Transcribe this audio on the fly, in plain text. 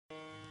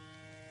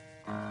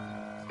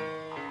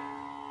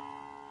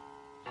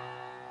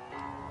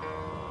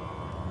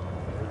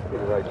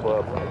right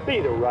club. Be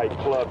the right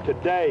club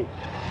today.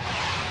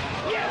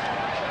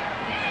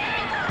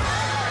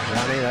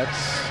 Johnny,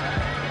 that's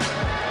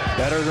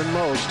better than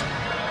most.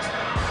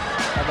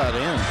 How about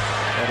in?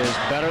 That is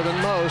better than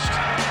most.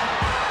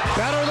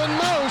 Better than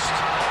most!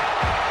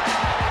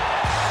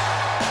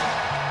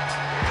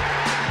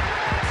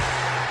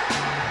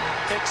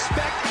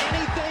 Expect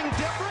anything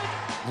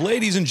different?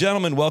 Ladies and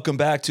gentlemen, welcome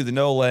back to the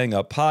No Laying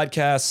Up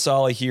podcast.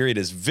 Solly here. It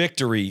is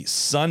Victory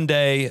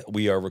Sunday.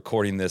 We are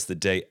recording this the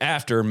day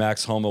after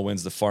Max Homa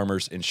wins the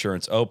Farmers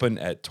Insurance Open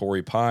at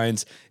Torrey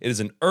Pines. It is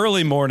an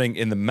early morning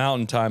in the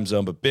Mountain Time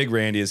Zone, but Big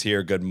Randy is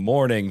here. Good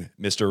morning,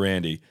 Mr.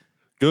 Randy.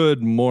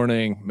 Good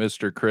morning,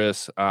 Mr.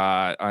 Chris.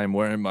 I'm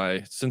wearing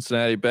my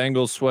Cincinnati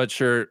Bengals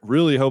sweatshirt,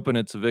 really hoping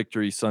it's a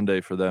Victory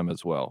Sunday for them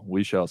as well.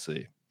 We shall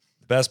see.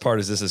 The best part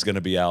is this is going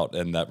to be out,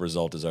 and that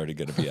result is already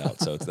going to be out.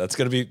 So that's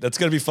going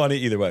to be funny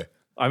either way.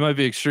 I might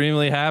be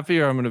extremely happy,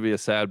 or I'm going to be a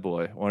sad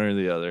boy, one or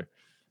the other.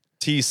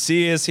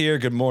 TC is here.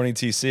 Good morning,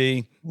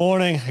 TC.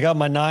 Morning. I got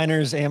my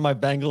Niners and my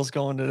Bengals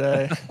going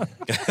today.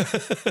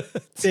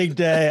 Big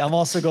day. I'm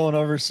also going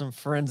over some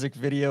forensic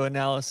video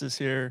analysis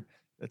here.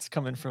 It's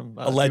coming from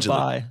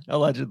Dubai,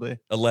 allegedly.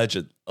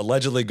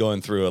 Allegedly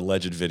going through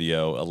alleged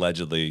video,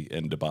 allegedly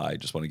in Dubai.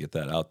 Just want to get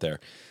that out there.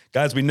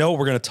 Guys, we know what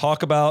we're going to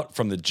talk about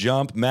from the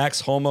jump.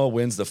 Max Homa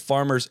wins the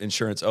Farmers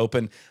Insurance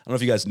Open. I don't know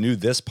if you guys knew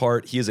this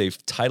part. He is a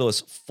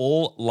Titleist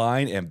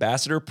full-line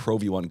ambassador, Pro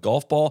V1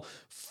 golf ball,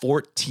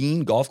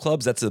 14 golf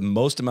clubs. That's the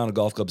most amount of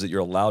golf clubs that you're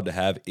allowed to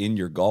have in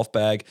your golf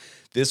bag.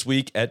 This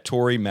week at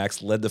Torrey,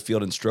 Max led the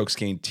field in strokes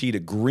gained tee to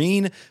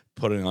green,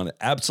 putting on an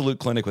absolute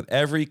clinic with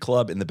every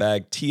club in the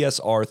bag.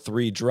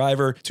 TSR3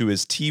 driver to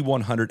his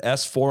T100S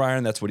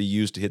 4-iron. That's what he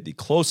used to hit the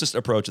closest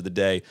approach of the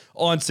day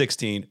on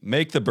 16,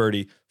 make the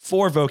birdie,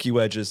 4 Vokey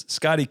wedges,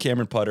 Scotty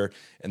Cameron putter,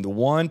 and the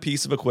one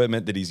piece of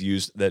equipment that he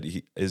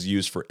is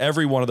used for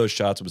every one of those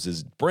shots was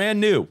his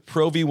brand new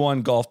Pro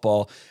V1 golf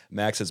ball.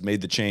 Max has made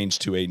the change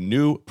to a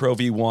new Pro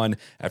V1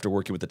 after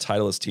working with the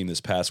Titleist team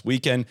this past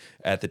weekend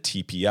at the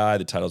TPI,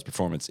 the Titleist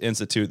Performance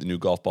Institute. The new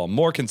golf ball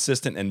more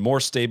consistent and more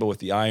stable with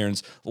the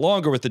irons,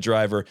 longer with the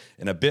driver,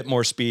 and a bit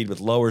more speed with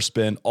lower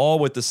spin, all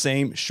with the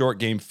same short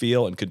game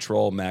feel and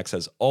control Max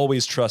has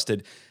always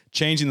trusted.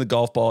 Changing the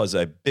golf ball is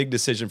a big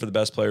decision for the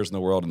best players in the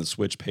world, and the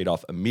switch paid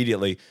off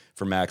immediately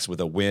for Max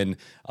with a win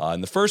in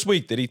the first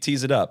week that he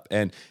tees it up.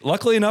 And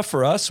luckily enough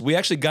for us, we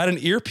actually got an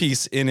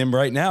earpiece in him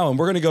right now, and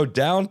we're going to go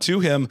down to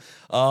him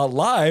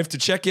live to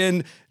check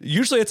in.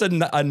 Usually it's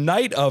a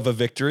night of a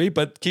victory,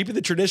 but keeping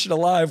the tradition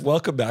alive.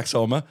 Welcome, Max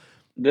Homa.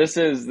 This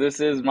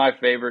is my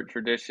favorite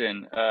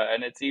tradition,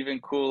 and it's even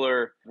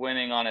cooler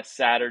winning on a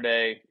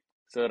Saturday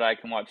so that I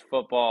can watch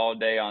football all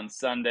day on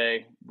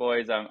Sunday.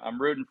 Boys, I'm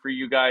rooting for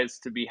you guys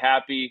to be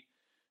happy.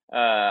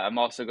 I'm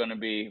also going to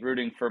be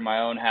rooting for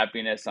my own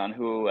happiness on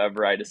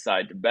whoever I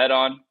decide to bet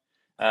on.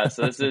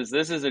 So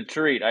this is a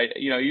treat.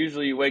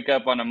 Usually you wake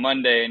up on a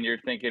Monday and you're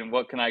thinking,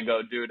 what can I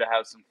go do to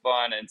have some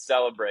fun and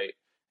celebrate?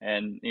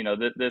 And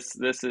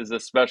this is a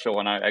special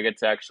one. I get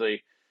to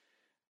actually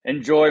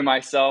enjoy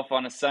myself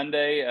on a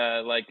Sunday,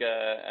 like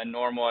a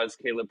normal, as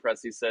Caleb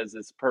Presley says,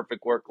 this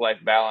perfect work-life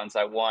balance.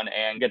 I won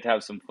and get to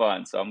have some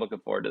fun. So I'm looking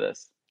forward to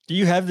this. Do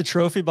you have the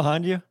trophy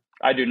behind you?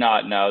 I do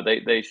not know.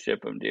 They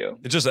ship them to you.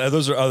 It's just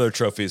those are other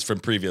trophies from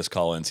previous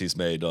call-ins he's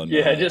made on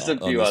just a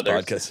few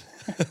others.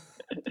 Podcast.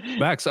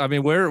 Max, I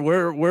mean, where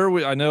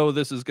we? I know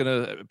this is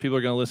people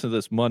are gonna listen to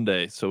this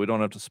Monday, so we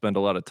don't have to spend a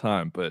lot of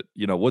time. But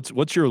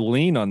what's your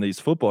lean on these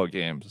football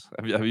games?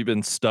 Have you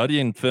been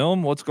studying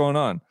film? What's going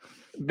on?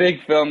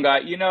 Big film guy.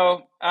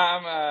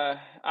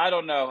 I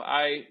don't know.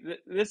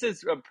 This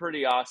is a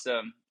pretty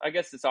awesome. I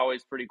guess it's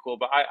always pretty cool,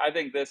 but I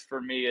think this for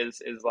me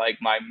is like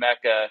my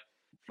Mecca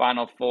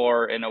Final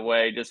Four in a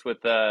way, just with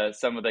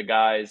some of the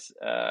guys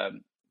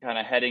kind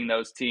of heading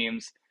those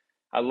teams.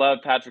 I love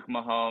Patrick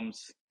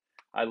Mahomes.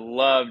 I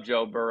love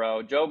Joe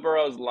Burrow. Joe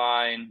Burrow's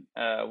line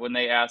when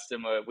they asked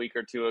him a week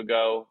or two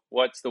ago,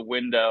 what's the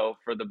window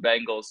for the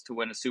Bengals to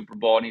win a Super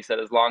Bowl? And he said,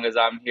 as long as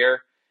I'm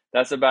here.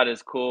 That's about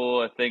as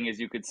cool a thing as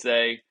you could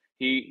say.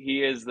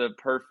 He is the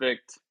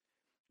perfect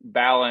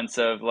balance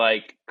of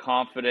like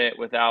confident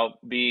without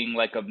being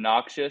like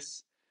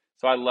obnoxious.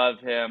 So I love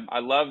him. I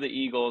love the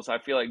Eagles. I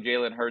feel like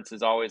Jalen Hurts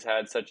has always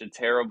had such a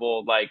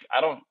terrible, I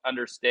don't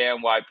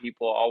understand why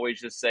people always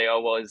just say,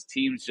 oh, well, his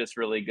team's just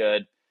really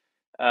good.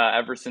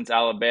 Ever since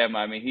Alabama.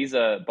 I mean, he's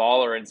a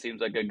baller and seems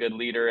like a good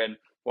leader. And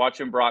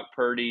watching Brock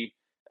Purdy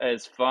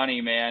is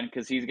funny, man,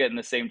 because he's getting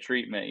the same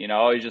treatment.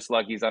 He's just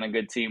lucky he's on a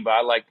good team. But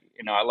I like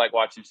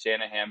watching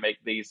Shanahan make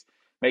these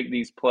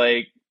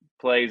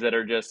plays that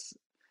are just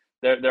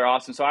they're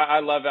awesome. So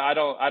I love it. I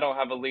don't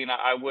have a lean.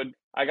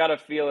 I got a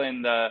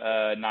feeling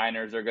the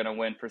Niners are going to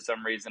win for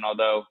some reason.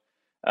 Although,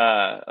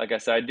 like I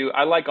said,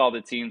 I like all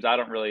the teams. I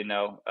don't really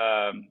know.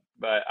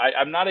 But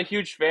I'm not a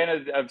huge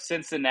fan of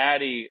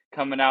Cincinnati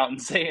coming out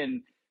and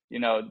saying,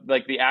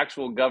 like the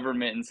actual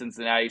government in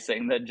Cincinnati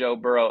saying that Joe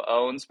Burrow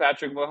owns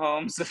Patrick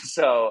Mahomes.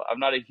 So I'm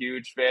not a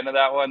huge fan of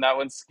that one. That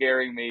one's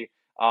scaring me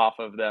off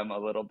of them a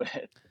little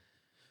bit.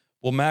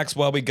 Well, Max,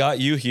 while we got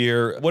you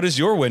here, what is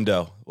your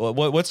window?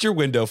 What's your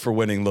window for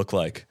winning look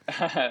like?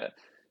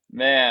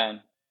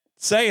 Man.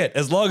 Say it.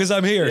 As long as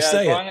I'm here, Yeah,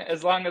 say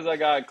as long as I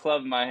got a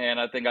club in my hand,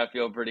 I think I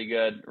feel pretty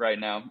good right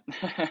now.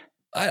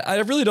 I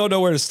really don't know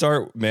where to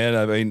start, man.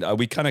 I mean,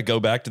 we kind of go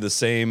back to the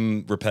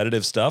same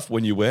repetitive stuff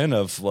when you win,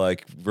 of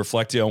like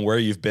reflecting on where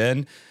you've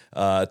been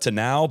to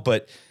now,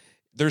 but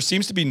there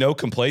seems to be no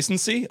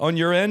complacency on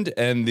your end,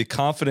 and the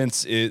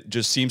confidence, it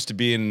just seems to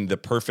be in the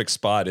perfect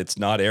spot. It's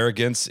not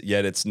arrogance,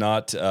 yet it's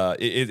not.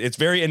 It's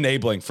very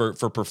enabling for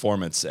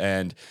performance,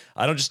 and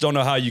I don't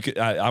know how you could.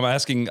 I'm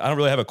asking. I don't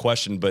really have a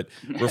question, but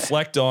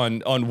reflect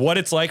on what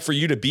it's like for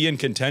you to be in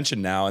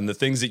contention now, and the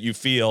things that you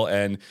feel,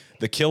 and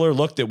the killer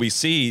look that we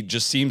see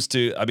just seems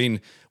to. I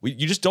mean,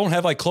 you just don't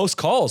have like close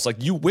calls.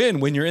 Like, you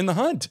win when you're in the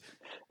hunt.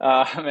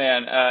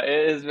 Man,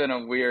 it has been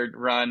a weird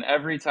run.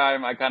 Every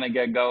time I kind of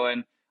get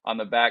going on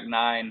the back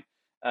nine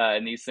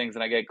and these things,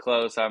 and I get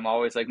close, I'm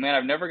always like, man,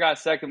 I've never got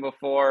second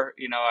before.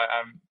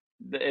 I'm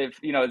if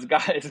it's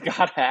got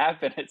to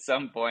happen at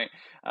some point.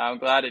 I'm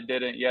glad it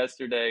didn't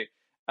yesterday.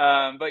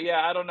 But yeah,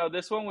 I don't know.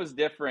 This one was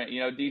different.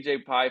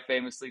 DJ Pie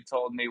famously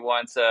told me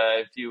once,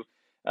 if you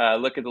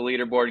look at the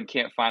leaderboard and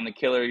can't find the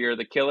killer, you're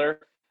the killer.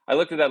 I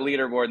looked at that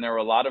leaderboard and there were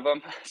a lot of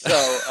them. So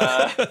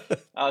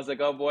I was like,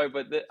 oh boy,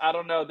 but I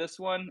don't know. This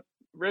one,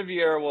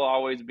 Riviera will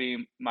always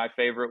be my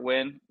favorite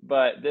win,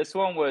 but this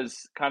one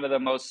was kind of the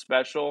most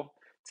special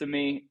to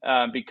me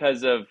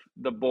because of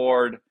the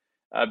board,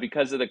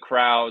 because of the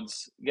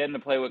crowds, getting to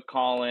play with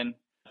Colin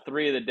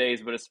 3 of the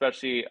days, but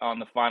especially on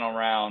the final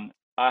round.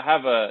 I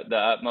have the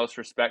utmost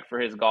respect for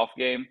his golf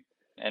game,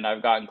 and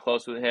I've gotten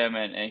close with him,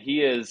 and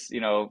he is,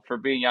 for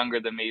being younger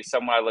than me,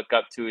 someone I look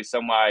up to. He's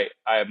someone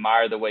I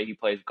admire the way he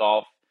plays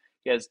golf.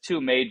 He has 2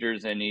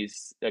 majors and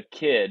he's a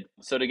kid.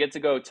 So to get to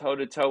go toe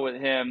to toe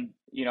with him,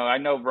 I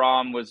know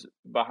Rom was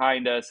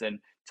behind us and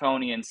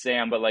Tony and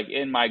Sam, but like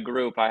in my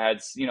group, I had,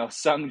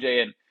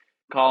 Sungjae and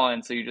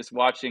Colin. So you're just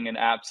watching an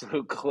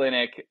absolute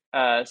clinic.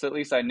 So at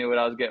least I knew what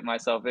I was getting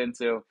myself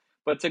into.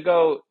 But to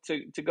go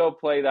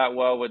play that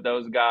well with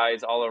those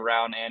guys all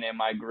around and in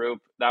my group,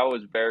 that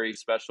was very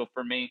special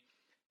for me.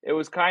 It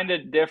was kind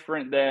of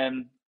different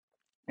than,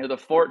 the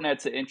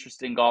Fortinet's an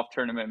interesting golf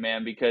tournament,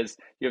 man, because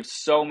you have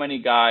so many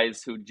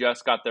guys who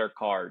just got their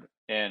card,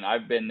 and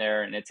I've been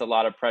there, and it's a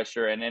lot of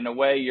pressure. And in a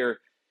way, you're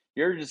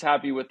just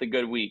happy with the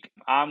good week.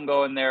 I'm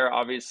going there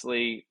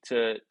obviously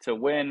to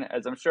win,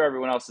 as I'm sure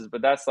everyone else is.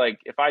 But that's like,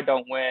 if I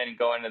don't win and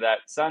go into that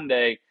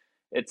Sunday,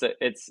 it's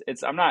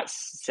I'm not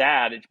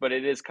sad, but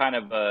it is kind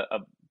of a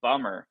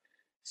bummer.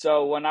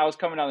 So when I was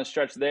coming down the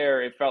stretch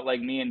there, it felt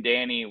like me and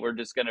Danny were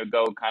just going to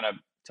go kind of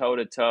toe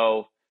to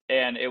toe,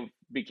 and it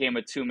became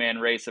a 2-man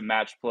race, a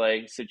match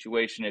play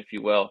situation, if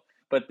you will.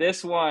 But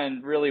this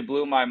one really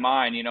blew my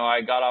mind.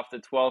 I got off the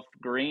 12th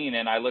green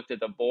and I looked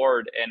at the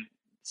board, and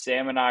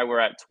Sam and I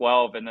were at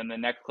 12, and then the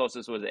next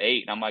closest was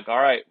 8. And I'm like, all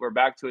right, we're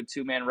back to a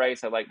 2-man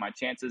race. I like my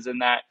chances in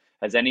that,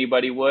 as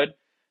anybody would.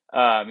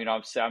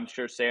 I'm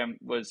sure Sam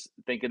was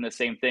thinking the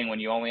same thing.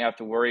 When you only have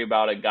to worry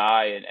about a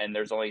guy and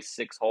there's only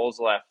 6 holes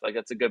left, like,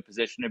 that's a good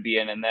position to be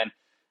in. And then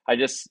I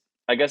guess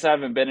I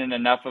haven't been in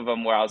enough of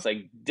them where I was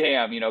like,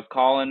 damn,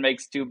 Colin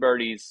makes 2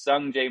 birdies.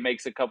 Sungjae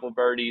makes a couple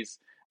birdies.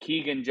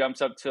 Keegan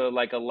jumps up to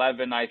like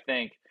 11, I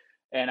think.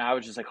 And I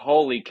was just like,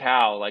 holy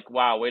cow, like,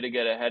 wow, way to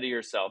get ahead of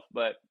yourself.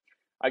 But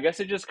I guess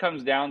it just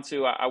comes down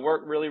to, I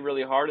work really,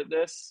 really hard at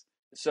this.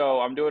 So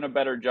I'm doing a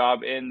better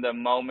job in the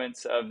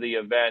moments of the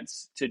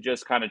events to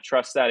just kind of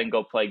trust that and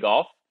go play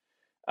golf.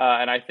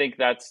 And I think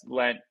that's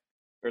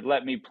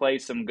let me play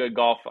some good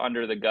golf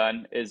under the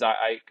gun. Is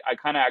I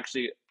kind of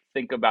actually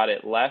think about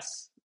it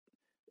less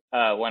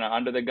when I'm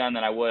under the gun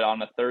than I would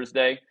on a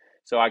Thursday.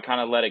 So I kind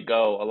of let it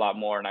go a lot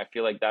more, and I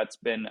feel like that's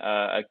been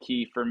a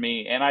key for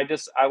me. And I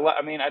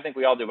think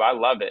we all do, but I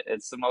love it.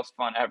 It's the most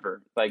fun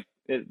ever. Like,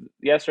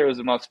 yesterday was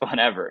the most fun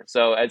ever.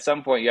 So at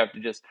some point you have to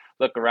just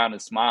look around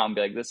and smile and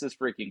be like, this is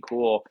freaking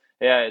cool.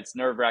 Yeah, it's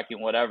nerve wracking,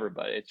 whatever,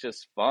 but it's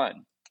just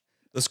fun.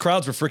 Those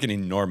crowds were freaking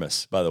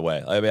enormous, by the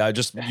way. I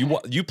mean,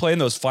 you play in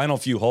those final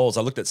few holes.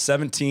 I looked at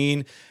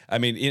 17. I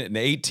mean, in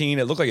 18,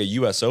 it looked like a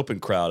U.S. Open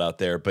crowd out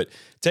there. But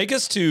can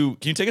you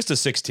take us to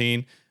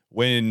 16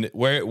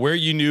 where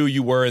you knew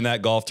you were in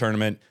that golf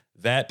tournament?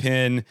 That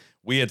pin,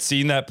 we had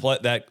seen that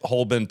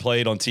hole been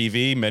played on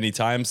TV many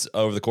times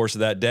over the course of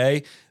that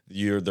day.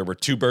 There were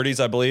 2 birdies,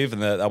 I believe,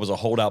 and that was a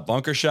holdout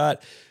bunker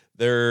shot.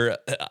 Are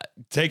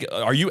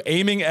you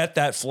aiming at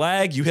that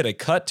flag? You hit a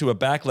cut to a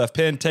back left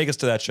pin. Take us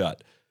to that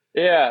shot.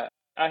 Yeah,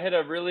 I hit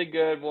a really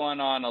good one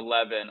on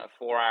 11,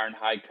 a 4-iron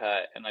high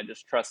cut, and I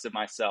just trusted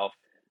myself.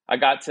 I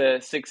got to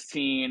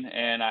 16,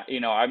 and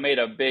I made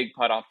a big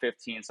putt on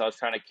 15, so I was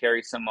trying to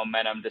carry some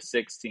momentum to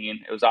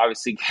 16. It was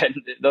obviously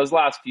those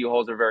last few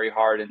holes are very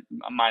hard, and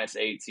I'm minus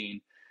 18.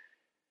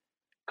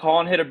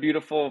 Colin hit a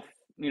beautiful,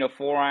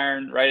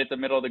 4-iron right at the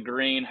middle of the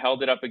green,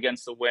 held it up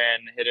against the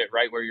wind, hit it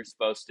right where you're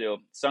supposed to.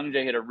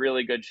 Sungjae hit a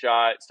really good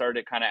shot,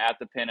 started kind of at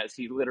the pin, as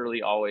he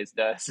literally always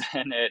does,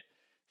 and it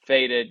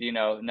faded,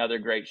 another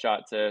great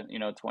shot to,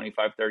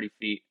 25, 30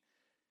 feet.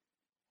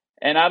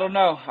 And I don't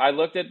know, I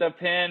looked at the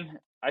pin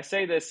I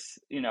say this,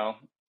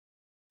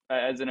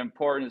 as an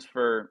importance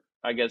for,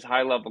 I guess,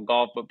 high level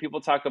golf, but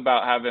people talk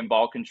about having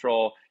ball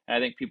control. And I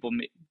think people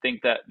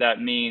think that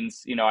that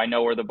means, I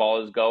know where the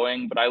ball is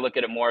going, but I look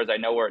at it more as I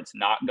know where it's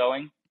not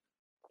going.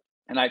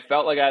 And I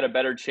felt like I had a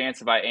better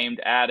chance if I aimed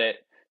at it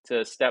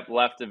to step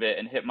left of it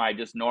and hit my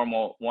just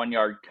normal 1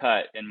 yard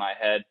cut in my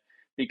head,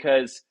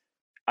 because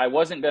I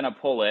wasn't going to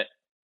pull it.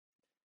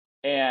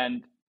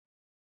 And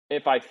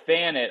if I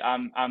fan it,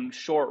 I'm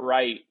short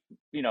right,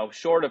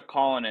 short of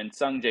Colin and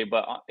Sungjae,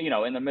 but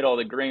in the middle of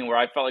the green, where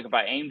I felt like if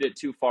I aimed it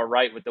too far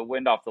right with the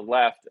wind off the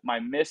left, my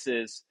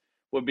misses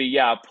would be,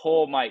 a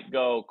pull might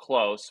go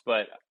close,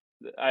 but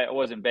I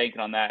wasn't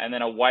banking on that. And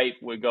then a white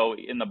would go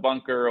in the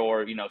bunker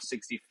or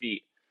 60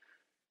 feet.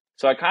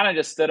 So I kind of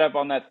just stood up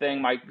on that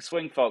thing. My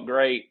swing felt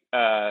great.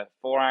 4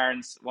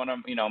 irons, one of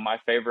my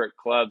favorite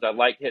clubs. I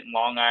like hitting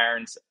long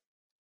irons.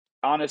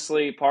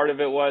 Honestly, part of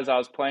it was I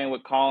was playing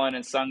with Colin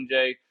and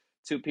Sungjae,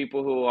 two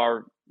people who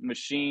are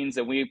machines,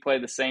 and we play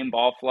the same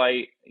ball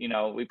flight.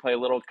 We play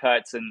little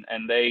cuts, and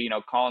they,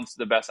 Colin's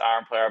the best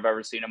iron player I've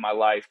ever seen in my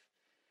life.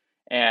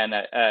 And,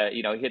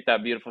 he hit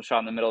that beautiful shot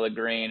in the middle of the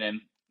green.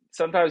 And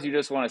sometimes you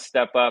just want to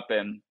step up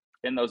and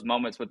in those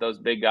moments with those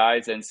big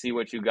guys and see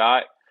what you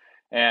got.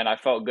 And I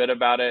felt good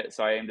about it.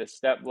 So I aimed a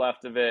step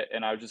left of it,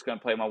 and I was just going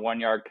to play my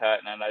 1 yard cut.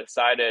 And then I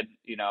decided,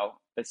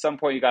 at some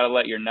point you got to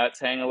let your nuts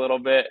hang a little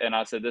bit. And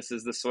I said, this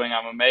is the swing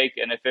I'm going to make.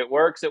 And if it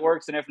works, it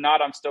works. And if not,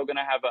 I'm still going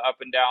to have an up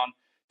and down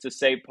to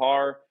save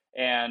par.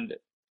 And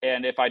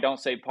if I don't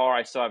save par,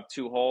 I still have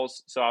 2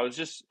 holes. So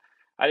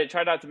I did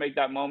try not to make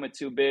that moment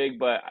too big,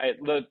 but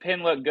the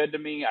pin looked good to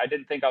me. I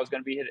didn't think I was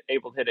going to be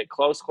able to hit it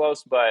close,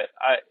 but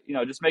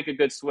just make a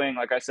good swing.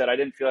 Like I said, I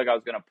didn't feel like I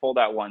was going to pull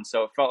that one.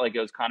 So it felt like it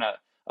was kind of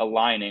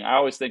aligning. I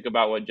always think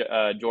about what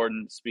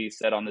Jordan Spieth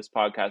said on this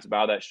podcast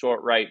about how that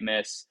short right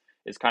miss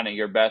is kind of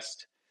your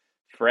best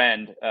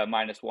friend,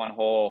 -1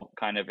 hole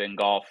kind of in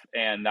golf.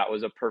 And that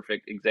was a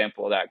perfect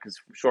example of that, because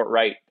short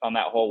right on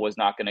that hole was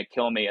not going to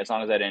kill me as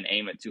long as I didn't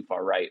aim it too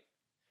far right.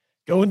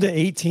 Going to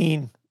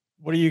 18.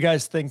 What are you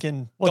guys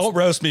thinking? Don't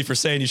roast me for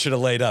saying you should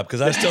have laid up,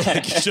 because I still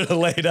think you should have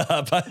laid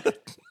up.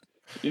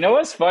 You know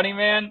what's funny,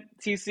 man?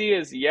 TC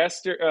is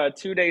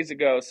 2 days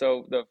ago.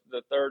 So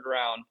the third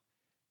round,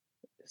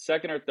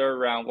 second or third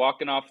round,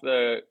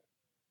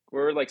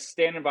 we're like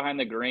standing behind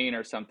the green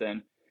or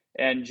something.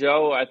 And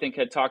Joe, I think,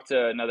 had talked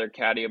to another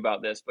caddy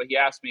about this, but he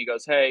asked me, he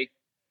goes, hey,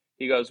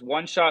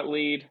 1 shot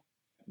lead,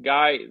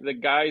 the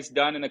guy's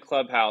done in the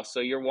clubhouse.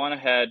 So you're 1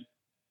 ahead,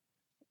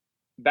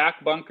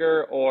 back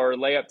bunker or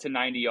lay up to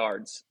 90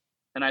 yards.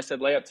 And I said,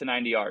 lay up to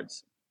 90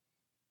 yards.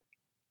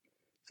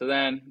 So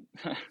then,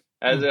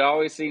 as it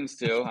always seems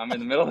to, I'm in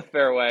the middle of the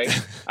fairway.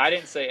 I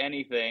didn't say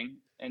anything.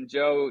 And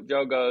Joe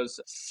goes,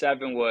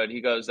 7 wood.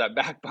 He goes, that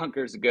back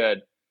bunker's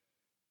good.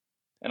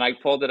 And I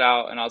pulled it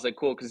out, and I was like,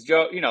 cool. Because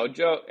Joe,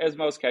 as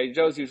most guys,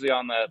 Joe's usually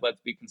on the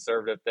let's be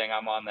conservative thing.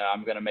 I'm on the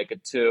I'm going to make a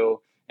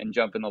 2 and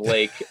jump in the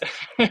lake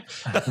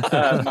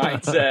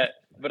mindset.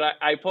 But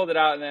I pulled it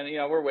out, and then,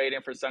 we're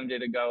waiting for Sungjae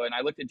to go. And I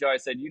looked at Joe. I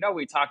said,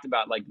 we talked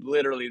about like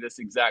literally this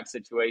exact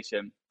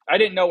situation. I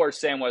didn't know where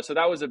Sam was. So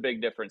that was a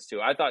big difference too.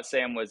 I thought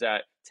Sam was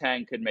at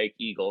 10, could make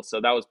eagle. So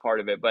that was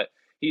part of it. But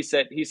he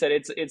said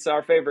it's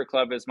our favorite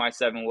club is my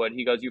 7 wood.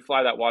 He goes, you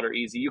fly that water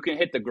easy. You can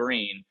hit the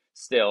green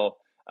still.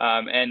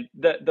 And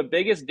the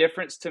biggest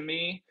difference to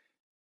me,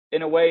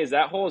 in a way, is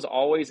that hole is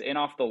always in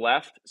off the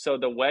left. So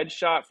the wedge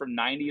shot from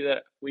 90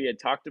 that we had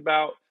talked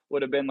about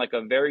would have been like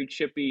a very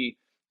chippy.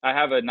 I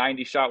have a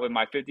 90 shot with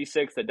my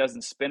 56 that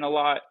doesn't spin a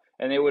lot,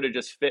 and they would have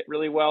just fit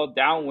really well.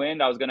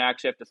 Downwind, I was going to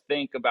actually have to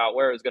think about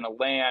where it was going to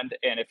land.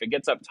 And if it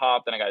gets up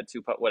top, then I got a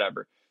 2-putt,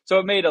 whatever. So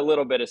it made a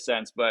little bit of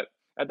sense. But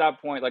at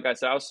that point, like I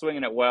said, I was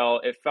swinging it well.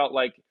 It felt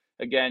like,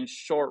 again,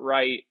 short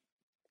right,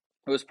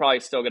 it was probably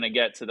still going to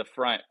get to the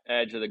front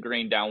edge of the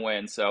green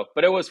downwind. So,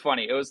 but it was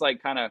funny. It was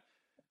kind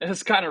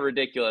of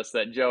ridiculous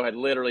that Joe had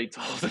literally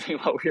told me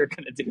what we were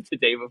going to do the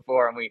day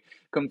before, and we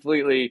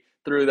completely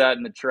threw that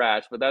in the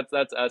trash. But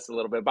that's us a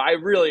little bit. But I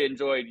really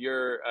enjoyed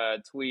your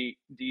tweet,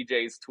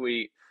 DJ's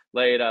tweet.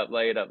 Lay it up,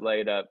 lay it up,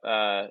 lay it up.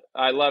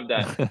 I love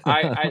that.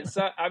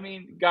 I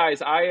mean,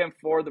 guys, I am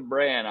for the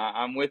brand.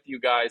 I'm with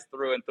you guys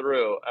through and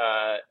through.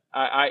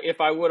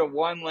 If I would have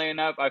won laying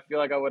up, I feel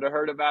like I would have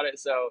heard about it.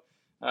 So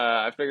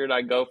I figured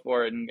I'd go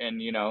for it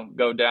and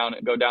go down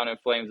in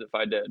flames if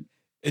I did.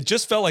 It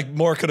just felt like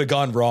more could have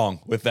gone wrong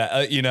with that,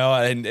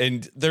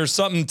 and there's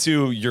something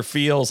to your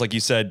feels. Like you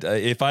said,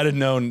 if I'd have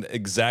known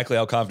exactly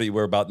how confident you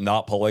were about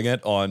not pulling it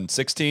on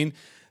 16,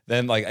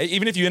 then like,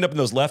 even if you end up in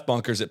those left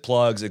bunkers, it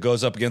plugs, it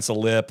goes up against the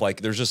lip.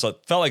 Like there's just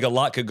felt like a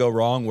lot could go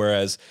wrong.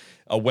 Whereas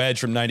a wedge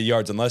from 90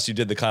 yards, unless you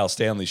did the Kyle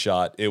Stanley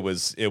shot, it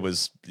was, you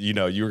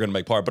were going to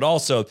make par. But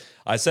also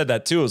I said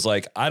that too, is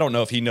like, I don't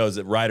know if he knows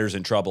that Ryder's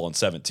in trouble in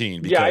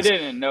 17. Yeah, I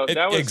didn't know.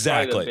 That was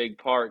exactly probably the big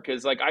part.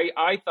 Cause like,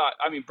 I thought,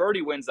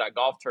 Birdie wins that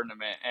golf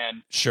tournament,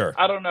 and sure,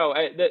 I don't know.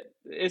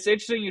 It's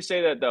interesting you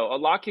say that though. A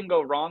lot can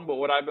go wrong, but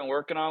what I've been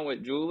working on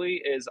with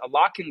Julie is a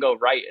lot can go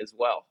right as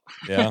well.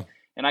 Yeah.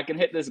 And I can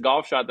hit this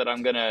golf shot that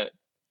I'm going to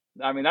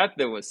I mean, that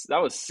was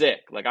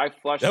sick. Like I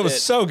flushed it. That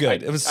was so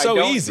good. It was so I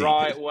don't easy.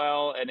 draw it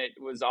well, and it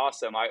was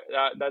awesome.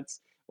 That's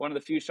one of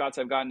the few shots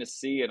I've gotten to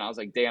see, and I was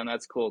like, damn,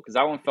 that's cool, because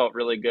that one felt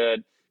really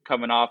good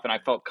coming off, and I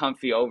felt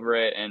comfy over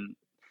it. And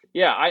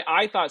yeah,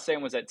 I thought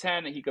Sam was at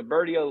 10. He could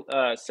birdie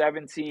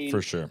 17,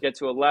 For sure. get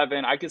to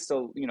 11. I could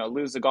still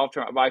lose the golf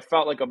tournament, but I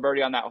felt like a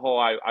birdie on that hole,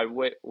 I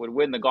would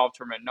win the golf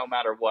tournament no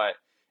matter what.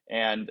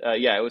 And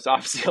yeah, it was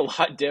obviously a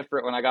lot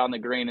different when I got on the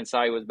green and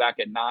saw he was back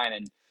at 9.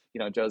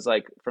 And Joe's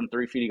like, from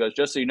 3 feet, he goes,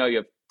 just so you know, you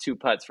have 2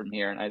 putts from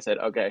here. And I said,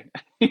 okay,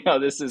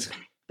 this is,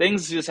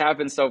 things just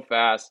happen so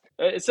fast.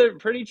 It's a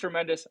pretty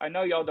tremendous, I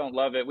know y'all don't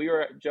love it.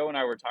 Joe and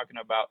I were talking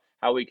about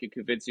how we could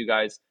convince you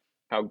guys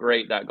how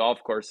great that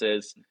golf course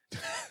is.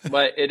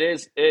 But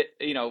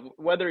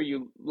whether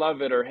you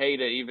love it or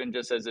hate it, even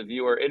just as a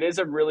viewer, it is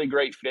a really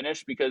great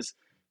finish, because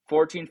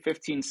 14,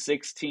 15,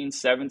 16,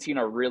 17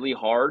 are really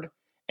hard.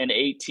 And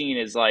 18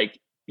 is like,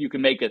 you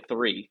can make a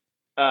 3.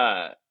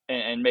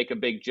 And make a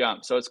big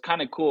jump. So it's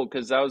kind of cool,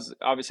 because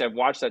obviously I've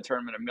watched that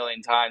tournament a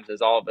million times,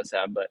 as all of us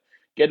have, but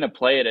getting to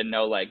play it and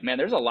know, like, man,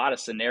 there's a lot of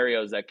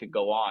scenarios that could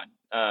go on.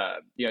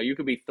 You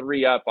could be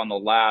 3 up on the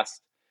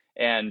last,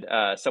 and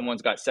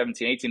someone's got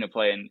 17, 18 to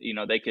play, and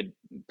they could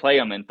play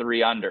them in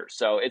 3 under.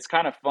 So it's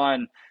kind of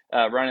fun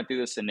running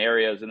through the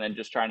scenarios and then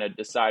just trying to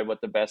decide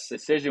what the best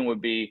decision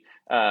would be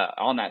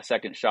on that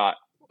second shot.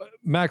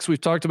 Max,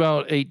 we've talked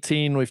about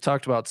 18. We've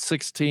talked about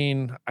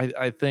 16.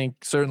 I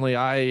think certainly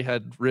I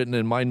had written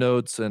in my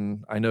notes,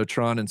 and I know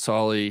Tron and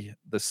Solly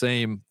the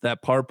same,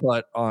 that par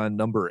putt on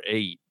number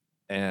 8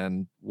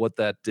 and what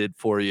that did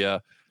for you.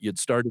 You'd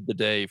started the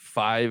day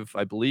 5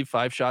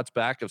 shots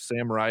back of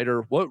Sam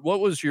Ryder. What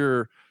was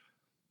your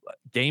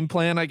game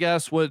plan, I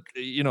guess? What,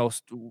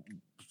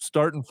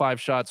 starting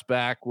 5 shots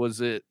back, was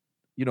it,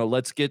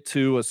 let's get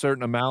to a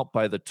certain amount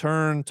by the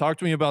turn? Talk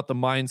to me about the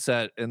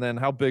mindset, and then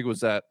how big was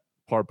that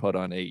par putt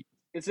on 8?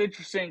 It's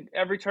interesting.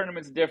 Every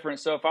tournament's different.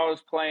 So if I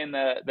was playing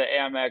the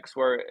Amex,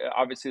 where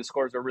obviously the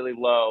scores are really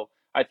low,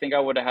 I think I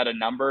would have had a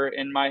number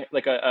in my,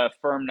 like a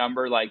firm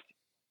number, like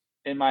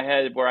in my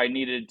head, where I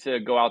needed to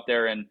go out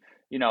there and,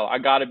 I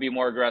got to be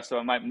more aggressive.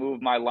 I might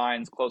move my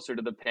lines closer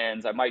to the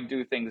pins. I might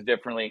do things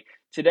differently.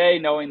 Today,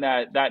 knowing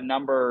that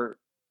number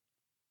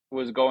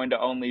was going to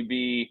only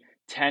be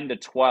 10 to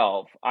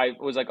 12, I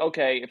was like,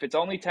 okay, if it's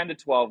only 10 to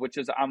 12, which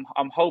is,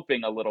 I'm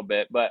hoping a little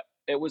bit, but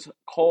it was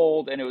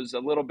cold and it was a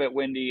little bit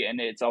windy, and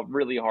it's a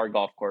really hard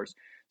golf course.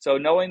 So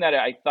knowing that,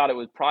 I thought it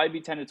would probably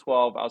be 10 to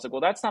 12, I was like,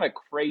 well, that's not a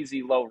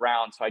crazy low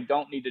round, so I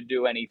don't need to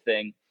do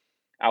anything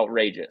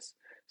outrageous.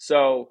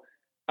 So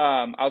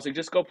I was like,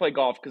 just go play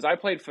golf, because I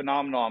played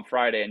phenomenal on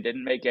Friday and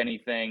didn't make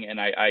anything, and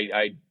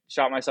I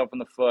shot myself in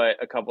the foot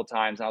a couple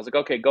times, and I was like,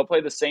 okay, go play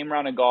the same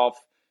round of golf,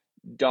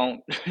 don't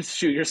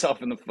shoot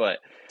yourself in the foot.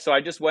 So I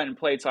just went and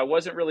played. So I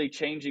wasn't really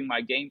changing my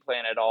game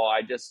plan at all.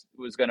 I just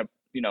was going to,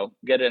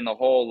 get it in the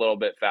hole a little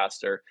bit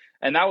faster.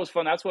 And that was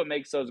fun. That's what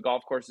makes those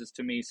golf courses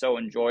to me so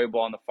enjoyable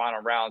on the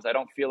final rounds. I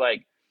don't feel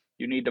like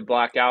you need to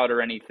black out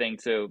or anything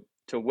to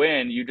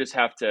win. You just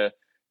have to,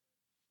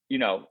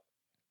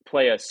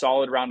 play a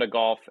solid round of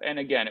golf. And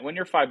again, when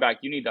you're 5 back,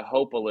 you need to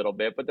hope a little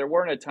bit, but there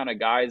weren't a ton of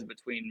guys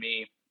between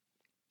me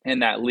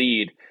and that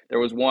lead. There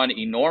was one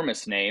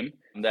enormous name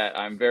that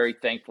I'm very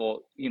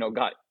thankful,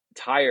 got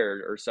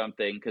tired or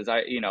something, because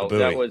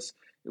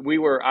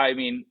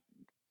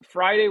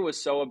Friday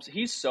was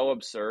he's so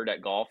absurd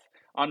at golf.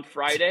 On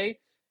Friday,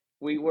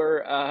 we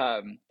were,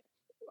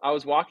 I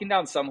was walking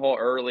down some hole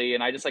early,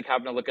 and I just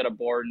happened to look at a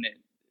board, and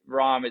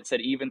it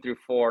said even through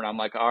 4. And I'm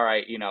like, all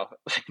right,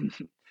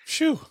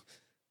 Shoo.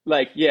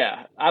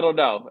 Yeah, I don't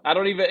know.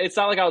 It's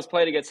not like I was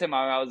playing against him.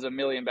 I was a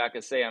million back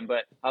of Sam,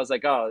 but I was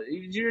like, oh,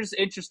 you're just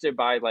interested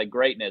by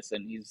greatness,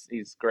 and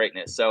he's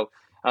greatness. So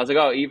I was like,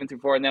 oh, even through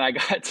 4. And then I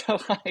got to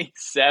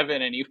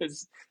 7, and he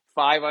was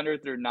 5 under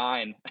through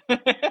 9.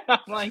 I'm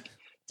like,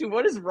 dude,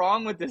 what is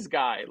wrong with this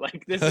guy?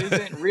 This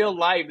isn't real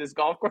life. This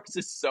golf course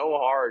is so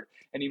hard,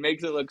 and he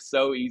makes it look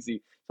so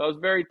easy. So I was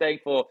very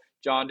thankful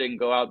John didn't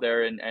go out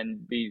there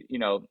and be,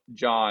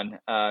 John.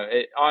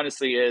 It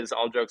honestly is,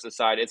 all jokes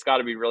aside, it's got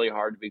to be really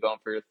hard to be going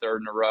for your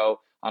 3rd in a row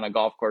on a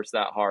golf course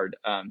that hard.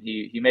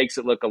 He makes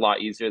it look a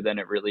lot easier than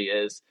it really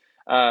is.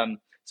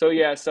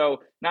 So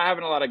not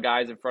having a lot of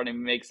guys in front of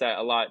him makes that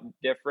a lot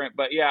different.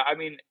 But yeah,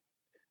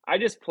 I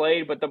just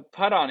played, but the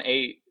putt on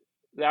 8,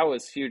 that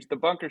was huge. The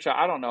bunker shot,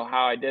 I don't know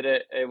how I did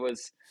it.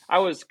 I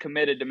was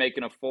committed to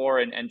making a 4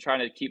 and trying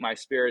to keep my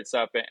spirits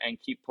up and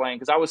keep playing,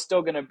 because I was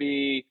still going to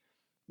be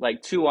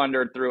 2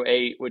 under through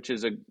 8, which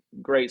is a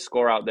great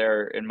score out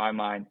there in my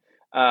mind.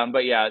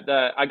 But yeah,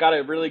 I got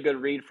a really good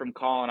read from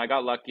Colin. I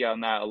got lucky on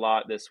that a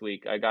lot this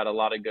week. I got a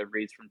lot of good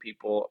reads from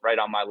people right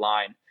on my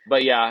line.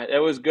 But yeah, it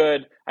was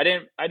good. I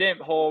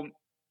didn't hold,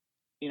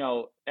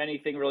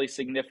 anything really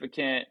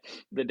significant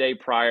the day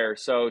prior.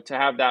 So to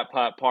have that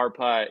par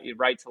putt,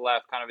 right to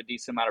left, kind of a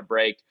decent amount of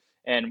break,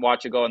 and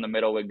watch it go in the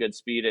middle with good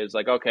speed, is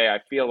like, okay, I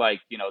feel like,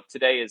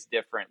 today is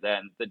different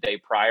than the day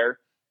prior.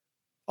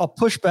 I'll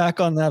push back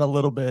on that a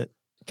little bit,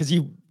 because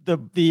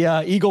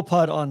the eagle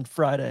putt on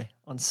Friday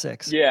on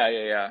 6.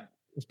 Yeah.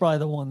 was probably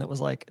the one that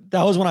was like,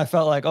 that was when I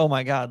felt like, oh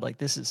my God, like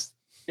this is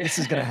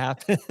going to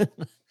happen.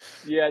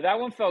 Yeah, that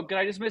one felt good.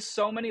 I just missed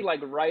so many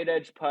like right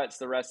edge putts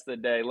the rest of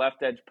the day,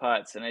 left edge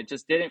putts, and it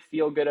just didn't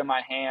feel good in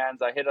my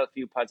hands. I hit a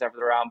few putts after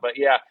the round, but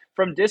yeah,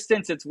 from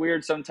distance, it's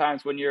weird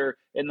sometimes when you're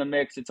in the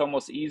mix. It's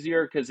almost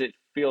easier because it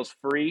feels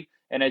free.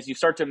 And as you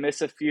start to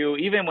miss a few,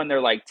 even when they're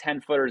like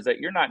 10 footers that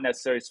you're not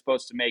necessarily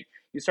supposed to make,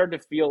 you start to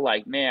feel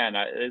like, man,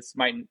 this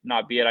might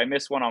not be it. I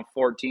missed one on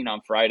 14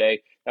 on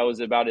Friday. That was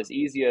about as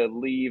easy a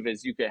leave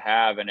as you could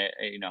have. And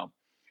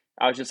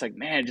I was just like,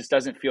 man, it just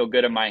doesn't feel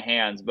good in my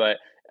hands. But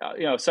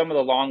some of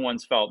the long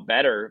ones felt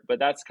better. But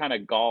that's kind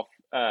of golf.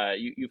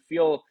 You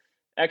feel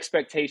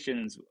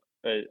expectations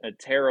a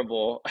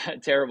terrible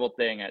terrible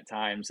thing at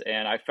times,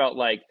 and I felt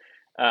like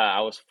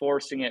I was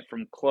forcing it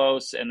from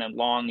close, and then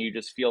long. You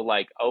just feel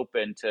like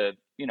open to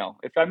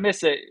if I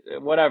miss it,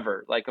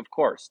 whatever. Like of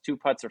course, two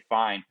putts are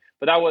fine.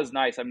 But that was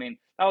nice. I mean,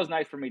 that was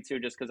nice for me too,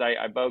 just because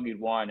I bogeyed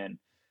one and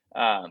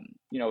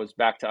it was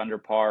back to under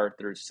par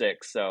through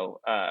six. So.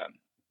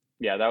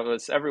 Yeah, that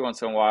was every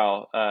once in a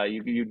while.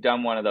 You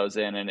dumb one of those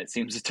in, and it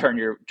seems to turn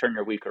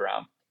your week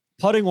around.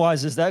 Putting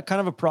wise, is that kind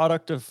of a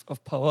product of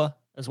POA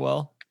as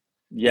well?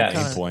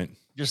 Yes. Good point.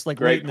 Just like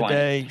Great late in the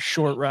day,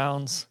 short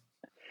rounds.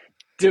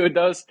 Dude,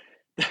 those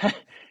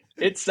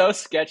it's so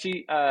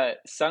sketchy.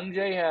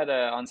 Sungjae had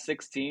on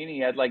 16, he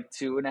had like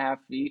 2.5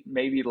 feet,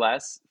 maybe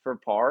less for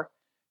par,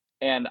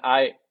 and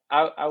I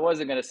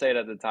wasn't gonna say it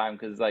at the time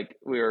because like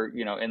we were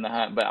in the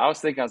hunt, but I was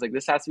thinking, I was like,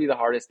 this has to be the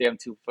hardest damn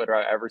 2-footer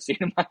I've ever seen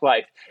in my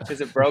life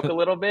because it broke a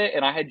little bit,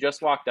 and I had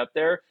just walked up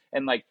there,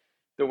 and like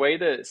the way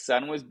the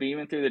sun was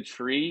beaming through the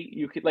tree,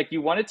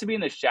 you want it to be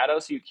in the shadow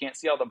so you can't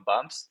see all the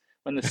bumps.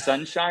 When the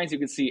sun shines, you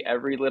can see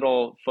every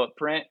little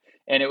footprint,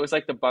 and it was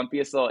like the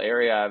bumpiest little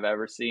area I've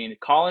ever seen.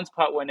 Collins'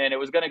 putt went in; it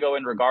was gonna go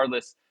in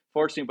regardless.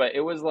 Fortunately, but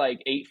it was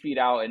like 8 feet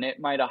out, and it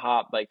might have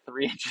hopped like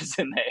 3 inches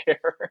in the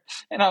air.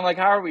 And I'm like,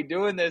 how are we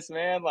doing this,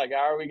 man? Like,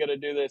 how are we going to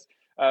do this?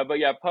 But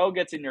yeah, Poe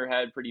gets in your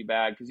head pretty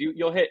bad because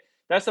you'll hit.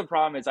 That's the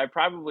problem is I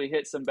probably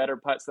hit some better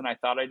putts than I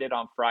thought I did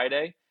on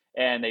Friday,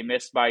 and they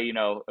missed by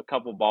a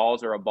couple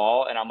balls or a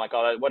ball, and I'm like,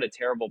 oh, what a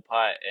terrible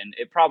putt. And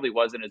it probably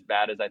wasn't as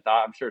bad as I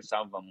thought. I'm sure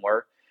some of them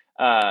were.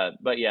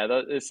 But yeah,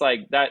 it's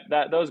like that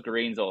those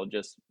greens will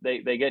just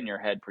they get in your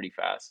head pretty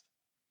fast.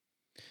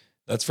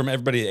 That's from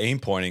everybody aim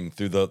pointing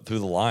through the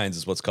lines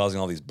is what's causing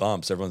all these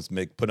bumps. Everyone's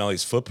putting all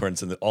these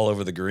footprints all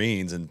over the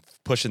greens and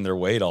pushing their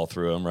weight all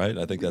through them, right?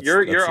 I think that's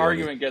your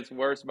argument gets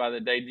worse by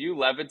the day. Do you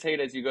levitate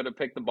as you go to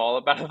pick the ball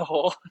up out of the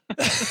hole?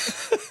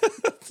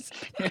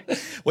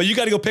 Well, you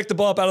got to go pick the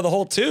ball up out of the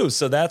hole too,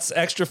 so that's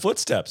extra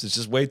footsteps. It's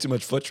just way too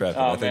much foot traffic.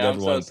 Oh man,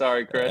 I'm so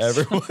sorry, Chris.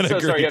 Everyone I'm so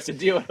agrees. sorry you have to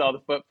deal with all the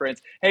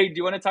footprints. Hey, do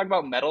you want to talk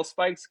about metal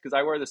spikes? Because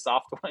I wear the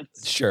soft ones.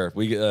 Sure,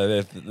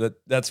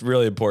 that's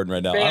really important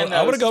right now.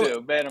 I want to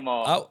go ban them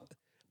all.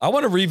 I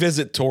want to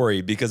revisit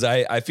Torrey because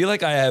I feel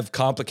like I have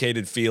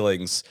complicated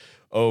feelings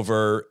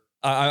over.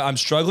 I'm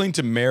struggling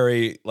to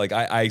marry. Like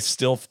I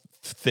still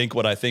think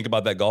what I think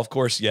about that golf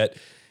course, yet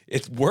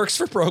it works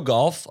for pro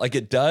golf. Like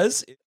it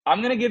does. I'm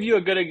going to give you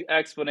a good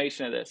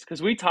explanation of this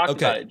because we talked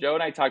about it. Joe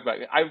and I talked about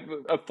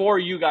it. For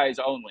you guys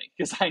only,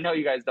 because I know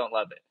you guys don't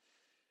love it.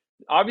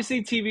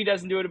 Obviously, TV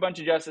doesn't do it a bunch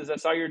of justice. I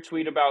saw your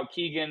tweet about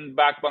Keegan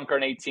back bunker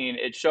on 18.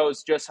 It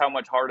shows just how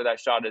much harder that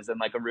shot is than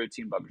like a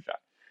routine bunker shot.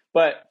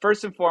 But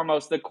first and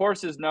foremost, the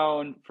course is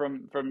known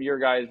from your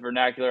guys'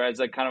 vernacular as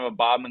like kind of a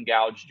bob and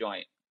gouge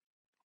joint.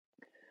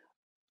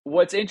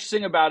 What's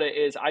interesting about it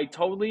is I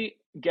totally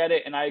get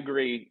it and I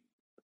agree.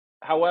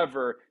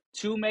 However,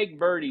 to make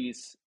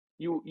birdies,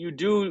 you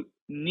do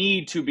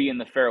need to be in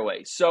the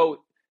fairway.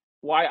 So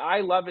why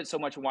I love it so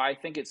much and why I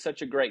think it's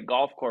such a great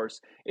golf course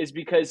is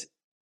because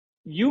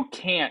you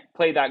can't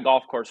play that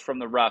golf course from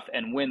the rough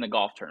and win the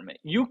golf tournament.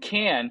 You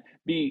can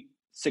be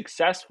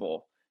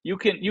successful. You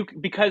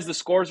because the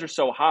scores are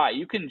so high,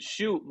 you can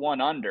shoot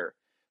 1 under,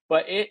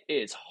 but it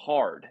is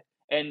hard.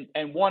 And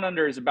 1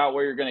 under is about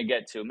where you're going to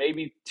get to.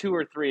 Maybe 2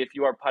 or 3 if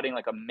you are putting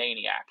like a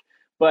maniac.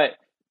 But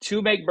to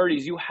make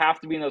birdies, you have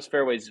to be in those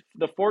fairways.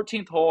 The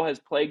 14th hole has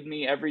plagued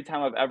me every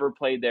time I've ever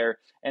played there.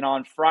 And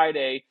on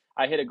Friday,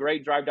 I hit a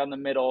great drive down the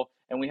middle,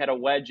 and we had a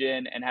wedge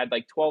in and had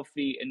like 12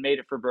 feet and made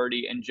it for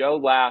birdie. And Joe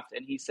laughed,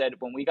 and he said,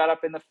 when we got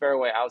up in the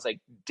fairway, I was like,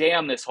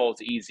 damn, this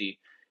hole's easy.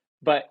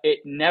 But it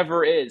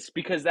never is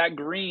because that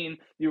green,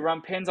 you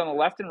run pins on the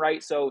left and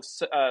right. So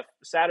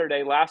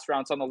Saturday, last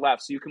round's on the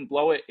left, so you can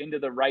blow it into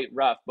the right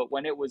rough. But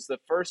when it was the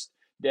first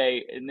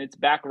day and it's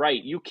back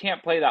right, you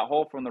can't play that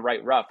hole from the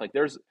right rough. Like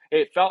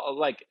it felt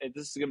like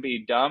this is going to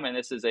be dumb, and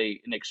this is an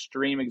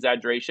extreme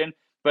exaggeration,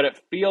 but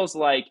it feels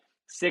like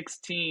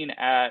 16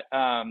 at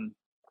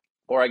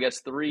or I guess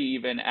 3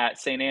 even at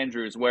St.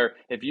 Andrews, where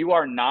if you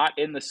are not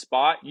in the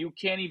spot, you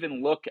can't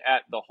even look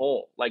at the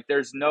hole. Like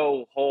there's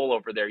no hole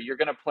over there. You're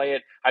going to play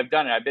it. I've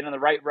done it. I've been in the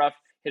right rough,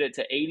 hit it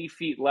to 80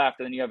 feet left,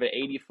 and then you have an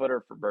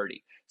 80-footer for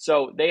birdie.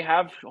 So they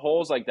have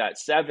holes like that.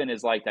 7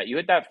 is like that. You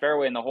hit that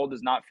fairway and the hole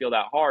does not feel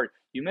that hard.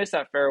 You miss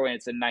that fairway and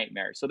it's a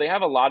nightmare. So they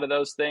have a lot of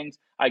those things.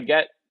 I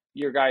get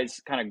your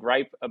guys' kind of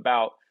gripe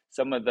about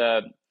some of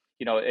the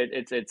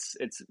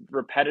it's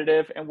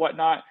repetitive and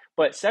whatnot.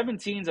 But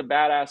 17's a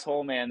badass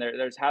hole, man.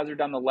 There's hazard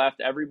down the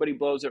left. Everybody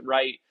blows it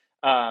right.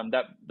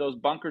 That those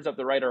bunkers up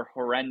the right are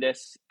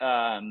horrendous.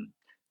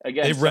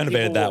 Again, they've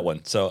renovated that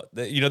one, so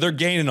they're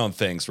gaining on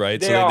things, right?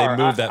 They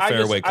moved that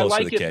fairway closer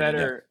to the canyon.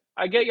 Better.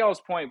 Yeah. I get y'all's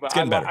point, but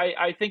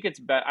I think it's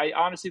better. I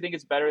honestly think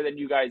it's better than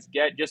you guys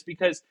get, just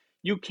because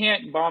you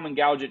can't bomb and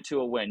gouge it to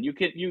a win.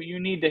 You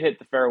need to hit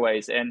the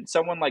fairways, and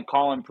someone like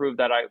Colin proved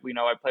that. I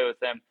play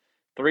with him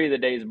 3 of the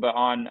days, but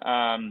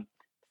on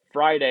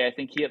Friday I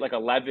think he hit like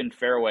 11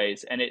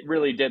 fairways, and it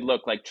really did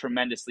look like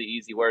tremendously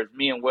easy. Whereas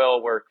me and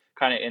Will were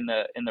kind of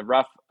in the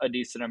rough a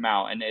decent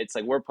amount, and it's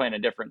like we're playing a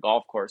different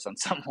golf course on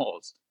some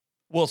holes.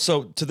 Well,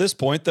 so to this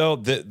point, though,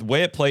 the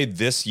way it played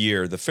this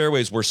year, the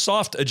fairways were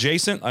soft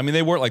adjacent. I mean,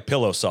 they weren't like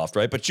pillow soft,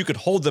 right? But you could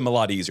hold them a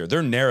lot easier.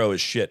 They're narrow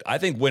as shit. I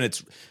think when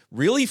it's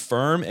really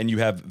firm and you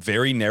have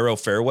very narrow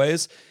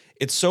fairways,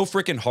 it's so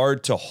freaking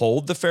hard to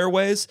hold the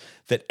fairways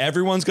that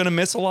everyone's going to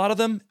miss a lot of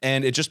them.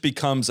 And it just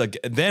becomes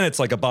then it's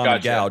like a bomb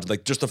and gouge.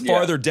 Like just the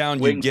farther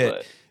down you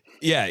get.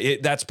 Yeah,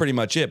 that's pretty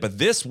much it. But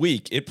this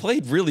week, it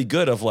played really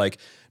good of like,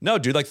 no,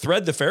 dude, like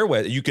thread the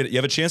fairway. You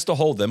have a chance to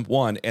hold them,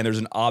 one, and there's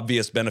an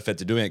obvious benefit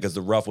to doing it because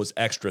the rough was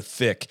extra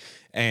thick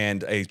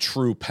and a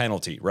true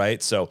penalty,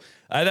 right? So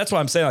that's why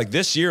I'm saying like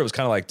this year it was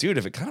kind of like, dude,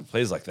 if it kind of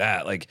plays like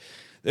that, like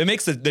it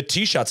makes the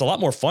tee shots a lot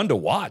more fun to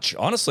watch.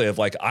 Honestly,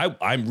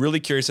 I'm really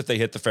curious if they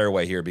hit the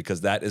fairway here,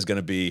 because that is going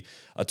to be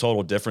a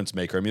total difference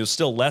maker. I mean, it was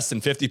still less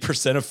than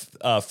 50%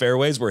 of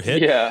fairways were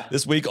hit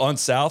this week on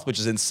South, which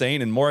is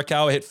insane. And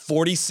Morikawa hit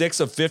 46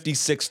 of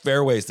 56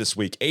 fairways this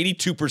week,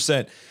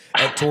 82%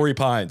 at Torrey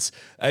Pines.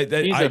 He's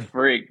a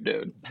freak,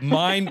 dude.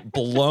 Mind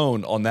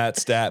blown on that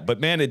stat. But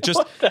man, it just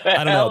what the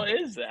I don't hell know.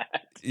 is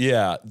that?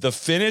 Yeah, the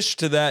finish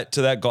to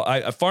that goal.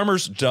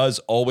 Farmers does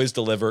always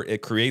deliver.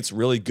 It creates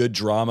really good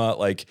drama.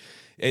 Like,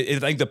 I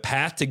think the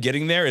path to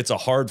getting there, it's a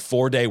hard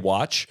 4-day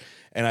watch.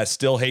 And I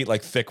still hate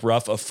like thick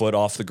rough a foot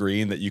off the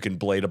green that you can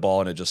blade a ball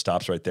and it just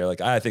stops right there.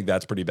 Like, I think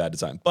that's pretty bad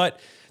design. But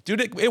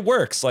dude, it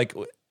works. Like,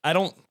 I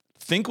don't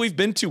think we've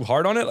been too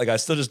hard on it. Like, I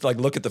still just like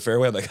look at the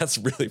fairway. I'm like, that's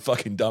a really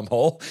fucking dumb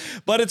hole.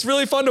 But it's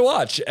really fun to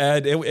watch,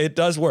 and it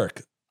does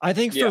work. I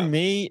think for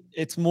me,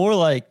 it's more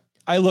like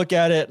I look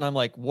at it and I'm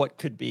like, what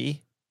could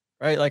be?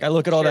 Right. Like I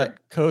look at all that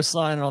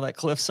coastline and all that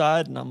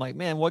cliffside and I'm like,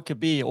 man, what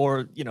could be?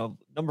 Or,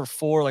 number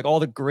 4, like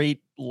all the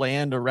great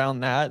land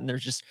around that. And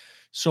there's just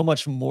so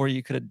much more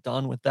you could have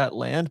done with that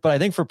land. But I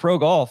think for pro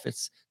golf,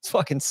 it's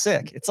fucking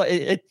sick. It's like,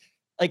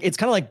 it's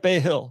kind of like Bay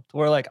Hill, to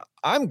where like,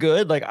 I'm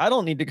good. Like, I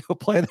don't need to go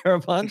play there a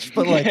bunch,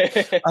 but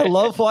like, I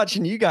love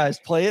watching you guys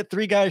play it.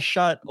 3 guys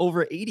shot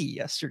over 80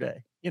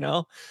 yesterday,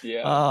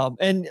 Yeah.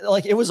 And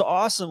like, it was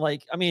awesome.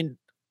 Like, I mean,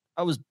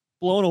 I was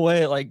blown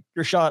away at like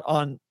your shot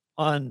on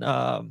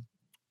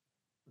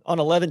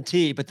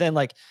 11T, but then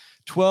like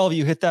 12,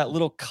 you hit that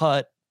little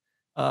cut,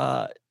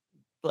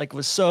 like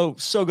was so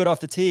good off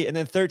the tee. And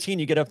then 13,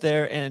 you get up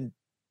there and,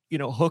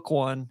 hook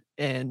one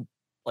and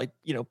like,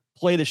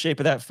 play the shape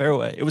of that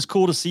fairway. It was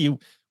cool to see you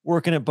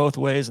working it both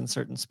ways in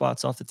certain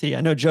spots off the tee.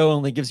 I know Joe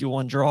only gives you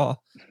 1 draw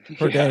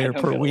per day or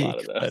per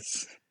week.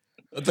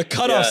 The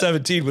cutoff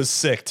 17 was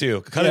sick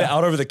too. Cut it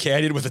out over the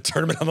canyon with a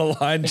tournament on the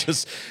line,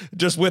 just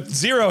with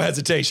zero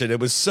hesitation. It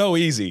was so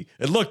easy.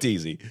 It looked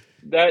easy.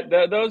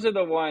 Those are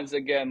the ones,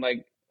 again,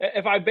 like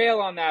if I bail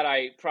on that,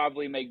 I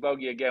probably make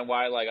bogey again.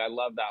 Why? Like, I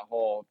love that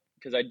hole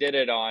because I did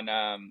it on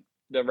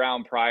the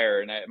round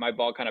prior, and my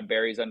ball kind of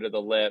buries under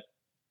the lip.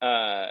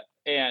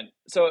 And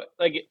so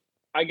like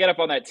I get up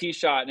on that tee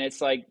shot, and it's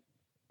like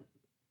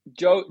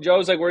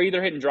Joe's like, we're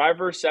either hitting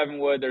driver or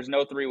 7-wood. There's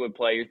no 3-wood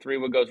play. Your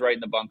 3-wood goes right in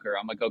the bunker.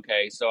 I'm like,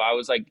 okay. So I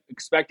was like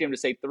expecting him to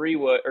say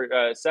 3-wood or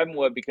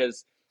 7-wood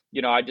because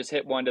I just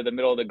hit one to the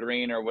middle of the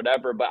green or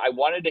whatever. But I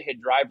wanted to hit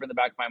driver in the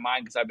back of my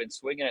mind because I've been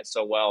swinging it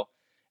so well.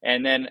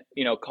 And then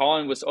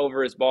Colin was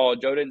over his ball.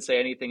 Joe didn't say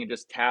anything and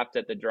just tapped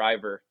at the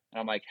driver. And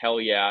I'm like, hell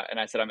yeah. And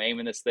I said, I'm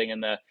aiming this thing in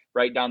the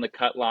right down the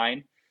cut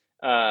line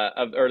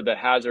or the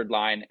hazard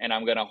line, and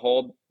I'm gonna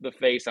hold the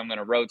face. I'm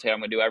gonna rotate. I'm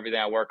gonna do everything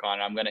I work on.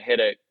 I'm gonna hit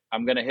it.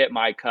 I'm going to hit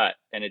my cut,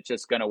 and it's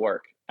just going to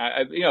work.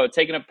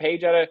 Taking a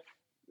page out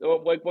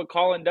of like what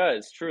Colin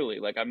does, truly.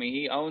 Like, I mean,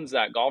 he owns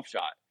that golf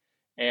shot.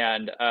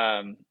 And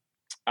I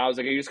was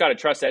like, you just got to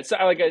trust that. So,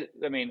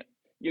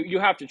 you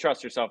have to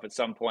trust yourself at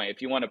some point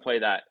if you want to play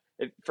that.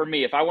 For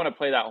me, if I want to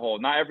play that hole,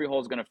 not every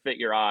hole is going to fit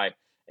your eye.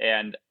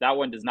 And that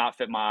one does not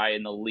fit my eye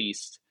in the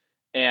least.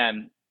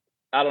 And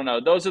I don't know.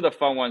 Those are the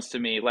fun ones to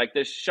me. Like,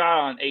 this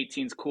shot on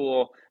 18 is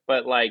cool,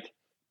 but like,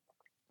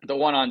 the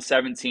one on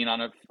 17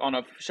 on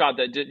a shot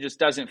that just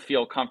doesn't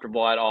feel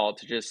comfortable at all,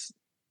 to just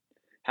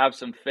have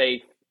some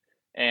faith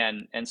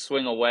and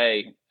swing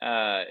away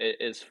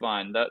is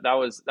fun. That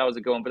was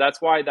a good one. But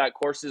that's why that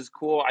course is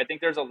cool. I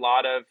think there's a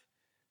lot of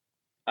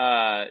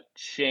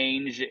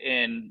change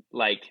in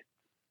like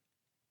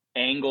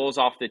angles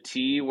off the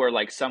tee where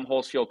like some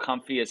holes feel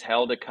comfy as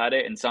hell to cut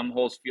it and some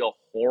holes feel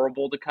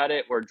horrible to cut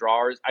it, where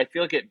drawers, I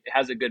feel like it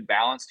has a good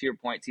balance, to your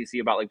point,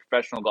 TC, about like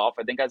professional golf.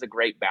 I think it has a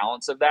great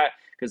balance of that,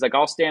 because like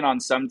I'll stand on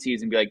some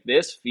tees and be like,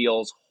 this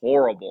feels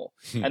horrible.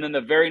 And then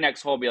the very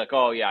next hole be like,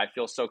 oh yeah, I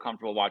feel so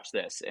comfortable, watch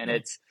this. And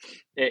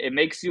it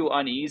makes you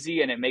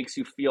uneasy and it makes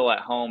you feel at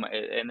home,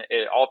 and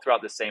all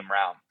throughout the same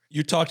round.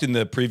 You talked in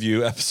the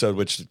preview episode,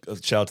 which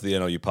shout out to the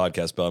NLU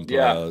podcast bump,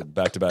 Yeah.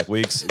 back-to-back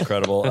weeks.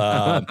 Incredible.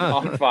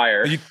 On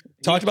fire. You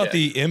talked about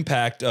the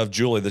impact of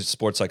Julie, the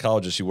sports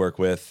psychologist you work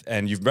with,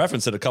 and you've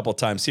referenced it a couple of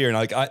times here.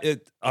 And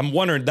I'm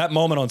wondering, that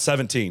moment on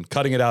 17,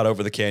 cutting it out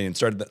over the canyon,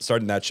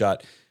 starting that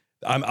shot,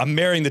 I'm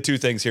marrying the two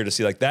things here to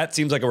see, like, that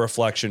seems like a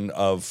reflection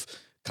of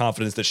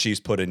confidence that she's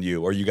put in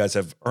you, or you guys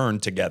have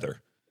earned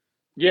together.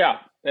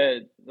 Yeah.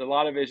 A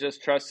lot of it is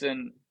just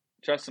trusting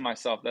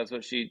myself. That's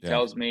what she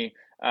tells me.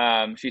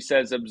 She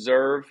says,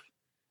 observe,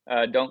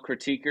 don't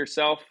critique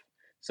yourself.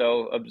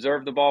 So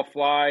observe the ball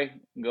fly,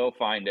 go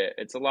find it.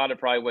 It's a lot of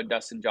probably what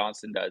Dustin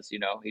Johnson does. You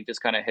know, he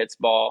just kind of hits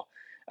ball,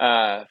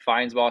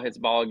 finds ball, hits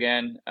ball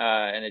again.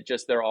 And it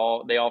just, they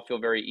all feel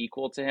very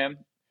equal to him.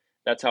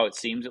 That's how it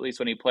seems, at least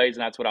when he plays.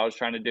 And that's what I was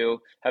trying to do.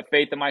 Have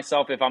faith in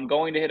myself. If I'm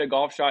going to hit a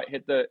golf shot,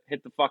 hit the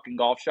fucking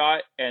golf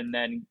shot, and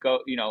then go,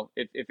 you know,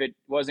 if it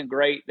wasn't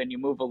great, then you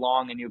move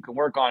along and you can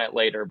work on it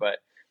later. But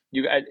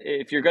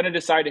if you're going to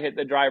decide to hit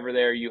the driver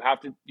there, you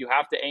have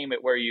to aim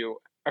it where you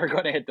are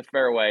going to hit the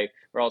fairway,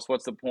 or else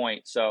what's the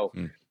point? So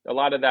a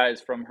lot of that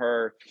is from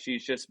her.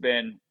 She's just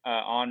been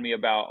on me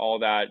about all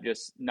that,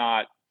 just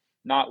not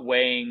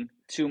weighing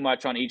too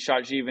much on each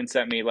shot. She even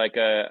sent me like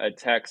a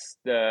text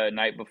the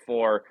night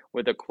before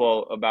with a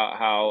quote about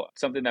how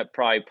something that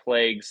probably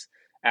plagues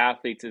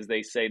athletes is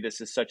they say this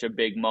is such a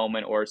big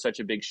moment, or such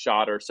a big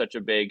shot, or such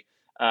a big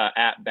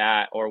at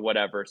bat, or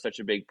whatever, such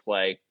a big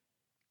play.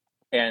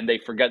 And they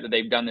forget that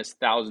they've done this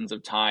thousands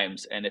of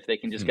times. And if they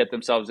can just get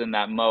themselves in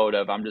that mode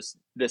of,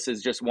 this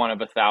is just one of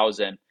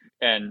 1,000.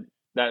 And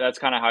that's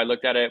kind of how I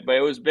looked at it. But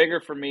it was bigger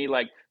for me,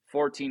 like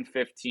 14,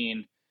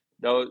 15,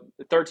 though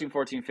 13,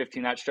 14,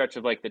 15, that stretch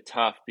of like the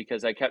tough,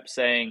 because I kept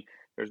saying,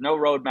 there's no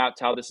roadmap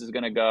to how this is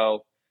going to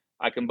go.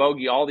 I can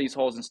bogey all these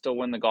holes and still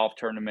win the golf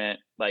tournament.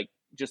 Like,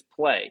 just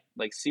play,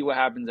 like, see what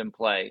happens in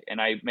play.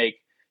 And I make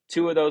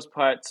 2 of those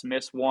putts,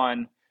 miss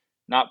 1,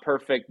 not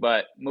perfect,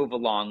 but move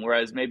along.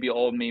 Whereas maybe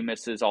old me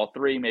misses all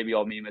 3, maybe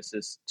old me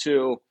misses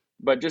 2.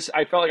 But just,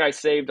 I felt like I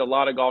saved a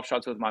lot of golf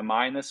shots with my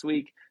mind this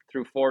week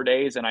through 4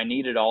 days, and I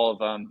needed all of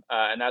them.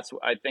 And that's,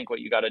 I think,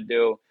 what you got to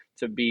do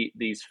to beat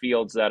these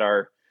fields that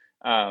are,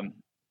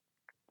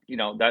 you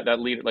know, that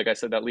leader, like I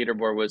said, that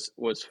leaderboard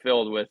was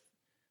filled with,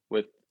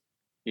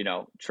 you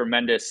know,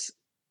 tremendous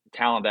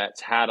talent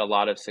that's had a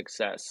lot of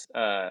success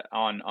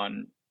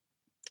on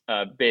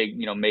big,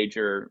 you know,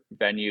 major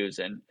venues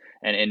and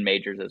in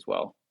majors as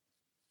well.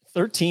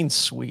 13's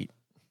sweet.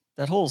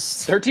 That hole's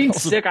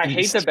 13's sick. I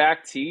hate the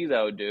back tee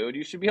though, dude.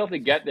 You should be able to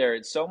get there.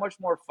 It's so much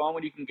more fun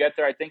when you can get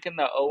there. I think in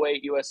the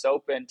 08 US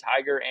Open,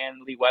 Tiger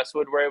and Lee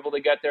Westwood were able to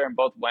get there and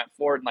both went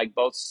for it and like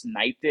both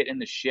sniped it in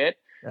the shit.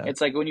 Yeah.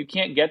 It's like when you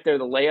can't get there,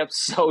 the layup's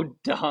so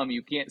dumb.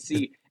 You can't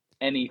see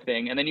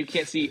anything. And then you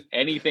can't see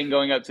anything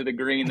going up to the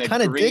green.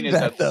 The green is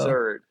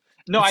absurd.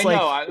 No, it's I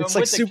know. Like, it's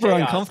like super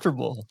chaos.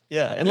 Uncomfortable.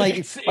 Yeah. And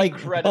like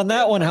on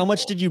that one, how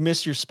much did you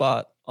miss your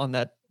spot on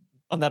that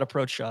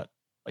approach shot?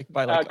 Like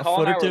by like a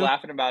Colin foot or 2? and I were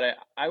laughing about it.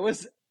 I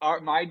was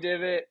my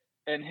divot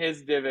and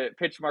his divot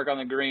pitch mark on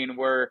the green,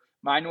 where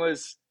mine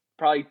was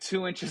probably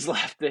 2 inches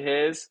left to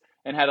his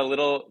and had a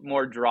little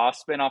more draw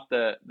spin off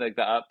the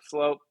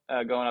upslope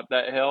going up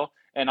that hill.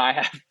 And I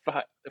had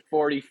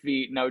 40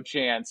 feet, no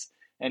chance.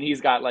 And he's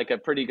got like a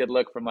pretty good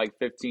look from like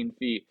 15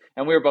 feet.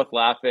 And we were both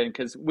laughing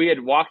because we had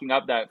walking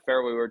up that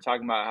fairway. We were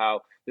talking about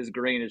how this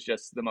green is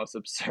just the most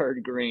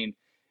absurd green.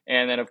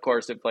 And then, of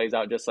course, it plays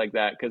out just like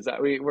that because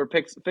we're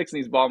fixing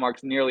these ball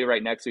marks nearly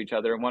right next to each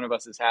other. And one of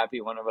us is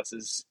happy. One of us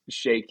is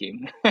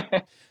shaking.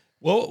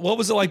 Well, what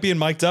was it like being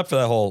mic'd up for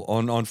that hole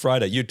on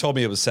Friday? You told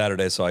me it was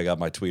Saturday, so I got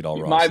my tweet all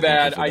wrong. My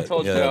bad. I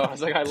told you. I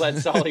was like, I let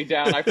Solly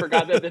down. I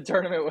forgot that the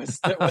tournament was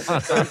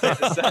Thursday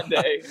to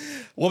Sunday.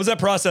 What was that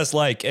process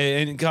like?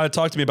 And kind of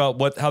talk to me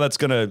about how that's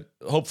going to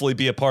hopefully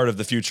be a part of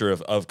the future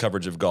of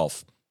coverage of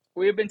golf.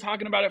 We've been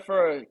talking about it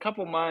for a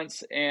couple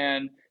months,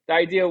 and the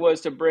idea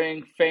was to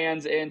bring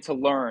fans in to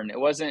learn. It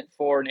wasn't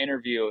for an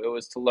interview. It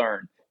was to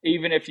learn.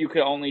 Even if you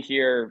could only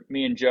hear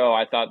me and Joe,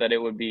 I thought that it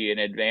would be an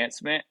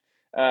advancement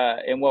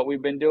in what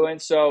we've been doing.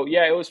 So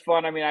yeah, it was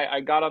fun. I mean,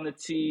 I got on the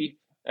tee,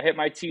 I hit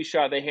my tee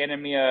shot. They handed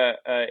me a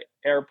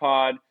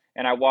AirPod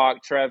and I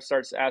walked. Trev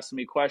starts asking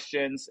me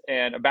questions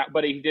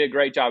but he did a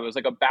great job. It was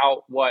like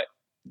about what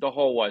the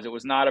hole was. It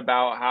was not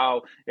about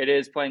how it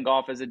is playing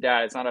golf as a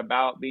dad. It's not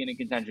about being in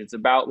contention. It's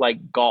about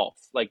like golf,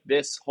 like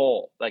this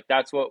hole, like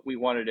that's what we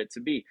wanted it to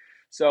be.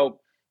 So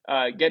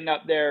getting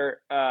up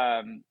there,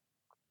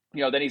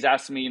 you know, then he's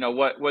asking me, you know,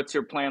 what's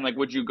your plan? Like,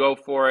 would you go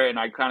for it? And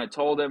I kind of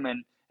told him,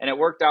 and it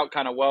worked out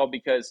kind of well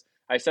because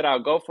I said I'll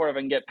go for it if I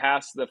can get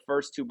past the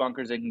first 2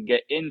 bunkers and can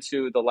get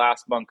into the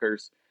last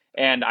bunkers.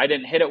 and I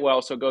didn't hit it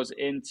well, so it goes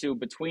into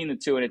between the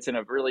two, and it's in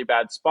a really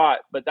bad spot.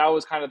 But that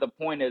was kind of the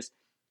point, is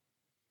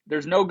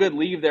there's no good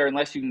leave there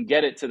unless you can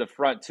get it to the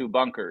front two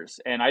bunkers.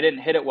 And I didn't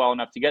hit it well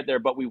enough to get there,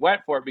 but we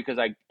went for it because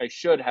I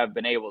should have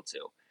been able to.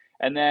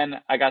 And then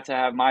I got to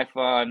have my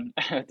fun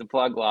at the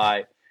plug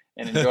lie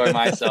and enjoy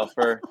myself.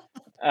 For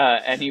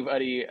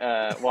anybody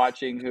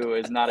watching who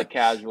is not a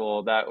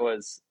casual, that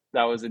was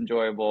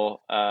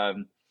enjoyable.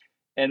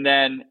 And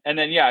then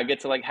yeah, I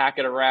get to like hack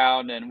it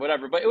around and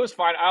whatever, but it was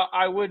fine.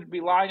 I would be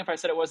lying if I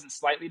said it wasn't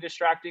slightly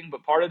distracting,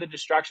 but part of the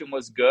distraction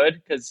was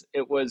good because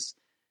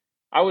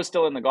I was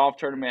still in the golf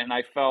tournament and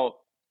I felt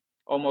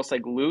almost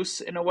like loose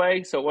in a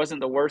way. So it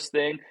wasn't the worst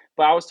thing.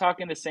 But I was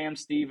talking to Sam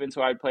Stevens,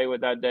 who I'd play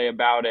with that day,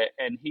 about it.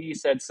 And he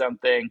said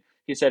something.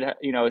 He said,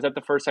 is that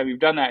the first time you've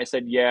done that? I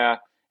said, yeah.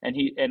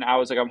 And I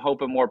was like, I'm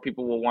hoping more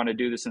people will want to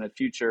do this in the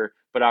future,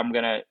 but I'm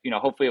going to,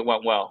 hopefully it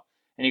went well.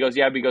 And he goes,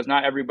 yeah, because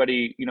not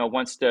everybody,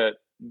 wants to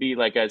be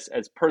like as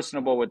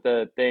personable with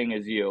the thing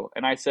as you.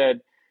 And I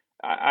said,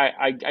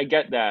 I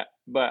get that.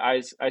 But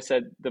I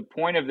said, the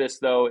point of this,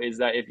 though, is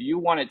that if you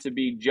want it to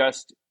be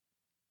just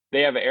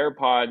they have an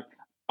AirPod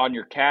on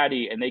your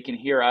caddy and they can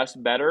hear us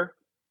better,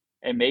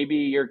 and maybe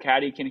your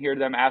caddy can hear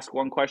them ask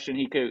one question,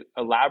 he could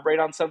elaborate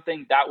on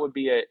something, that would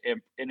be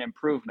an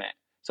improvement.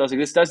 So I was like,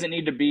 this doesn't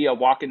need to be a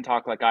walk and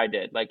talk like I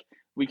did. Like,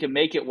 we can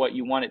make it what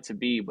you want it to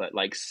be, but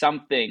like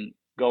something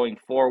going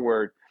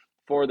forward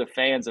for the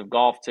fans of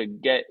golf to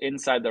get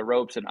inside the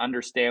ropes and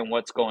understand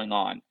what's going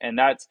on. And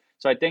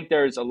so I think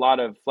there's a lot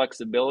of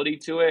flexibility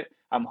to it.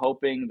 I'm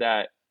hoping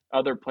that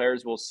other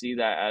players will see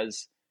that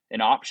as an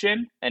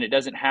option, and it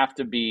doesn't have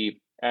to be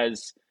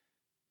as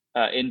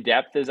in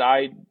depth as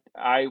I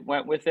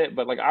went with it.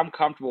 But like, I'm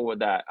comfortable with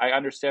that. I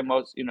understand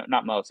most,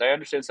 not most. I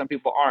understand some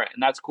people aren't,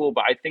 and that's cool.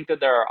 But I think that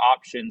there are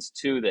options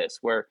to this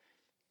where,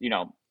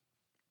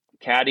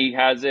 caddy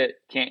has it,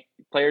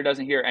 player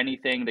doesn't hear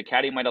anything. The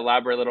caddy might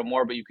elaborate a little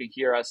more, but you can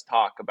hear us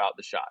talk about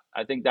the shot.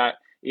 I think that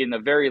in the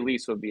very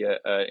least would be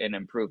an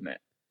improvement.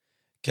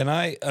 Can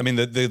I mean,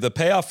 the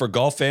payoff for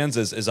golf fans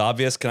is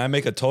obvious. Can I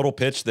make a total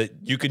pitch that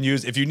you can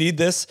use if you need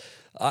this?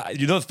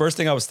 The first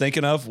thing I was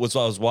thinking of was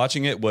while I was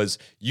watching it was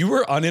you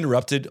were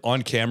uninterrupted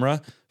on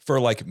camera for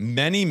like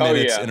many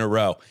minutes in a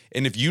row.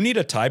 And if you need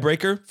a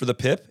tiebreaker for the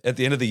PIP at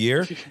the end of the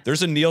year,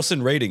 there's a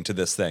Nielsen rating to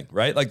this thing,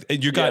 right? Like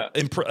you got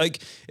like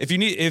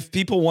if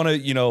people want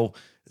to,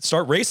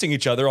 start racing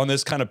each other on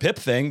this kind of PIP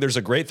thing, there's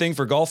a great thing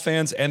for golf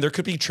fans, and there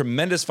could be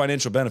tremendous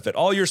financial benefit.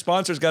 All your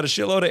sponsors got a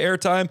shitload of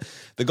airtime.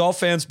 The golf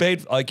fans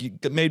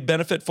made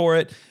benefit for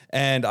it.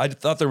 And I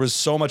thought there was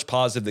so much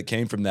positive that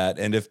came from that.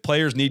 And if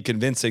players need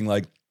convincing,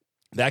 like,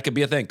 that could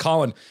be a thing.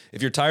 Colin,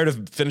 if you're tired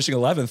of finishing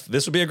 11th,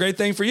 this would be a great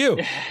thing for you.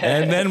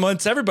 And then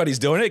once everybody's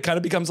doing it, it kind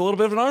of becomes a little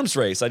bit of an arms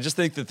race. I just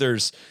think that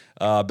there's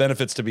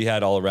benefits to be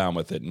had all around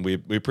with it. And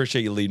we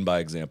appreciate you leading by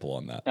example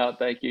on that. No,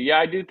 thank you. Yeah,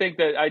 I do think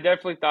that I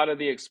definitely thought of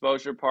the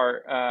exposure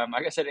part. I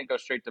guess I didn't go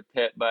straight to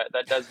pit, but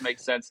that does make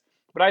sense.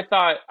 But I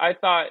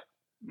thought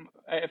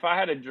if I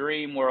had a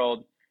dream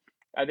world,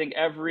 I think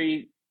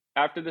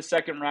after the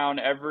second round,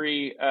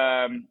 anybody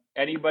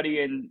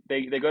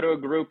they go to a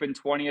group in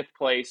 20th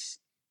place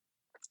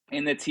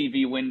in the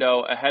TV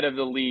window ahead of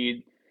the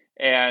lead,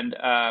 and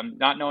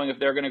not knowing if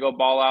they're going to go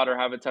ball out or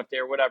have a tough day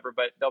or whatever,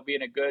 but they'll be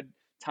in a good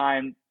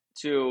time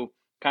to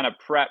kind of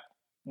prep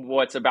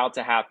what's about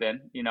to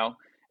happen,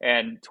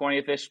 and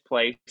 20th-ish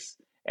place.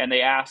 And they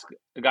ask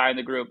the guy in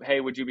the group,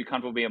 hey, would you be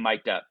comfortable being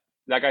mic'd up?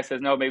 That guy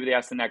says no, maybe they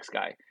ask the next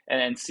guy.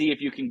 And then see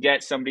if you can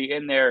get somebody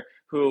in there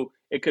who,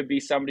 it could be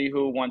somebody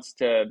who wants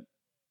to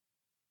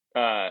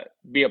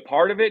be a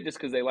part of it just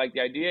because they like the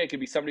idea. It could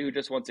be somebody who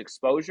just wants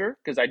exposure,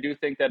 because I do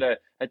think that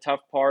a tough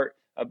part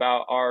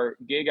about our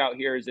gig out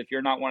here is if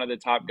you're not one of the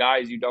top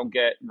guys, you don't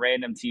get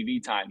random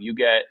TV time. You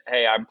get,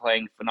 hey, I'm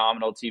playing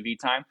phenomenal TV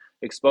time.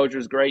 Exposure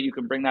is great. You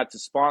can bring that to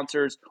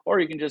sponsors, or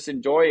you can just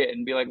enjoy it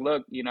and be like,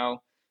 look,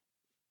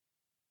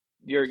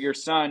 your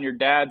son, your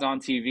dad's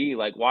on TV.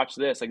 Like, watch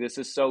this. Like, this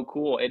is so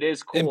cool. It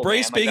is cool.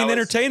 Embrace being an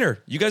entertainer.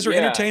 You guys are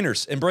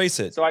entertainers. Embrace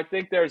it. So I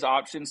think there's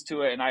options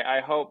to it, and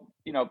I hope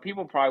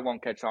people probably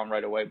won't catch on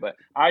right away. But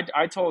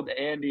I told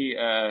Andy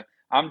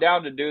I'm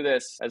down to do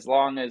this as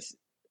long as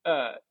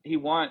he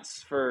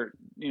wants for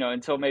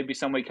until maybe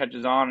somebody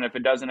catches on, and if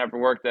it doesn't ever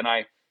work, then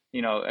I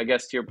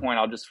guess to your point,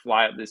 I'll just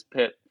fly up this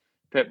pit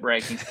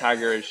rankings.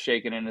 Tiger is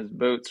shaking in his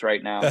boots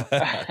right now.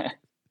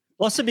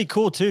 Plus, it'd be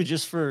cool too,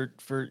 just for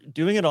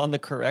doing it on the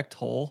correct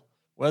hole,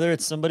 whether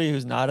it's somebody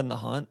who's not in the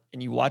hunt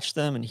and you watch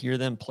them and hear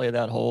them play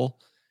that hole.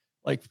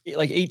 Like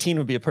 18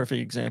 would be a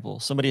perfect example.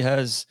 Somebody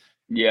has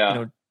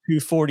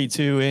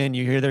 242 in,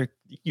 you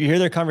hear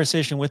their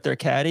conversation with their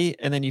caddy,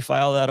 and then you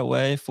file that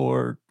away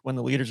for when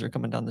the leaders are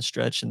coming down the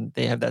stretch and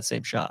they have that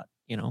same shot.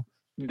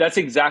 That's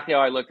exactly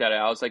how I looked at it.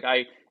 I was like,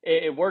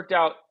 it worked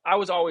out. I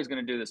was always going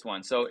to do this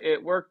one, so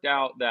it worked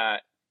out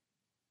that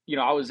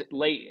I was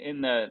late in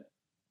the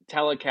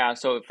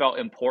telecast, so it felt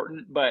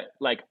important. But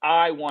like,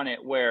 I want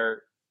it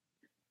where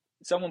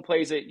someone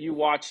plays it, you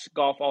watch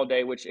golf all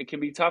day, which it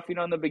can be tough,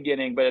 in the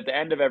beginning, but at the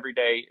end of every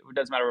day, it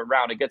doesn't matter what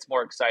round, it gets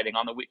more exciting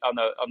on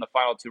the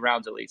final two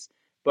rounds at least.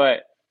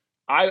 But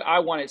I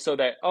want it so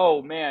that,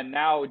 oh man,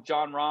 now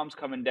John Rahm's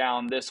coming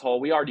down this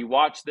hole. We already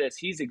watched this.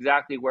 He's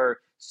exactly where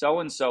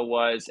so-and-so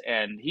was,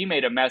 and he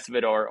made a mess of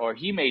it, or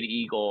he made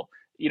eagle,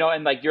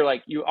 and like,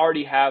 you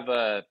already have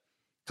a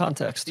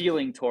Context.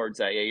 feeling towards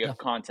that. Yeah, you have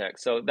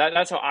context. So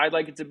that's how I'd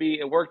like it to be.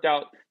 It worked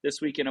out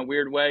this week in a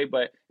weird way,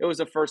 but it was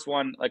the first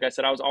one. Like I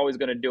said, I was always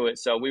going to do it.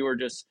 So we were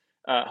just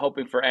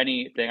hoping for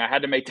anything. I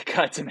had to make the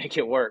cut to make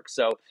it work.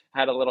 So I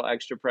had a little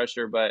extra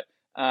pressure, but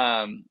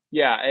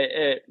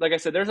like I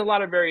said, there's a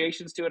lot of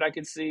variations to it. I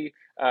can see.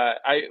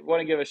 I want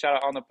to give a shout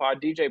out on the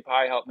pod. DJ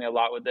Pie helped me a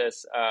lot with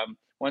this.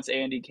 Once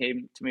Andy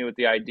came to me with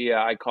the idea,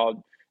 I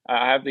called.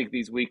 I have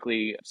these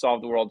weekly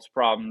solve the world's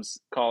problems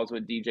calls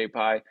with DJ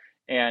Pie,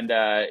 and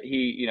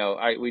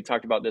we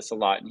talked about this a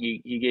lot. And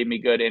he gave me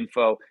good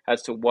info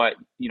as to what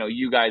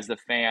you guys, the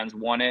fans,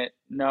 want to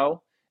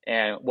know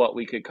and what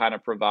we could kind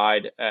of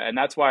provide. And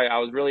that's why I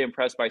was really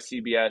impressed by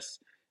CBS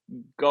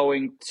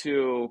going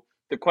to.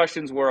 The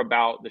questions were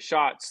about the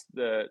shots,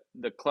 the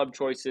club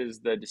choices,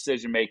 the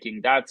decision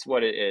making. That's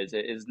what it is.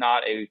 It is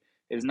not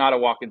a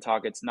walk and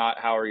talk. It's not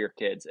how are your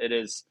kids. It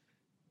is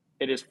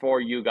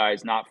for you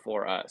guys, not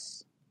for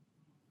us.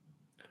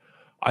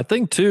 I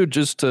think too,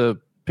 just to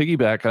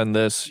piggyback on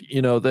this,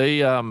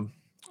 they on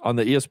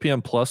the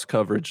ESPN Plus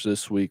coverage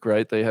this week,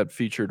 right? They had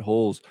featured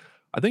holes.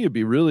 I think it'd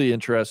be really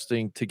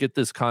interesting to get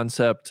this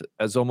concept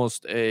as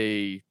almost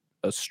a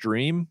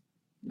stream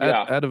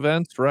at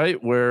events,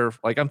 right? Where,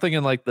 like, I'm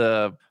thinking like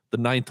the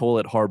ninth hole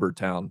at Harbor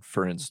Town,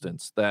 for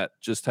instance, that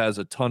just has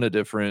a ton of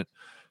different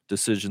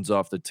decisions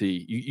off the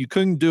tee. You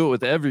couldn't do it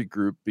with every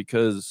group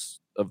because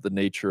of the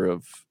nature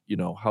of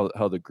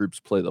how the groups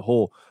play the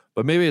hole.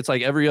 But maybe it's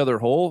like every other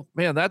hole.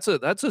 Man, that's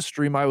a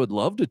stream I would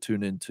love to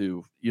tune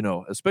into,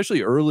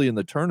 especially early in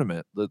the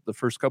tournament, the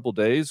first couple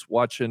days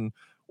watching,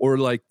 or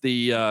like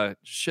the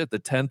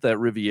 10th at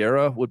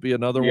Riviera would be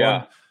another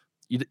one.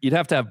 You'd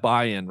have to have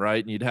buy-in,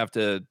 right? And you'd have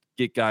to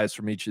get guys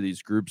from each of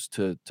these groups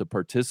to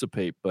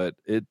participate. But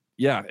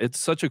it's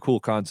such a cool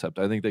concept.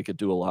 I think they could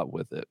do a lot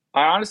with it.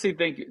 I honestly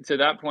think, to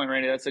that point,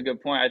 Randy, that's a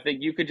good point. I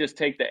think you could just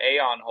take the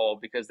Aon hole,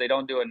 because they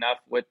don't do enough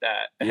with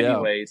that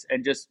anyways,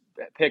 and just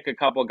pick a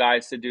couple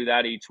guys to do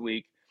that each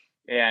week,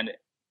 and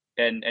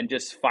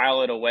just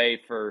file it away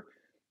for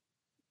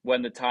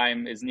when the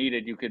time is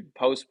needed. You could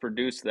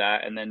post-produce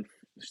that and then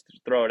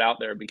throw it out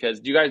there. Because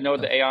do you guys know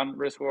what the Aon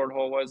risk reward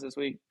hole was this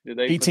week? Did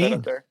they 18. put that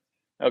up there?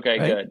 Okay,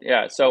 right? Good.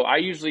 Yeah. So I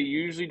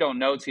usually don't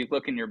know till you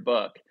look in your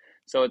book.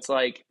 So it's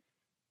like,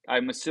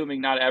 I'm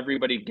assuming not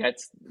everybody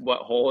gets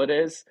what hole it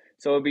is.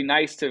 So it'd be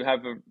nice to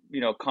have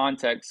a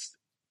context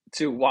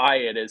to why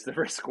it is the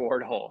risk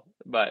reward hole.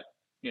 But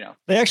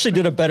they actually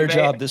did a better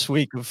job this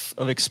week of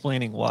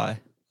explaining why.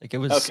 Like it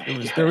was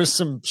there was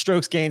some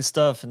strokes gained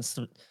stuff and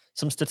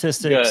some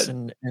statistics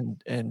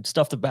and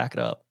stuff to back it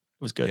up.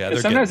 It was good. Yeah,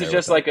 sometimes it's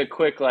just like a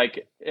quick,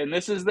 like, and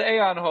this is the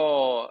Aon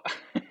hole.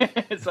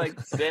 It's like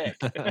sick.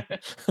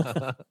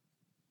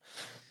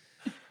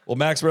 Well,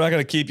 Max, we're not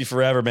going to keep you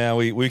forever, man.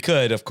 We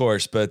could, of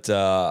course, but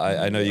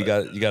I know you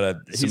got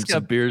He's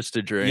got beers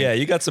to drink. Yeah,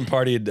 you got some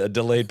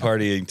delayed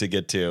partying to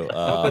get to.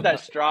 Don't put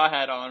that straw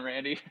hat on,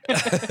 Randy.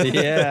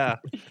 Yeah.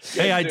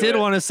 Hey, I did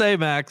want to say,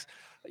 Max,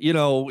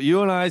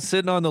 you and I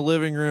sitting on the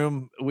living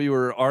room, we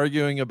were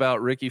arguing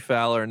about Ricky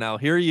Fowler. Now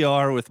here you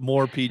are with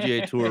more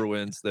PGA Tour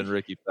wins than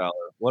Ricky Fowler.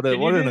 What an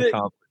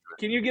accomplishment.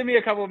 Can you give me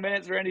a couple of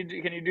minutes,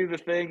 Randy? Can you do the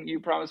thing you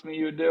promised me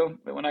you would do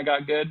when I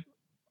got good?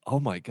 Oh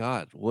my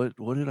God! What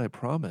did I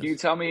promise? You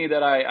tell me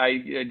that I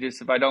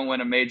just, if I don't win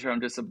a major,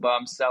 I'm just a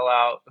bum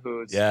sellout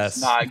who's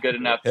not good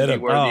enough to be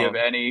worthy of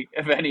any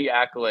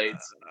accolades.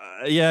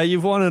 Yeah,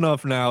 you've won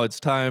enough now. It's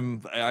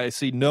time. I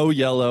see no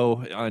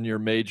yellow on your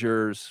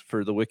majors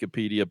for the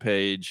Wikipedia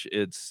page.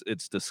 It's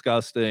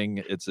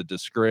disgusting. It's a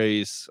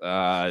disgrace.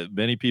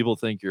 Many people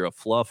think you're a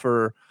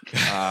fluffer.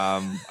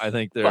 I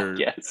think there,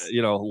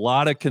 a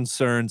lot of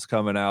concerns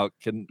coming out.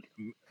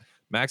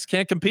 Max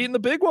can't compete in the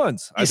big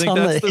ones. I think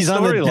that's the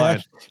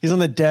storyline. He's on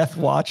the death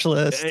watch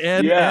list.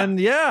 And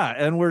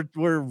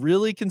we're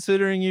really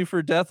considering you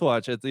for death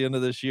watch at the end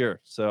of this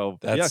year. So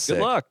good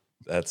luck.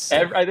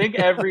 I think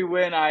every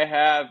win I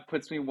have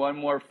puts me one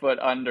more foot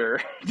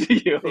under to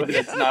you.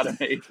 It's not a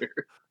major.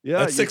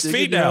 Yeah, that's 6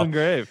 feet now.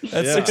 Grave.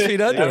 That's 6 feet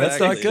under.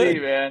 That's not good,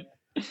 feet, man.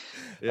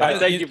 Yeah.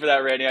 Thank you for that,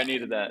 Randy. I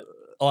needed that.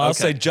 Well, I'll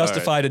say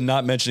justified in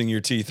not mentioning your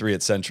T3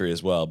 at Century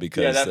as well,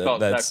 because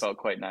that felt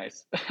quite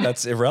nice.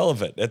 That's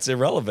irrelevant. It's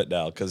irrelevant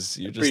now because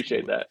you just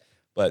appreciate that.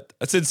 But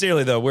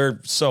sincerely though, we're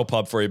so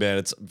pumped for you, man.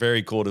 It's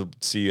very cool to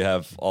see you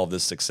have all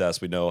this success.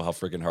 We know how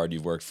freaking hard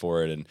you've worked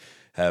for it, and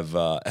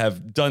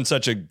have done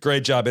such a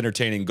great job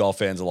entertaining golf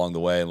fans along the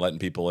way and letting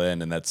people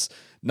in, and that's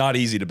not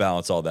easy to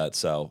balance all that.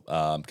 So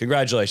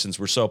congratulations.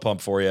 We're so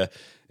pumped for you.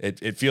 It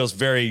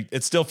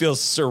still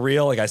feels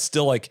surreal. Like I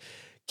still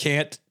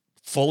can't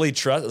fully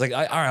trust. Like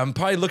I'm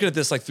probably looking at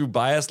this through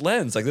biased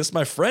lens. Like, this is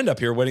my friend up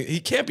here winning. He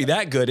can't be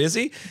that good, is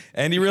he?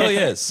 And he really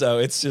is. So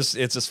it's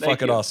just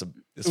fucking awesome.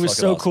 It was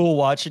so cool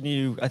watching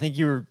you. I think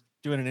you were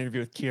doing an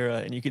interview with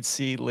Kira, and you could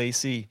see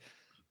Lacey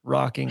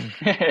rocking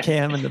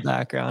Cam in the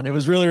background. It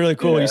was really, really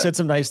cool. Yeah. You said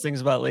some nice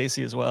things about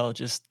Lacey as well.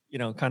 Just,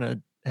 kind of,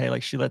 hey,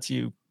 like she lets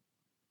you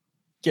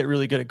get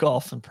really good at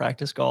golf and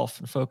practice golf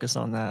and focus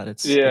on that.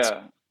 It's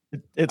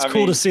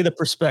cool to see the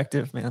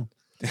perspective, man.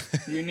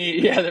 You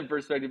need the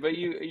perspective, but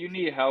you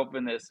need help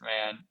in this,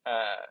 man.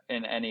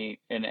 In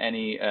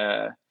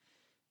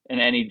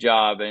any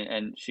job,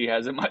 and she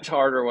has a much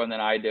harder one than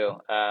I do.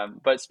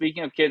 But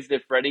speaking of kids,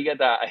 did Freddie get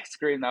that ice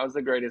cream? That was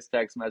the greatest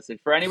text message.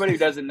 For anybody who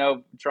doesn't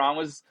know, Tron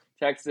was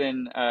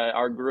texting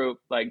our group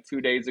like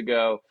 2 days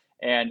ago,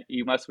 and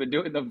you must have been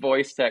doing the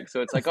voice text.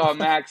 So it's like, oh,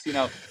 Max,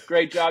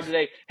 great job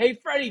today. Hey,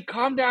 Freddie,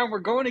 calm down. We're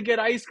going to get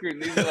ice cream.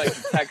 These are like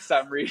the texts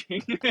I'm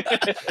reading. He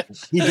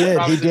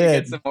did.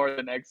 Get some more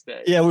the next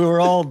day. Yeah, we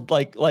were all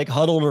like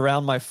huddled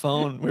around my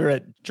phone. We were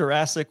at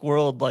Jurassic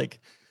World, like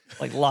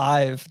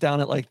live down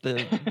at like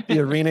the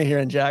arena here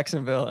in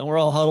Jacksonville, and we're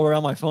all huddled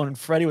around my phone. And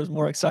Freddie was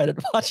more excited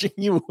watching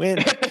you win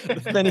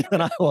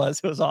than I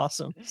was. It was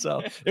awesome.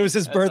 So it was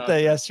his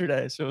birthday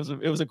yesterday, so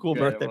it was a cool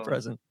birthday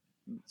present.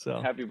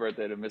 So happy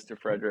birthday to Mr.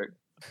 Frederick.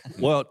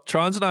 Well,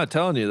 Tron's not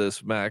telling you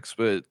this, Max,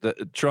 but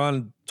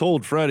Tron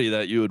told Freddie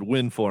that you would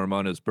win for him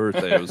on his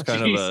birthday. It was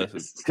kind of a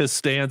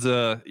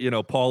Costanza,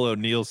 Paul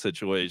O'Neill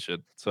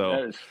situation. So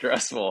that is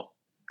stressful.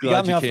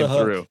 Glad you came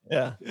through.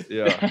 Yeah.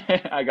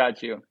 I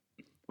got you.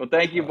 Well,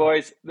 thank you,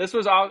 boys. This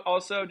was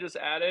also just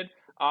added.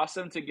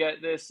 Awesome to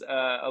get this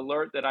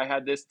alert that I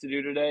had this to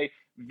do today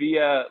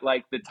via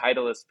like the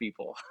Titleist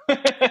people.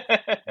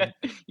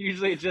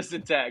 Usually it's just a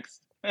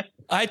text.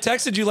 I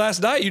texted you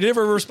last night. You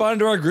never responded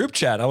to our group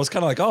chat. I was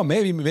kind of like, oh,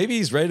 maybe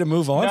he's ready to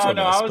move on from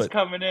this. I was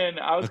coming in.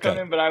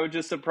 But I was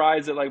just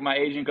surprised that like my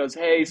agent goes,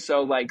 hey,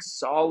 so like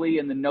Solly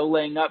and the No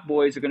Laying Up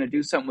boys are going to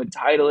do something with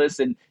Titleist,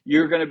 and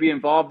you're going to be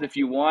involved if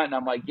you want. And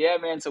I'm like, yeah,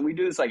 man. So we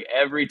do this like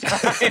every time.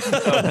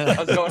 So I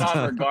was going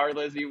on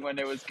regardless, even when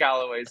it was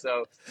Callaway.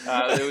 So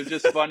it was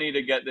just funny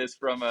to get this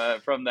from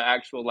the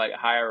actual like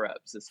higher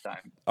ups this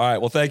time. All right.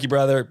 Well, thank you,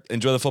 brother.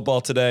 Enjoy the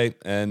football today,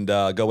 and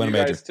go win a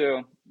major. You guys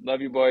too. Love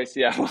you, boys.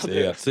 Yeah, we'll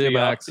See you,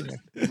 Max.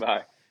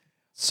 Bye.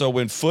 So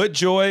when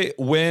FootJoy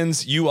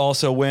wins, you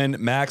also win.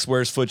 Max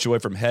wears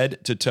FootJoy from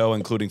head to toe,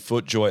 including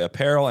FootJoy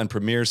apparel and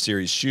Premier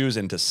Series shoes.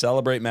 And to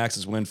celebrate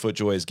Max's win,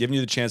 FootJoy is giving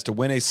you the chance to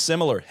win a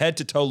similar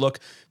head-to-toe look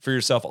for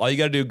yourself. All you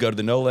got to do, go to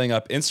the No Laying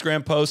Up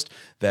Instagram post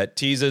that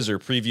teases or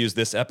previews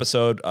this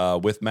episode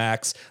with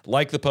Max.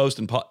 Like the post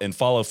and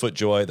follow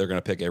FootJoy. They're going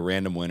to pick a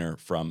random winner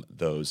from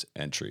those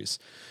entries.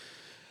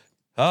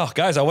 Oh,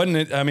 guys,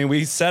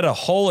 we set a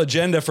whole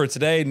agenda for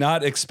today,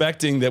 not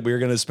expecting that we were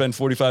going to spend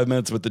 45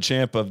 minutes with the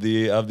champ of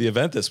the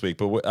event this week.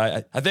 But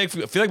I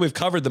feel like we've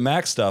covered the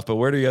Max stuff, but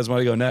where do you guys want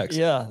to go next?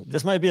 Yeah,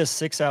 this might be a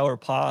 6-hour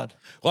pod.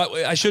 Well,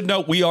 I should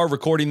note we are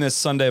recording this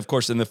Sunday, of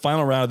course, and the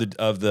final round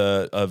of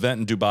the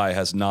event in Dubai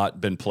has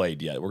not been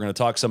played yet. We're going to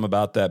talk some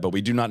about that, but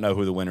we do not know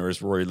who the winner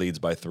is. Rory leads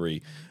by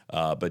 3,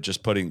 but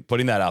just putting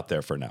that out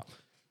there for now.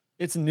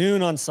 It's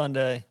noon on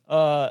Sunday.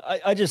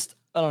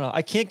 I don't know.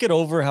 I can't get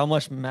over how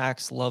much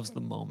Max loves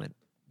the moment,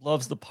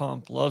 loves the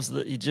pump,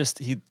 he just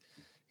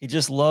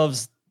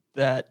loves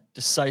that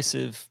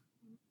decisive,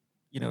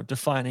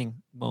 defining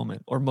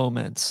moment or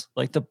moments.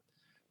 Like the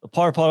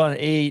par putt on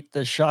 8,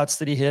 the shots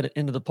that he hit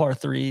into the par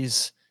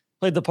 3s,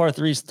 played the par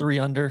 3s 3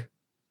 under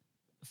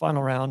the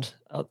final round,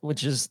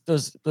 which is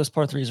those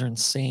par 3s are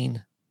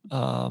insane.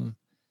 And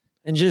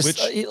just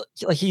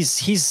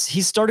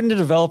he's starting to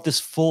develop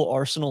this full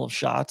arsenal of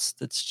shots.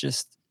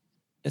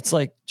 It's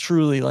like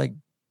truly like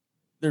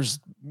there's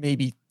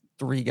maybe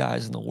 3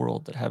 guys in the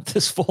world that have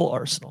this full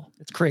arsenal.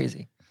 It's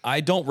crazy.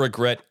 I don't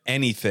regret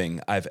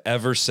anything I've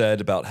ever said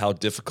about how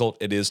difficult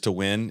it is to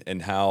win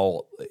and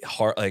how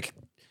hard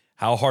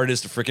it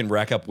is to freaking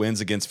rack up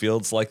wins against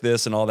fields like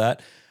this and all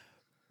that.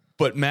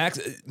 But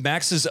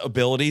Max's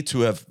ability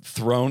to have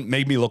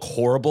made me look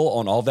horrible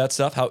on all that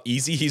stuff, how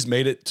easy he's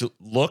made it to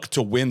look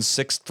to win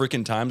 6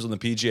 freaking times on the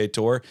PGA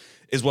Tour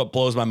is what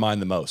blows my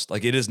mind the most.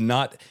 Like it is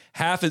not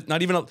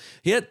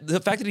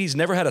the fact that he's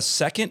never had a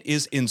second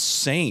is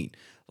insane.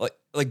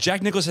 Like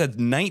Jack Nicklaus had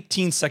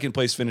 19 second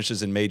place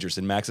finishes in majors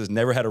and Max has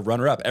never had a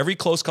runner up. Every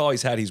close call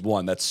he's had, he's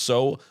won. That's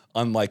so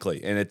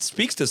unlikely. And it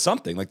speaks to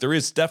something. Like there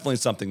is definitely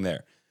something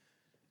there.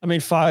 I mean,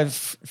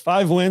 five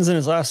wins in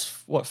his last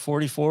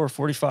 44 or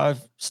 45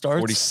 starts.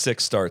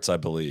 46 starts, I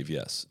believe.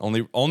 Yes,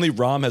 only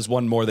Rahm has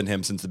won more than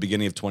him since the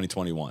beginning of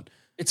 2021.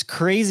 It's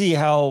crazy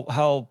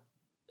how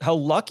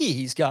lucky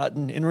he's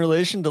gotten in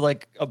relation to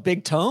like a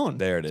big tone.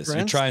 There it is.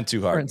 You're trying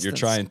too hard. You're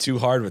trying too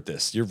hard with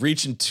this. You're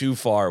reaching too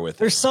far with it.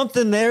 There's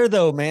something there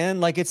though, man.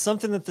 Like it's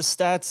something that the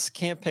stats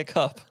can't pick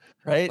up,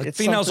 right? Like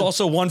Finau's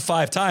also won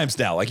 5 times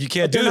now. Like you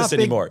can't do this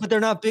anymore. But they're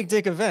not big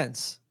dick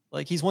events.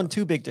 Like he's won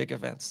 2 big dick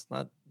events,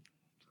 not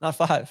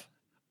 5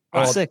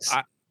 or 6.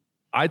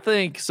 I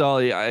think,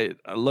 Solly,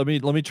 let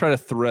me try to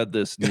thread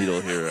this needle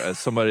here as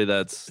somebody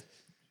that's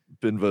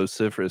been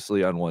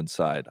vociferously on one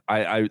side.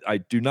 I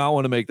do not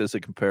want to make this a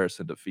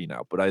comparison to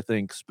Finau, but I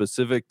think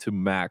specific to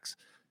Max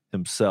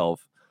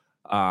himself,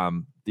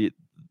 the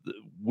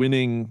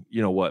winning,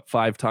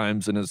 5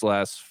 times in his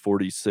last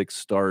 46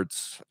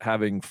 starts,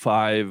 having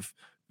 5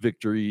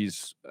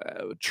 victories,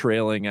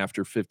 trailing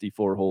after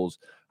 54 holes.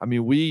 I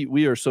mean,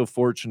 we are so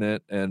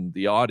fortunate, and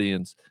the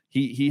audience,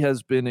 he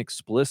has been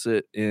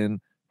explicit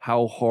in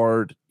how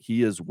hard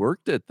he has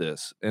worked at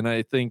this. And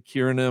I think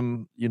hearing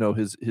him,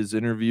 his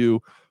interview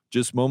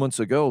just moments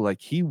ago,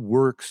 like, he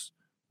works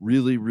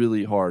really,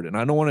 really hard. And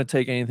I don't want to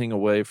take anything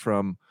away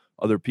from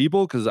other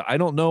people, because I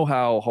don't know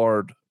how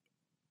hard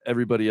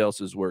everybody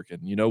else is working.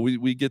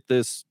 We get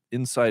this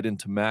insight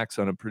into Max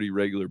on a pretty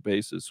regular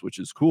basis, which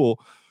is cool.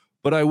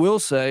 But I will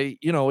say,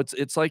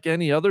 it's like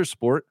any other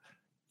sport.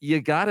 You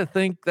got to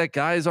think that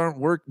guys aren't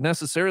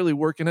necessarily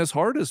working as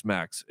hard as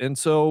Max. And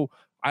so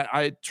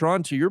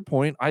Tron, to your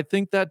point, I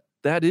think that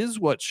is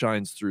what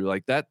shines through.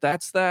 Like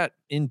that's that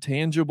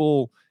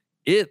intangible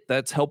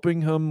that's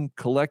helping him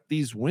collect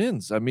these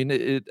wins. I mean,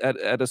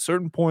 at a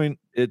certain point,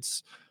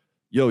 it's,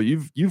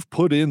 you've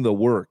put in the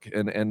work,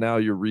 and now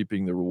you're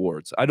reaping the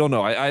rewards. I don't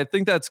know. I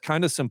think that's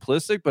kind of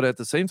simplistic, but at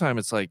the same time,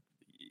 it's like,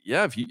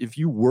 yeah, if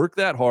you work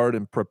that hard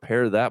and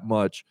prepare that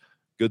much,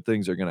 good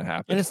things are going to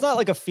happen. And it's not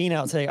like a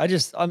Finau thing.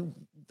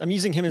 I'm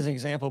using him as an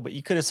example, but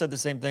you could have said the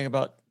same thing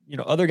about,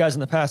 other guys in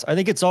the past. I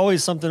think it's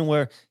always something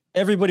where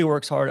everybody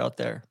works hard out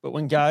there, but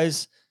when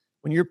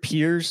your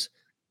peers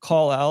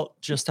call out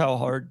just how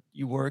hard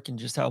you work and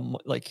just how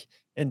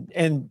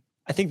and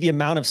I think the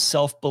amount of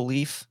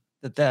self-belief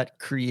that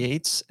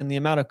creates, and the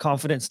amount of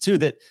confidence too,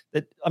 that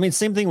I mean,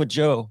 same thing with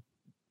Joe,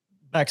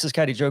 Max's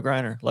caddy, Joe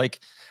Greiner. Like,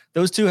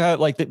 those two have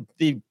like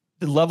the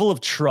level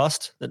of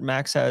trust that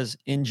Max has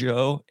in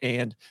Joe,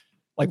 and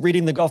like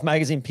reading the Golf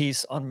Magazine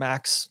piece on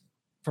Max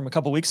from a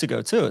couple weeks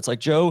ago too. It's like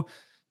Joe,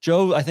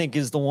 I think,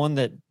 is the one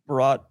that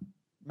brought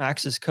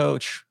Max's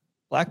coach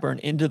Blackburn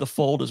into the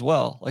fold as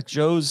well. Like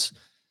Joe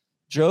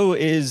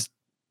is,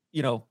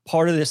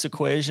 part of this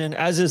equation,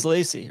 as is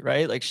Lacey,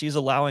 right? Like, she's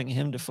allowing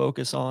him to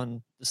focus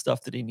on the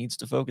stuff that he needs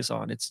to focus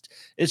on.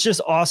 It's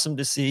just awesome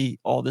to see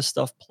all this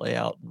stuff play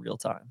out in real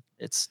time.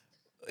 It's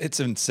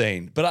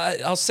insane.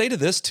 But I'll say to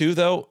this too,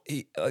 though,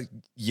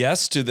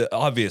 yes,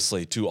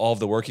 obviously to all of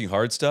the working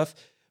hard stuff,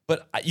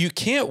 but you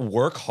can't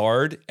work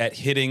hard at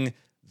hitting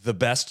the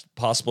best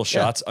possible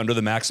shots under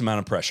the max amount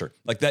of pressure.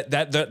 Like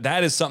that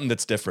is something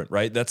that's different,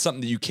 right? That's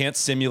something that you can't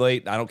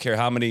simulate. I don't care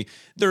how many,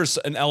 there's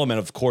an element,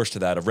 of course, to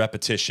that, of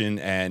repetition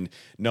and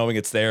knowing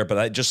it's there,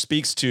 but it just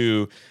speaks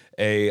to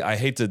I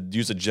hate to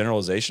use a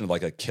generalization of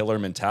like a killer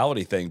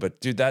mentality thing, but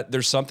dude,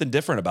 there's something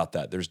different about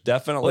that. There's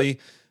definitely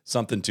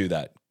something to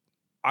that.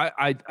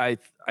 I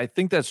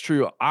think that's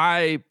true.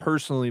 I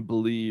personally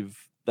believe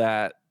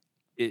that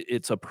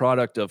it's a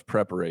product of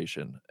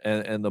preparation,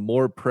 and the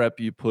more prep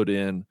you put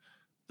in,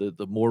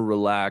 the more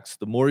relaxed,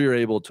 the more you're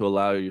able to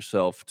allow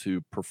yourself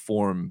to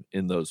perform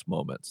in those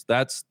moments.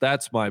 That's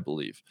my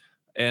belief.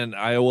 And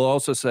I will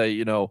also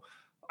say,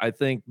 I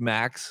think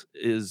Max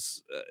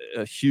is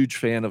a huge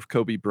fan of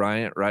Kobe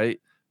Bryant, right?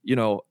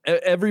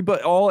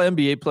 Everybody, all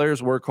NBA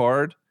players work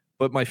hard,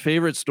 but my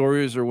favorite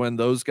stories are when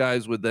those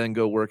guys would then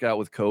go work out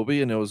with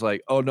Kobe, and it was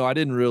like, oh no, I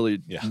didn't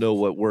really know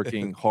what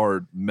working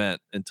hard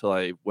meant until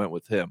I went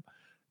with him.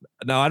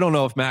 Now, I don't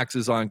know if Max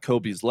is on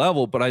Kobe's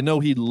level, but I know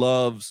he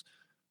loves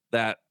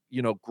that,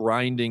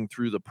 grinding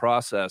through the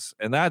process.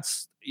 And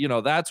that's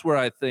where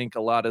I think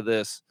a lot of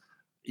this,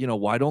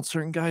 why don't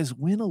certain guys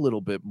win a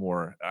little bit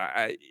more?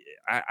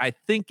 I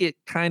think it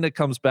kind of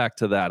comes back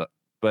to that,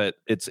 but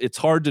it's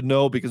hard to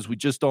know because we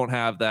just don't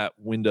have that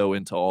window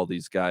into all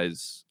these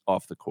guys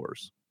off the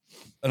course.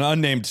 An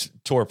unnamed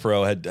tour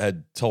pro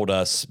had told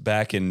us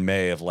back in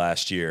May of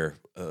last year,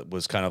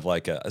 was kind of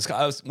like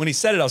when he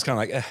said it, I was kind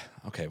of like,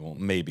 okay, well,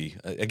 maybe.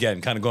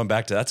 Again, kind of going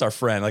back to, that's our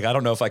friend. Like, I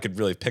don't know if I could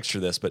really picture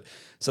this, but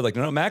said like,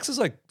 no, Max is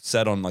like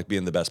set on like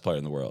being the best player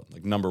in the world,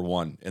 like number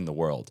one in the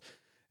world.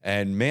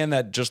 And man,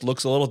 that just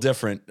looks a little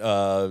different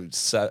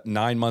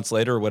 9 months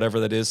later or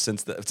whatever that is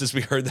since we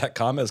heard that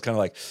comment. It's kind of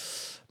like,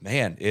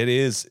 man, it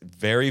is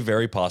very,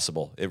 very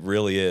possible. It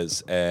really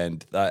is.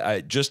 And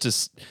I just to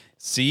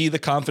see the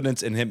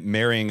confidence in him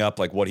marrying up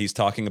like what he's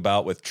talking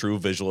about with true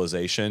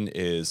visualization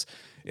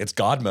it's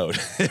God mode.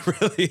 It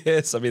really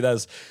is. I mean,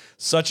 that's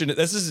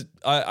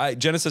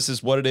Genesis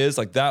is what it is.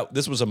 Like that,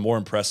 this was a more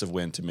impressive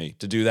win to me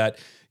to do that.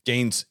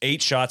 Gains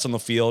 8 shots on the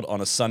field on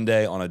a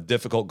Sunday on a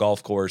difficult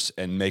golf course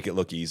and make it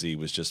look easy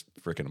was just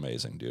freaking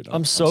amazing, dude.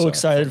 I'm so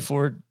excited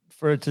for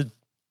it to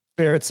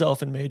bear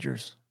itself in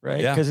majors,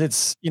 right? Yeah. Because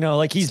it's,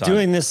 like he's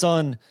doing this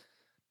on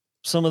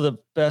some of the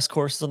best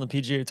courses on the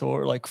PGA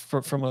Tour, like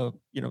from some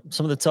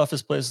of the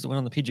toughest places to win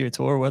on the PGA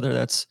Tour, whether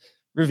that's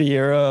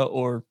Riviera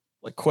or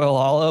like Quail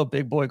Hollow,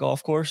 big boy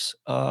golf course,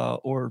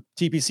 or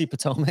TPC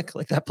Potomac.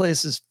 Like that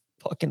place is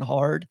fucking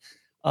hard.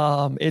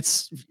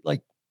 It's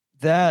like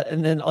that.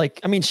 And then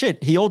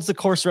he holds the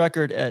course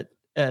record at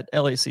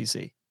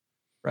LACC,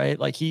 right?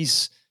 Like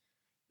he's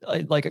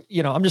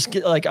I'm just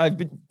like, I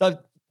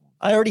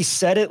already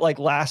said it like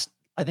last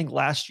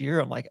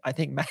year. I'm like, I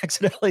think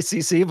Max at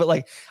LACC, but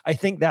like, I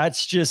think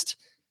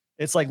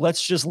it's like,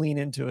 let's just lean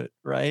into it.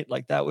 Right.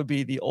 Like that would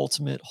be the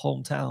ultimate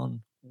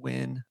hometown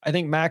win. I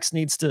think Max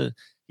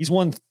he's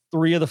won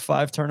 3 of the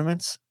 5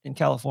 tournaments in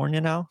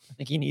California now. I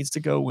think he needs to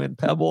go win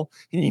Pebble.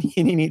 He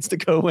needs to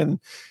go win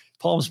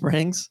Palm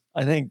Springs.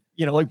 I think,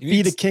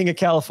 be the king of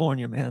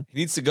California, man. He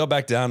needs to go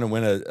back down and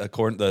win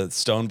the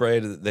Stone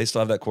Braid. They still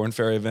have that Corn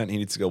Ferry event. He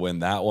needs to go win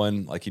that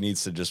one. Like, he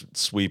needs to just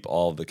sweep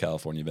all of the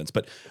California events.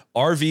 But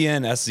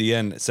RVN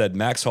SZN said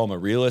Max Homa,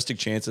 realistic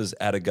chances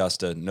at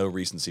Augusta, no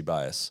recency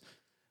bias.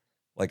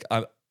 Like,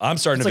 I'm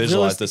starting to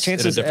visualize this in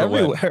a different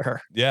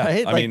everywhere. way. Yeah.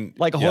 Right? I mean,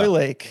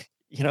 Hoylake,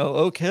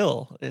 Oak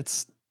Hill.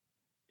 It's,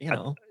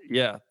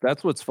 Yeah,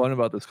 that's what's fun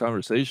about this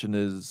conversation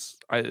is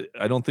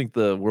I don't think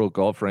the world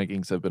golf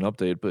rankings have been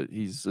updated, but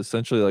he's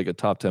essentially like a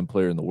top 10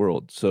 player in the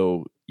world.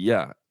 So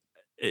yeah,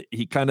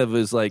 he kind of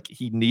is like,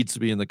 he needs to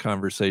be in the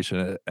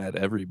conversation at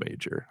every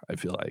major, I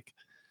feel like.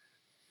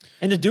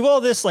 And to do all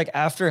this, like,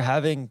 after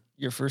having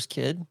your first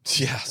kid.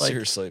 Yeah,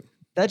 seriously.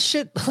 That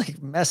shit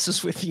like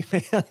messes with you,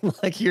 man.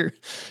 Like your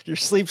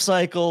sleep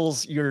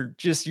cycles, your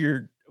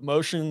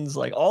emotions,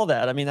 like all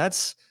that. I mean,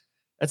 that's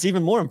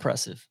even more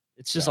impressive.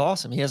 It's just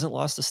awesome. He hasn't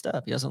lost a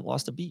step. He hasn't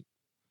lost a beat.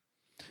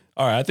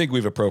 All right, I think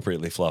we've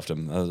appropriately fluffed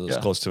him. It was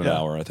close to an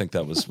hour. I think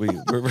that was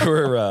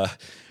we're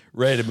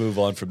ready to move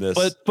on from this.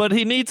 But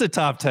he needs a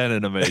top 10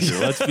 in a major.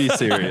 Let's be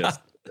serious.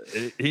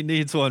 He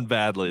needs one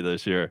badly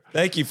this year.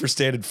 Thank you for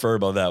standing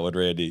firm on that one,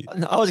 Randy.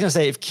 I was gonna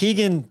say, if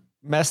Keegan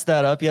messed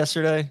that up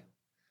yesterday,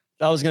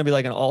 that was gonna be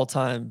like an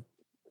all-time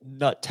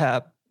nut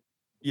tap,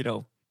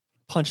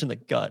 punch in the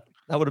gut.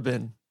 That would have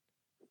been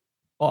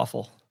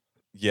awful.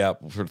 Yeah,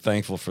 we're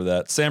thankful for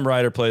that. Sam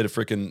Ryder played a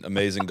freaking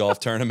amazing golf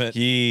tournament.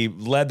 He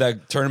led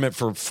that tournament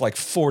for like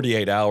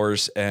 48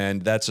 hours,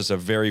 and that's just a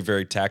very,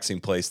 very taxing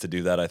place to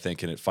do that, I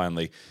think, and it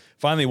finally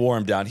wore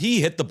him down.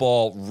 He hit the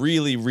ball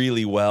really,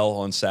 really well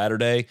on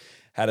Saturday,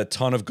 had a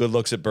ton of good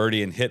looks at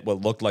birdie, and hit what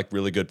looked like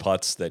really good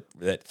putts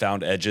that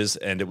found edges,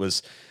 and it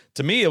was...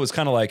 To me, it was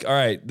kind of like, all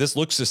right, this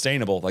looks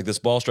sustainable. Like, this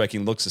ball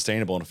striking looks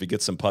sustainable, and if he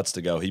gets some putts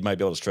to go, he might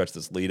be able to stretch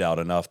this lead out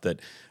enough that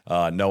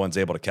no one's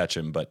able to catch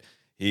him, but...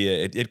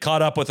 It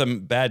caught up with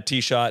him. Bad tee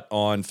shot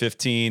on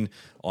 15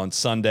 on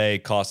Sunday.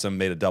 Cost him,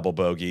 made a double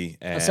bogey.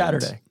 And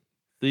Saturday.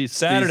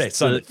 Sunday,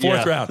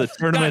 fourth round. The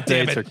tournament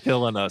dates are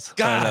killing us.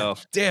 God I know.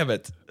 Damn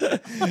it.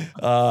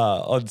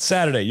 On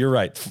Saturday, you're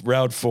right,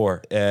 round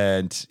 4.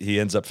 And he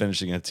ends up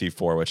finishing at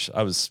T4, which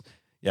that was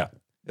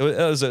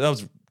that's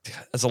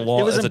a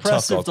long. It was that's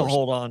impressive a tough to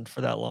hold on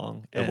for that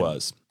long. It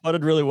was.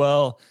 Putted really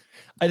well.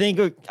 I think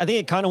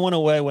it kind of went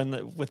away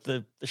with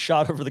the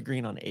shot over the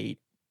green on 8.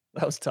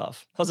 That was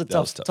tough. That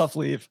was a tough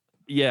leave.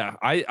 Yeah,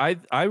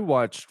 I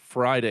watched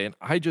Friday and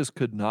I just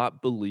could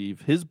not believe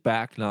his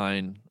back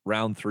 9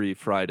 round 3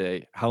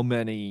 Friday. How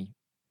many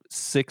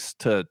 6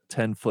 to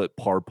 10 foot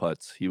par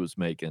putts he was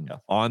making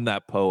on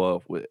that POA.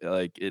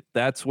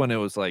 That's when it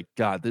was like,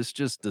 God, this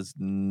just does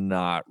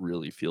not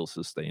really feel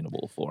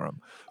sustainable for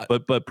him.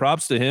 But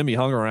props to him. He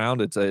hung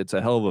around. It's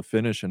a hell of a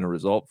finish and a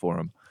result for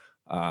him.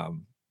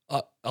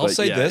 I'll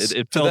say this.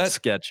 It felt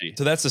sketchy.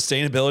 To that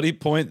sustainability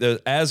point,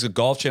 as the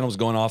Golf Channel was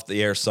going off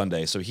the air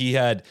Sunday, so he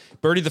had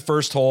birdied the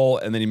first hole,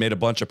 and then he made a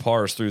bunch of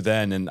pars through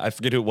then, and I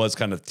forget who it was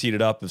kind of teed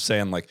it up of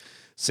saying, like,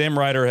 Sam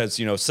Ryder has,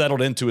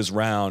 settled into his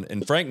round,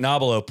 and Frank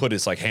Nobilo put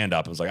his, hand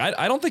up. It was like,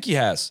 I don't think he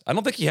has. I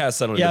don't think he has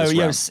settled into his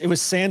round. It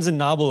was Sands and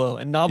Nobilo,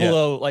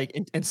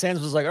 and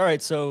Sands was like, all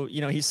right, so,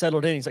 he's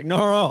settled in. He's like,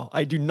 no,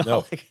 I do not.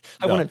 No,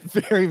 I want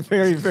to very,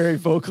 very, very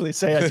vocally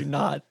say I do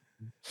not.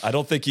 I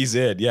don't think he's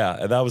in. Yeah,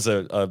 and that was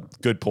a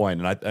good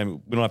point.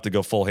 And we don't have to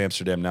go full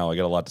Amsterdam now. I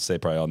got a lot to say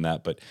probably on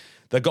that. But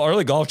the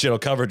early Golf Channel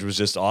coverage was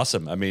just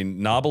awesome. I mean,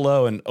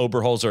 Nobilo and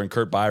Oberholzer and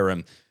Kurt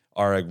Byram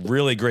are a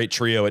really great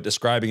trio at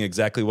describing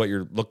exactly what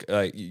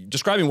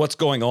describing what's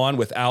going on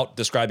without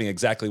describing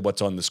exactly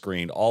what's on the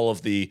screen.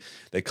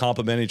 They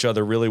complement each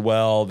other really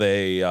well.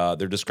 They're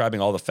describing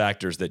all the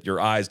factors that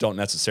your eyes don't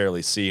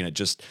necessarily see, and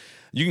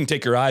you can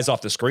take your eyes off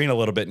the screen a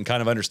little bit and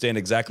kind of understand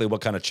exactly what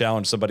kind of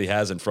challenge somebody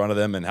has in front of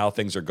them and how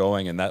things are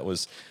going. And that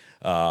was,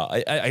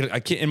 I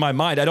can't, in my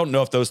mind, I don't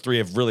know if those three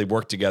have really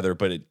worked together,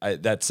 but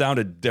that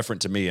sounded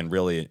different to me and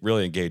really,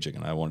 really engaging.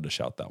 And I wanted to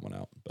shout that one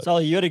out.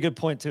 Solly, you had a good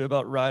point too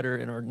about Ryder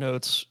in our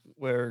notes,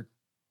 where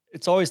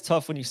it's always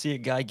tough when you see a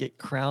guy get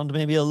crowned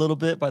maybe a little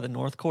bit by the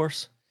North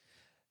course.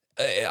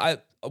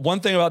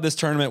 One thing about this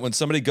tournament, when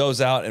somebody goes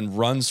out and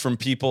runs from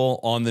people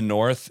on the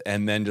North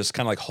and then just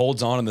kind of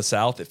holds on in the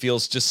South, it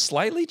feels just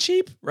slightly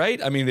cheap, right?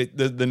 I mean,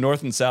 the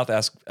North and South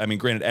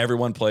granted,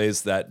 everyone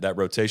plays that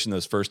rotation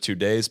those first 2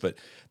 days, but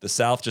the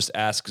South just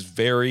asks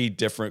very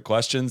different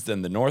questions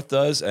than the North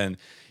does. And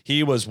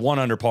he was 1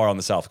 under par on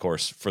the South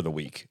course for the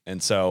week.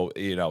 And so,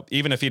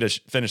 even if he'd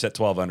finished at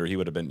 12 under, he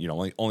would have been,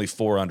 only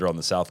 4 under on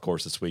the South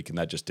course this week. And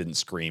that just didn't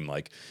scream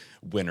like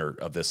winner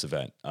of this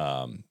event.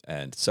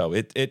 And so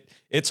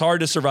it's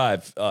hard to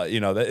survive.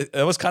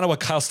 That was kind of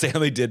what Kyle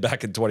Stanley did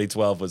back in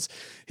 2012 was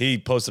he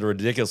posted a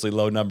ridiculously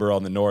low number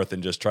on the North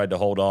and just tried to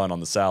hold on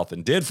the South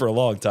and did for a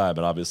long time.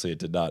 And obviously it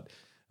did not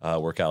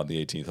work out in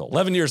the 18th hole.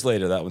 11 years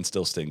later, that one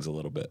still stings a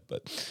little bit.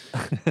 But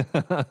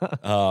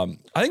I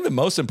think the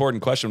most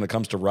important question when it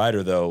comes to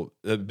Ryder, though,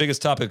 the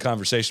biggest topic of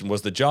conversation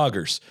was the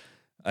joggers.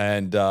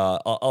 And a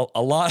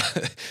lot,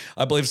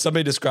 I believe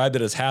somebody described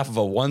it as half of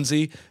a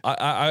onesie.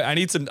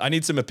 I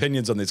need some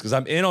opinions on these because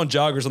I'm in on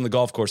joggers on the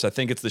golf course. I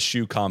think it's the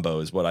shoe combo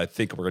is what I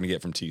think we're going to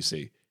get from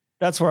TC.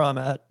 That's where I'm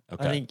at.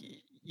 Okay. I think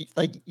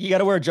like you got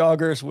to wear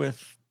joggers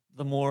with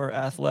the more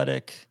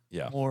athletic,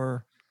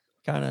 more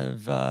kind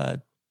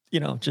of,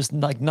 just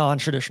like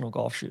non-traditional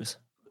golf shoes.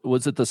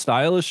 Was it the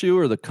style issue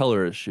or the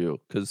color issue?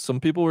 Because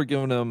some people were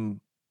giving him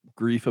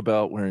grief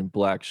about wearing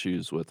black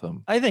shoes with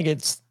them. I think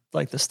it's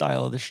like the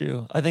style of the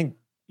shoe. I think,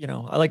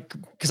 I like,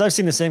 because I've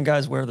seen the same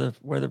guys wear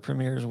the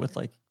premieres with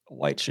like a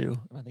white shoe.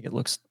 I think it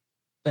looks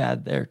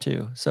bad there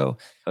too. So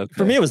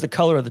for me, it was the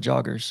color of the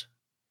joggers.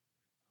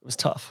 It was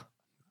tough.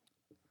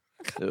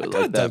 I kind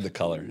of dug the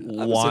color.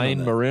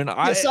 Wine maroon.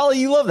 Solly,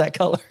 you love that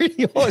color.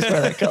 You always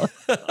wear that color.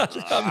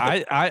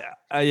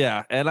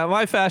 Yeah. And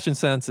my fashion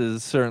sense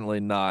is certainly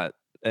not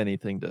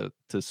anything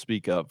to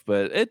speak of,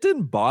 but it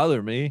didn't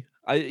bother me.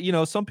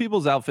 Some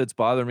people's outfits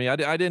bother me. I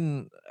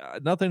didn't.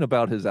 Nothing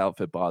about his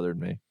outfit bothered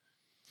me.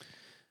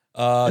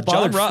 It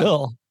bothered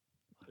Phil.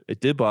 It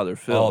did bother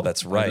Phil. Oh,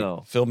 that's right.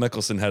 Phil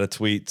Mickelson had a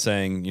tweet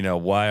saying,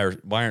 why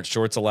aren't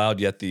shorts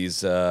allowed yet?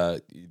 These I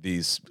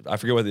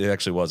forget what it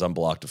actually was.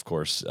 Unblocked, of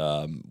course.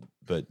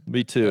 But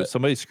me too.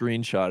 Somebody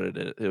screenshotted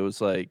it. It was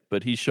like,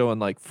 but he's showing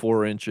like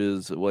 4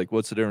 inches. Like,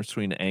 what's the difference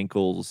between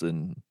ankles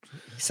and?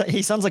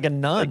 He sounds like a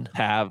nun. Like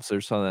calves or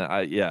something.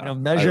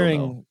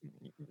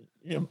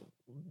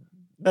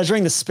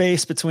 Measuring the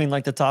space between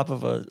like the top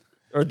of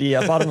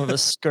the bottom of a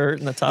skirt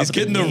and the top. He's of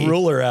getting the the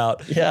ruler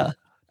out. Yeah.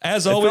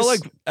 As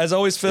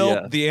always,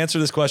 Phil, the answer to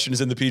this question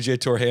is in the PGA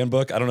Tour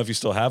handbook. I don't know if you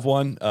still have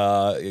one.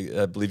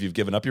 I believe you've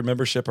given up your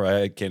membership, or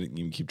I can't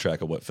even keep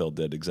track of what Phil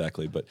did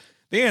exactly. But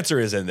the answer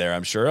is in there,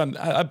 I'm sure.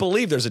 I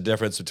believe there's a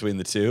difference between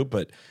the two,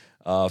 but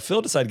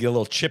Phil decided to get a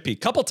little chippy a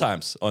couple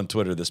times on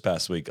Twitter this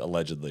past week,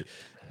 allegedly.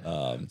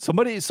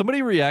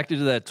 Somebody reacted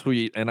to that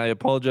tweet, and I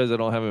apologize, I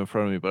don't have it in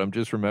front of me, but I'm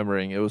just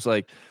remembering. It was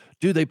like,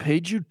 dude, they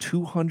paid you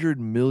 $200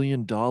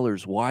 million.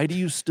 Why do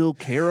you still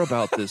care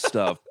about this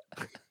stuff?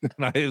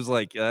 And I was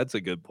like, yeah, that's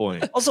a good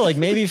point. Also, like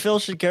maybe Phil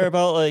should care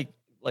about like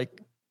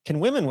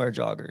can women wear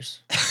joggers?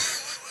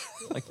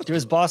 Like, do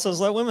his bosses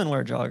let women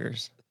wear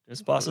joggers? Do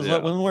his bosses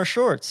let women wear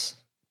shorts?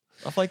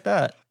 Stuff like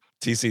that.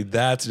 TC,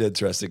 that's an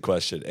interesting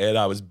question. And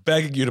I was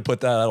begging you to put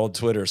that out on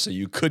Twitter so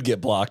you could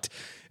get blocked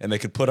and they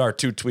could put our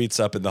 2 tweets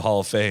up in the Hall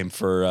of Fame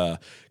for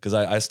because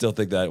I still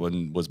think that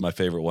one was my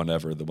favorite one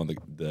ever, the one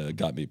that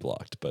got me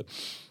blocked. But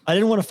I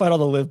didn't want to fight all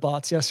the live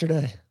bots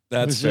yesterday.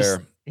 That's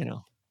fair.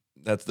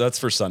 Just, That's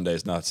for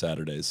Sundays, not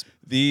Saturdays.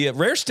 The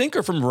rare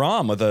stinker from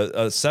Rahm with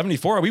a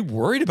 74. Are we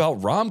worried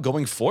about Rahm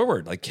going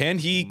forward? Like, can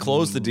he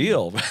close the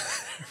deal?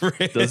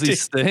 Does he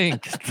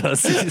stink?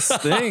 Does he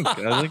stink?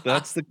 I think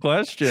that's the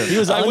question. He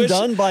was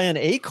undone by an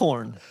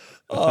acorn.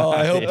 Oh,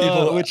 I hope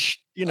people.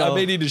 I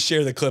may need to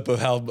share the clip of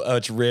how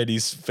much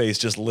Randy's face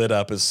just lit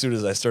up as soon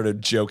as I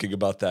started joking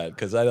about that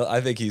because I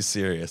think he's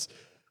serious.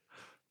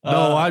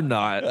 No, I'm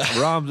not.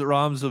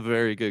 Rahm's a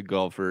very good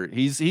golfer.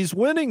 He's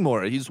winning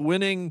more. He's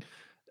winning.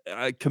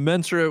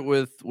 Commensurate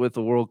with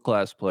a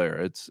world-class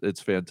player.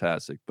 It's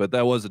fantastic, but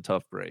that was a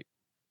tough break.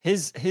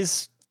 His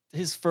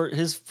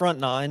front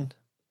nine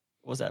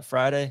was that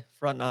Friday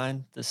front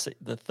nine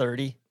the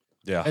 30,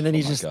 and then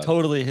he just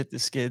totally hit the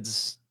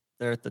skids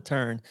there at the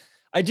turn.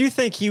 I do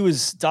think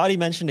Dottie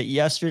mentioned it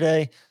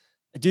yesterday.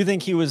 I do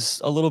think he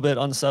was a little bit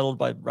unsettled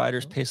by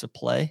Ryder's pace of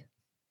play.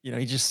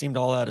 He just seemed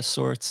all out of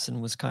sorts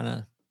and was kind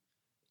of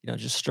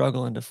just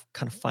struggling to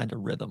kind of find a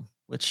rhythm.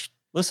 Which,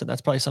 listen,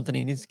 that's probably something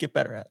he needs to get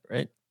better at,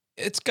 right?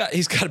 He's got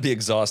to be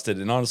exhausted,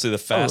 and honestly, the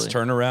fast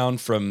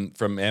turnaround from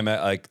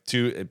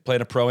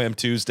playing a Pro-Am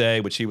Tuesday,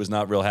 which he was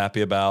not real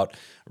happy about,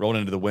 rolling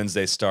into the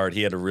Wednesday start.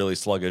 He had a really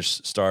sluggish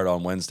start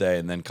on Wednesday,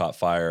 and then caught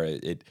fire.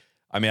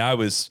 I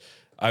was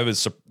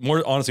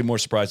more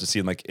surprised to see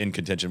him like in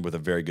contention with a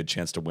very good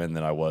chance to win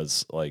than I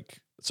was like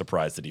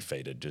surprised that he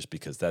faded, just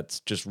because that's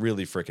just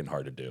really freaking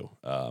hard to do.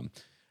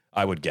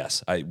 I would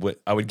guess. I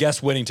would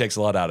guess winning takes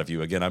a lot out of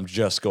you. Again, I'm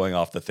just going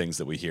off the things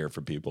that we hear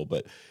from people,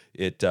 but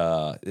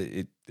I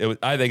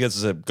think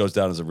it goes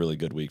down as a really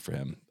good week for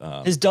him.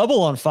 His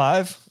double on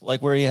 5,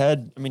 like where he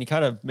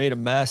kind of made a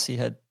mess. He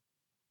had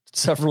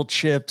several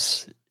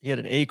chips. He had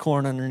an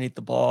acorn underneath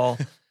the ball,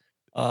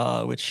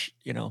 which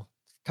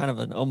kind of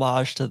an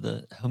homage to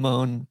the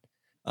jamon,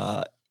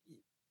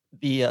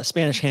 the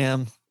Spanish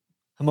ham,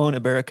 jamon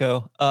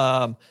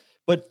iberico.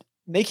 But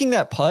making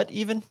that putt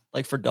even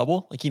like for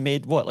double, like he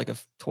made like a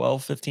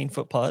 12,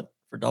 15-foot putt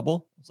for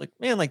double. It's like,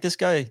 man, like this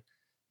guy,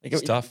 like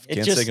it's tough.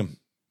 Can't sing him.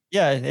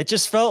 Yeah. It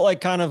just felt like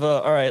kind of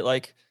all right,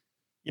 like,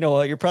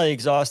 you're probably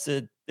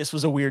exhausted. This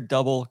was a weird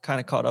double, kind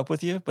of caught up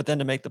with you, but then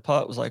to make the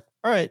putt was like,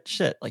 all right,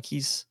 shit. Like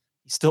he's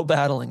still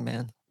battling,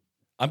 man.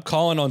 I'm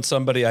calling on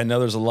somebody. I know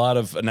there's a lot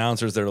of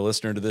announcers that are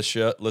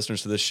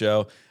listeners to this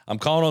show. I'm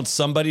calling on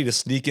somebody to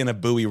sneak in a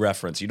Bowie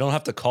reference. You don't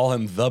have to call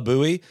him the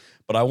Bowie,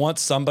 but I want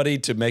somebody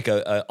to make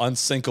a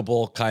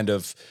unsinkable kind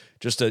of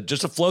just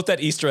to float that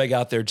Easter egg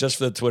out there just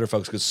for the Twitter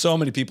folks, because so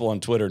many people on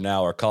Twitter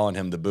now are calling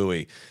him the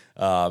Bowie.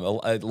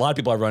 A lot of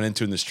people I run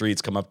into in the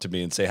streets come up to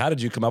me and say, "How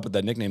did you come up with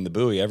that nickname, the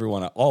Bowie?"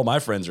 All my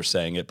friends are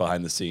saying it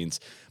behind the scenes,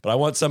 but I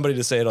want somebody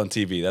to say it on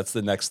TV. That's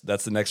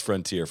the next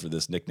frontier for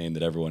this nickname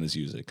that everyone is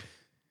using.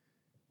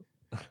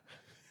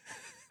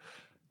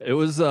 It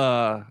was,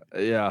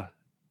 yeah.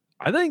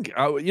 I think,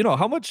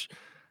 how much.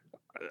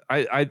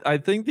 I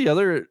think the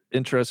other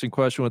interesting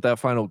question with that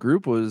final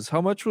group was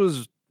how much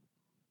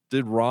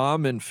did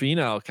Rom and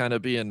Finau kind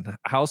of being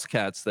house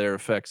cats there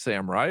affect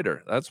Sam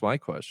Ryder? That's my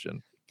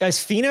question. Guys,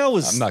 Finau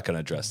was. I'm not going to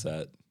address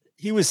that.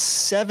 He was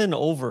 7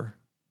 over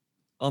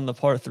on the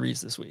par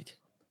threes this week.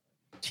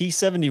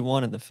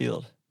 T71 in the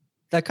field.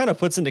 That kind of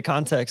puts into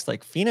context,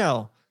 like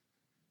Finau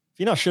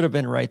should have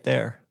been right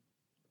there.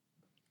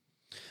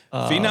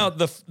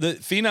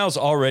 Finau's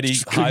already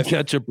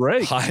catch a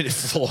break. High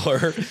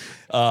floor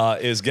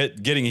is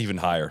getting even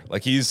higher.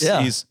 Like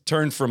he's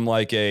turned from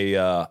like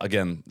a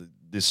again,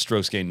 this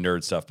strokes gain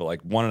nerd stuff, but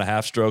like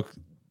 1.5 stroke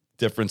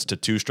difference to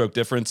 2 stroke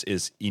difference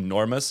is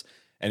enormous,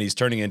 and he's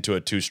turning into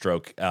a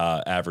 2-stroke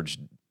average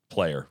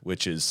player,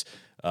 which is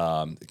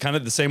kind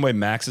of the same way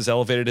Max has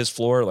elevated his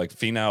floor. Like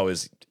Finau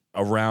is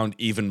around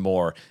even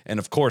more, and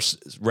of course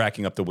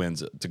racking up the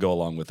wins to go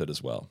along with it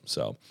as well.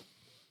 So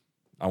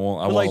I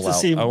won't like allow, to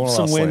see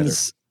some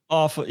wins slander.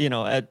 off,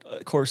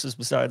 at courses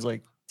besides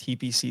like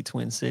TPC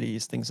Twin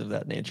Cities, things of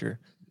that nature.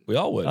 We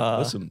all would.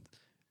 Listen,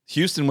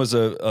 Houston was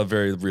a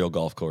very real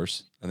golf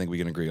course. I think we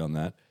can agree on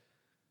that.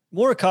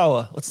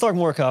 Morikawa. Let's talk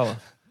Morikawa.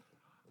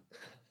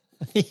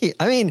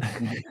 I mean,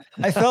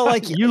 I felt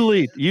like you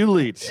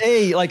lead.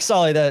 Hey, like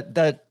Solly,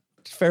 that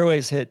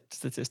fairways hit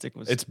statistic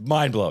was. It's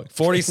mind blowing.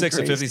 46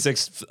 to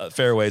 56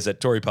 fairways at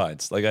Torrey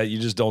Pines. Like you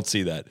just don't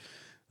see that.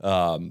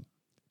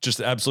 Just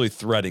absolutely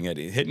threading it.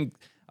 Hitting.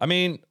 I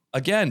mean,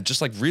 again,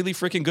 just like really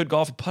freaking good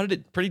golf. Putted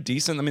it pretty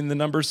decent. I mean, the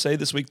numbers say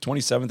this week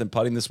 27th in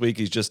putting this week.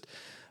 He's just.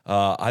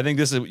 I think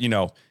this is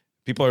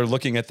people are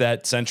looking at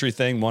that Century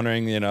thing,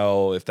 wondering,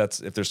 if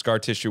there's scar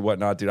tissue,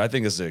 whatnot, dude. I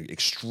think this is an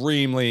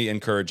extremely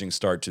encouraging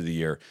start to the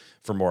year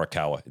for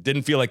Morikawa. It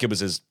didn't feel like it was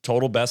his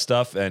total best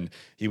stuff, and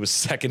he was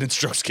second in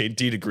strokes gained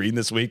tee to green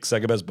this week,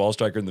 second best ball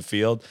striker in the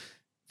field.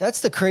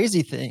 That's the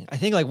crazy thing. I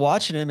think like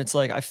watching him, it's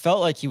like I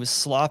felt like he was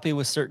sloppy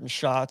with certain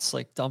shots,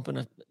 like dumping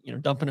a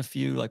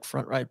few like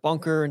front right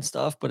bunker and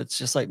stuff. But it's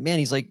just like, man,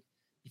 he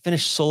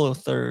finished solo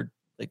third,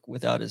 like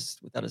without his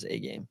A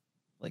game.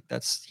 Like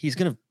there's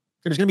gonna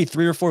be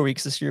 3 or 4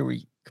 weeks this year where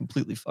he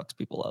completely fucks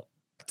people up.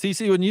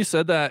 TC, when you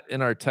said that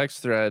in our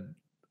text thread,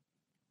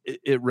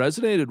 it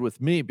resonated with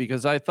me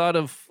because I thought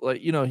of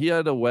he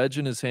had a wedge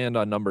in his hand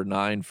on number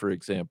 9, for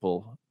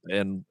example,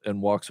 and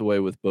walks away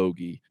with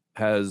bogey.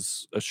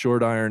 Has a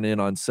short iron in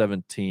on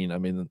 17. I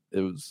mean,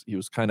 he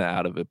was kind of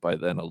out of it by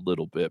then a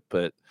little bit,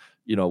 but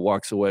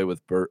walks away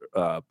with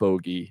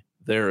bogey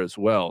there as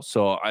well.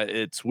 So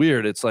it's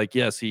weird. It's like,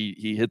 yes,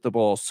 he hit the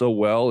ball so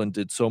well and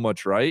did so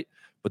much right,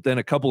 but then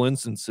a couple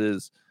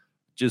instances,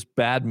 just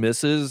bad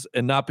misses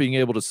and not being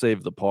able to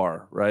save the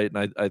par, right?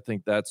 And I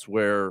think that's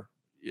where,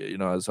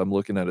 as I'm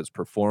looking at his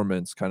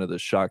performance, kind of the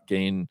shot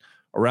gain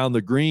around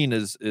the green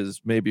is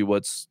maybe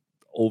what's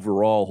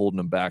overall holding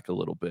him back a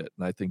little bit.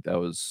 And I think that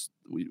was,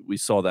 we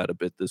saw that a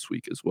bit this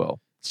week as well.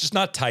 It's just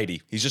not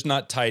tidy. He's just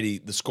not tidy.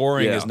 The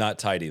scoring is not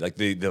tidy. Like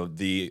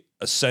the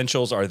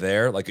essentials are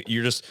there. Like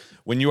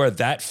when you are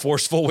that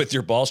forceful with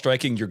your ball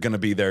striking, you're going to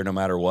be there no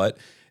matter what.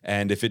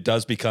 And if it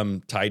does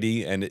become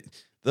tidy, and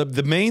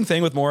the main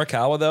thing with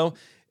Morikawa though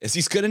is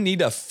he's going to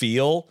need a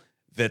feel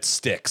that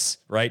sticks,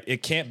 right?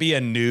 It can't be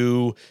a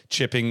new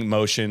chipping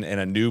motion and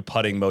a new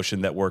putting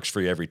motion that works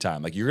for you every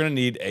time. Like you're going to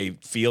need a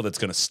feel that's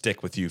going to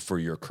stick with you for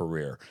your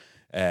career.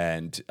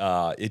 And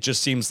it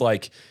just seems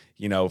like,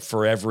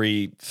 for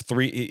every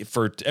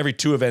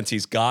 2 events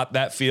he's got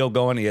that feel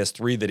going, he has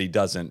 3 that he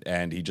doesn't,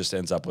 and he just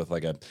ends up with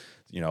like a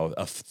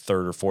 3rd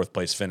or 4th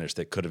place finish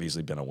that could have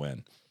easily been a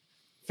win.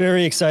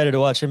 Very excited to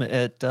watch him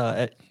at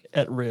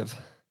Riv.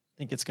 I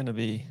think it's going to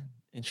be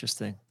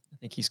interesting. I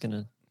think he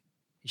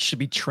should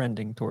be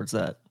trending towards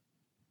that.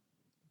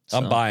 So.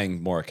 I'm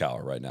buying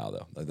Morikawa right now,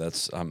 though.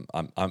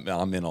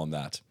 I'm in on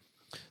that.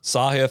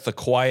 Sahith, a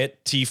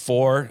quiet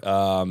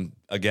T4.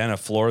 Again, a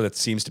floor that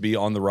seems to be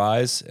on the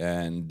rise,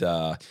 and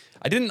I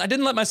didn't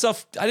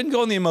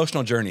go on the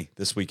emotional journey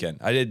this weekend.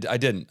 I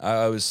didn't.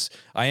 I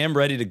am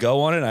ready to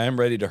go on it. I am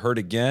ready to hurt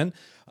again.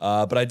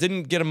 But I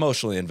didn't get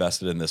emotionally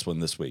invested in this one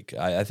this week.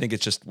 I think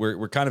it's just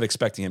we're kind of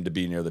expecting him to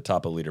be near the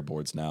top of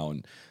leaderboards now,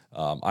 and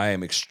I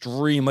am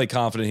extremely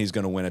confident he's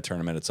going to win a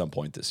tournament at some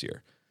point this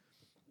year.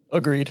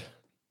 Agreed.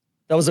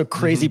 That was a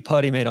crazy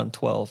putt he made on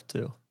 12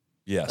 too.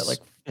 Yes, that like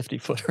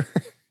 50-footer.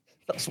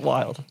 That was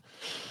wild.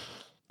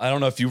 I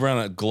don't know if you ran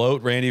a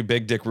gloat. Randy,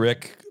 Big Dick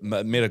Rick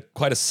made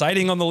quite a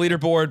sighting on the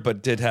leaderboard,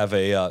 but did have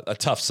a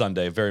tough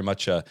Sunday. Very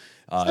much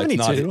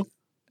 72.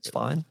 It's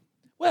fine.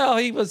 Well,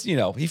 he was,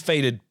 he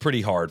faded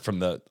pretty hard from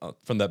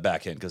the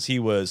back end because he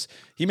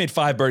made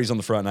 5 birdies on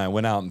the front nine,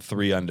 went out in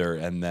 3 under,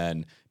 and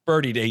then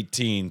birdied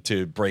 18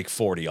 to break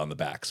 40 on the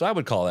back. So I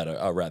would call that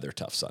a rather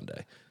tough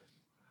Sunday.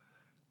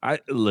 I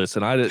feel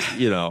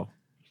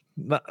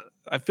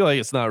like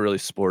it's not really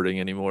sporting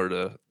anymore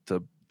to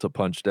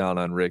punch down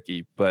on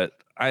Ricky. But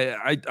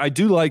I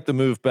do like the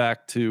move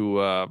back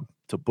to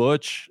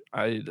Butch.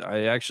 I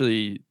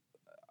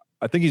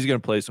think he's going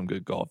to play some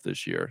good golf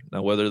this year.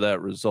 Now, whether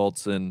that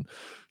results in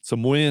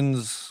some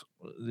wins,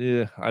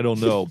 I don't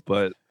know.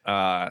 But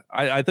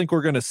I think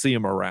we're going to see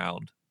him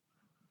around.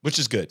 Which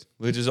is good.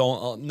 Which is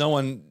no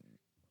one.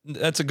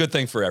 That's a good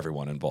thing for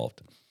everyone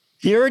involved.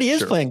 He already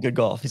is playing good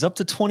golf. He's up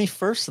to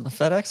 21st in the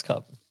FedEx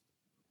Cup,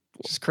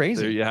 which is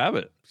crazy. There you have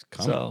it.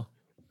 So,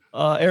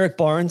 Eric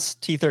Barnes,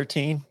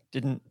 T13. I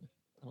don't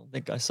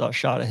think I saw a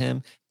shot of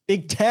him.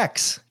 Big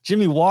Tex,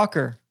 Jimmy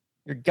Walker,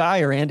 your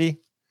guy, Randy.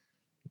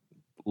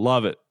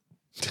 Love it.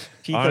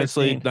 T13.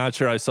 Honestly, not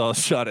sure I saw a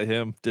shot of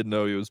him. Didn't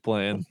know he was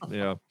playing.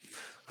 Yeah.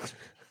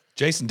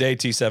 Jason Day,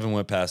 T7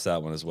 went past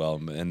that one as well,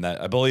 and that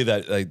I believe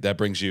that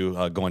brings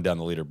you going down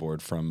the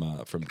leaderboard from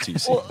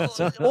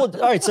TC. Well,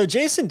 all right. So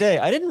Jason Day,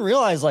 I didn't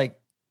realize like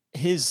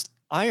his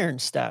iron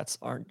stats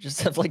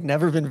have like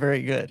never been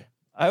very good.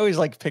 I always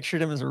like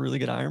pictured him as a really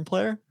good iron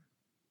player,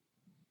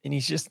 and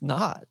he's just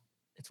not.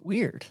 It's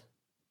weird.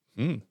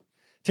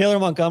 Taylor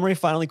Montgomery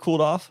finally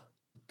cooled off.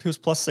 He was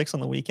 +6 on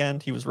the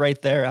weekend. He was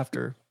right there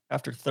after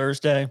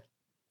Thursday.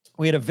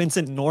 We had a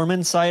Vincent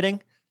Norman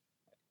sighting.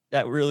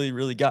 That really,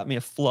 really got me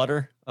a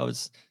flutter. I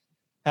was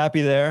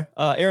happy there.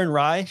 Aaron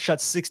Rye shot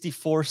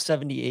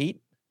 64-78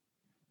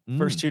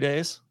 first 2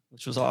 days,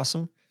 which was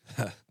awesome.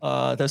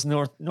 Those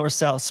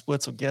north-south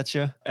splits will get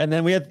you. And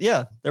then we had,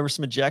 there were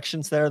some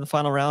ejections there in the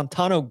final round.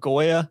 Tano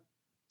Goya,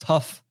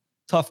 tough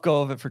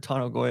go of it for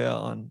Tano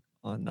Goya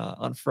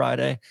on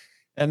Friday.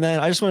 And then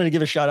I just wanted to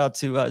give a shout out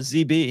to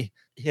ZB.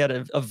 He had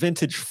a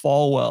vintage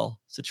Falwell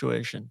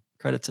situation.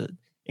 Credit to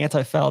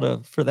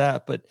Anti-Faldo for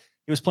that, but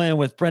he was playing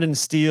with Brendan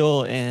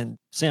Steele and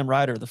Sam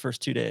Ryder the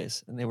first 2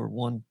 days, and they were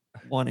one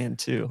and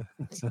two.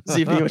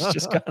 ZB was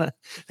just kind of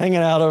hanging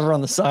out over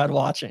on the side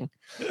watching.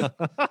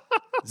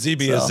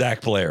 ZB is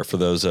Zach Blair for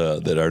those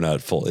that are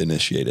not full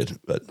initiated.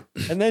 But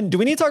and then, do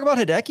we need to talk about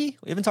Hideki?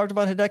 We haven't talked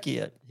about Hideki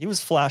yet. He was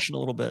flashing a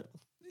little bit.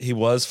 He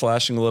was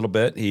flashing a little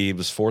bit. He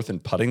was 4th in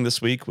putting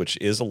this week, which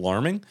is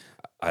alarming.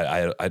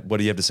 What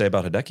do you have to say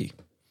about Hideki?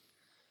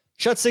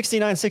 Shot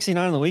 69-69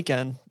 on the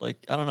weekend. Like,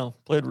 I don't know,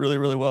 played really,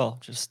 really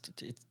well.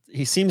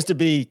 He seems to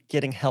be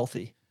getting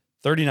healthy.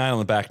 39 on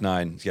the back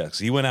nine. Yeah, because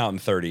he went out in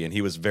 30, and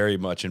he was very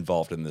much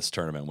involved in this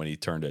tournament when he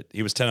turned it.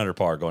 He was 10 under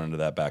par going into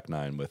that back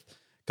nine with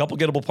a couple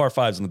gettable par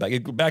fives in the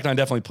back. Back nine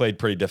definitely played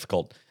pretty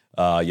difficult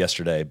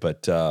yesterday,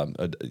 but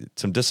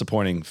some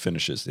disappointing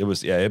finishes.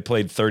 It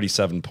played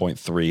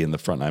 37.3, and the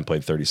front nine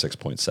played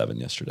 36.7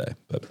 yesterday.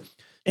 But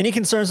any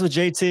concerns with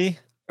JT,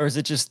 or is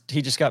it just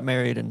he just got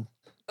married and?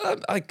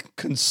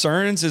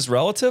 Concerns is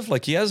relative.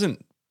 Like, he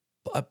hasn't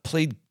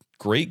played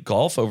great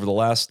golf over the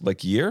last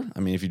year. I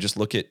mean, if you just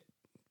look at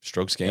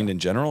strokes gained in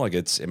general,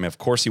 of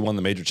course he won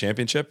the major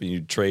championship, and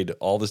you trade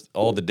all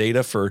the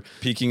data for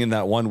peaking in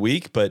that 1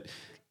 week, but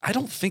I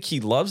don't think he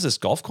loves this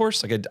golf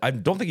course. I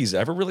don't think he's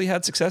ever really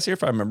had success here.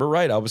 If I remember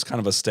right, I was kind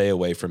of a stay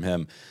away from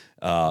him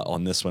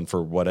on this one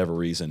for whatever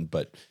reason,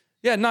 but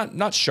yeah,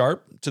 not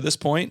sharp to this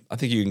point. I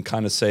think you can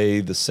kind of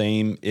say the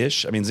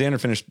same-ish. I mean, Xander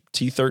finished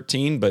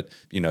T13, but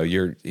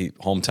your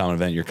hometown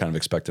event, you're kind of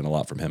expecting a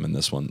lot from him in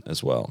this one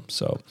as well.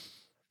 So,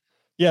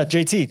 yeah,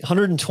 JT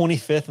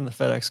 125th in the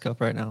FedEx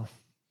Cup right now.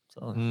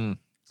 So,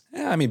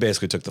 yeah, I mean,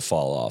 basically took the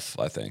fall off,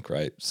 I think,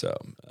 right? So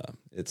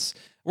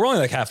we're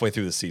only halfway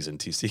through the season.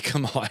 TC,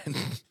 come on.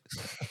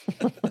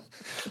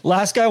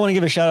 Last guy I want to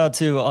give a shout out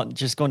to,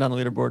 just going down the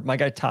leaderboard. My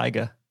guy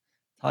Taiga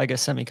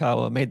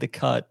Semikawa made the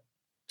cut.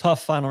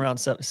 Tough final round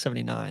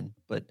 79,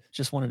 but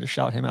just wanted to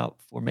shout him out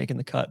for making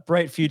the cut.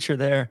 Bright future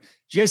there.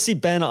 Did you guys see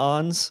Ben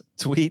On's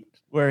tweet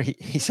where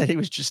he said he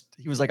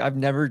was like, I've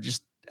never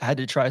just had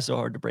to try so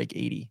hard to break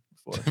 80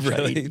 before.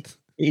 Really?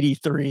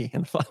 83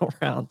 in the final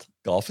round.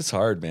 Golf is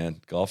hard, man.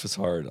 Golf is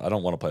hard. I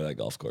don't want to play that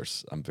golf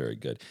course. I'm very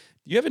good.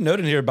 You have a note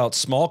in here about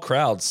small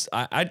crowds.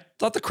 I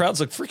thought the crowds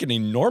looked freaking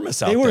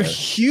enormous out there. They were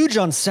huge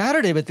on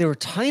Saturday, but they were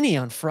tiny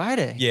on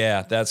Friday.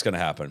 Yeah, that's going to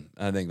happen.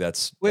 I think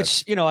that's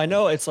I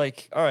know it's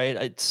like, all right,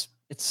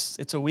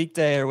 it's a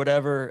weekday or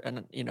whatever,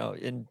 and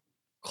and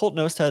Colt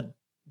Knost had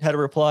a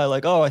reply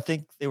like, oh, I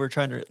think they were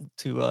trying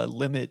to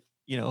limit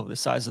the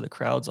size of the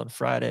crowds on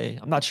Friday.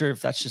 I'm not sure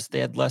if that's just they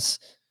had less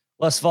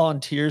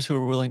volunteers who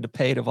were willing to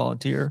pay to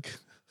volunteer,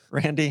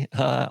 Randy,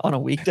 on a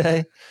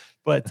weekday,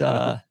 but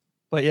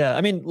yeah,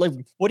 I mean,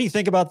 what do you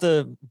think about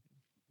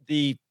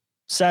the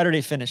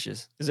Saturday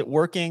finishes? Is it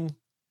working?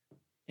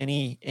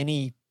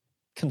 Any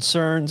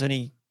concerns?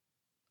 Any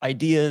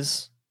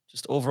ideas?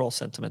 Just overall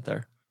sentiment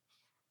there.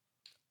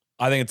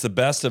 I think it's the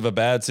best of a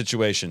bad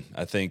situation.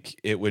 I think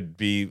it would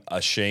be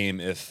a shame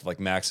if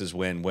Max's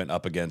win went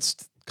up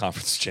against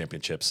conference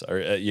championships, or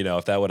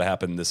if that would have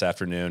happened this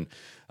afternoon.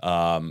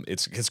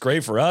 It's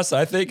great for us.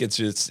 I think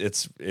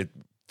it's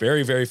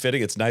very, very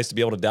fitting. It's nice to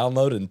be able to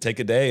download and take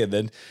a day and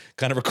then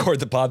kind of record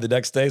the pod the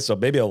next day. So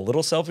maybe a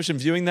little selfish in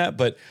viewing that,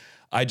 but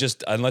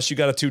unless you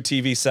got a 2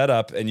 TV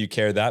setup and you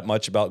care that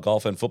much about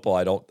golf and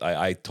football,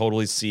 I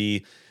totally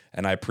see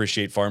and I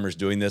appreciate Farmers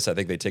doing this. I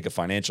think they take a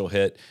financial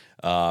hit.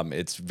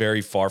 It's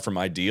very far from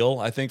ideal,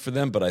 I think, for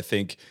them, but I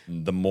think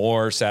the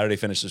more Saturday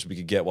finishes we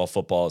could get while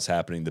football is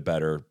happening, the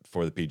better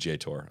for the PGA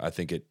Tour. I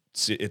think it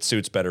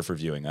suits better for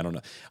viewing. I don't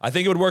know. I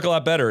think it would work a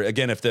lot better,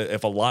 again,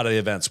 if a lot of the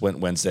events went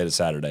Wednesday to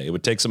Saturday. It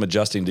would take some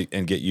adjusting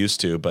and get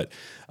used to, but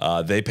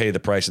they pay the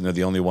price, and they're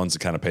the only ones that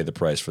kind of pay the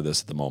price for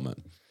this at the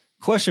moment.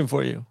 Question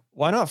for you.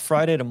 Why not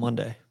Friday to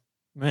Monday?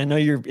 I mean, I know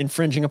you're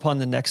infringing upon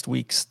the next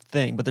week's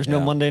thing, but there's no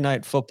Monday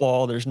night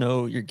football.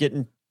 You're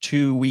getting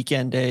 2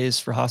 weekend days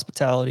for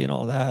hospitality and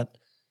all that.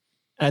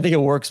 And I think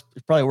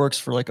it probably works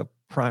for like a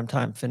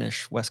primetime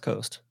finish West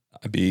Coast.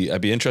 I'd be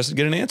interested to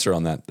get an answer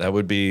on that.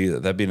 That'd be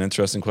an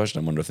interesting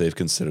question. I wonder if they've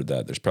considered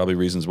that. There's probably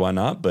reasons why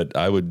not, but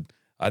I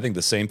think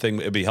the same thing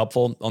would be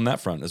helpful on that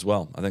front as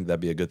well. I think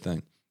that'd be a good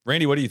thing.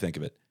 Randy, what do you think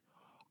of it?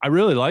 I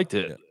really liked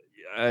it.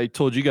 I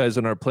told you guys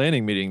in our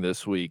planning meeting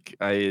this week,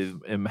 I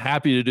am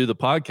happy to do the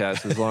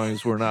podcast as long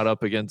as we're not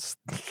up against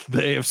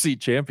the AFC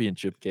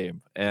Championship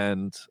game.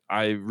 And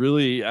I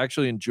really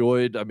actually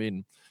enjoyed, I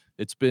mean,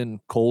 it's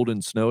been cold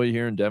and snowy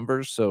here in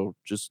Denver, so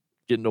just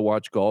getting to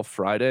watch golf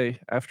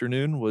Friday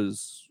afternoon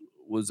was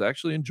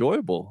actually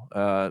enjoyable.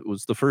 It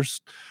was the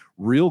first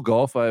real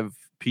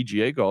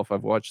PGA golf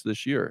I've watched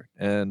this year.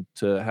 And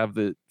to have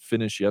the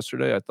finish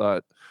yesterday, I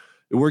thought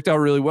it worked out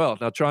really well.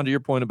 Now, Tron, to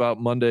your point about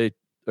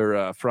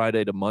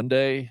Friday to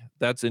Monday,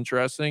 that's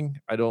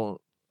interesting. I would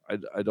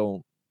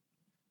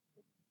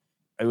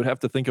have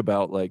to think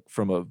about, like,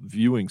 from a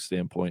viewing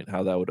standpoint,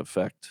 how that would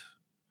affect.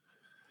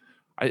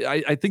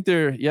 I think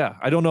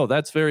I don't know.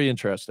 That's very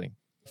interesting.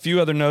 A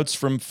few other notes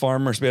from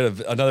Farmers. We had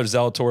another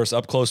Zalatoris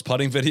up close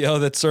putting video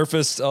that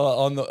surfaced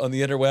on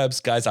the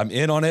interwebs. Guys, I'm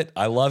in on it.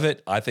 I love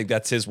it. I think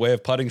that's his way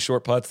of putting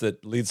short putts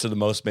that leads to the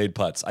most made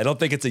putts. I don't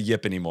think it's a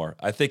yip anymore.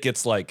 I think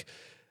it's like,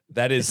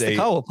 that is the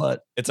Kyle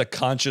putt. It's a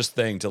conscious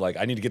thing to, like,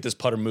 I need to get this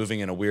putter moving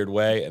in a weird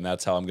way, and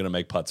that's how I'm going to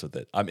make putts with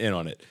it. I'm in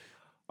on it.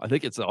 I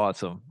think it's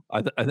awesome.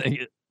 I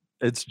think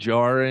it's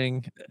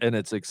jarring, and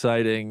it's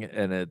exciting,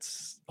 and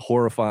it's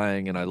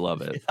horrifying, and I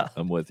love it. Yeah.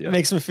 I'm with you. It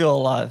makes me feel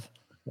alive.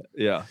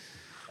 Yeah.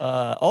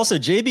 Also,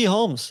 JB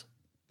Holmes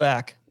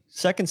back.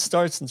 Second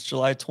start since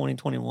July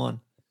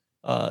 2021.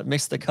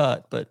 Missed the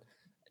cut, but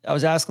I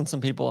was asking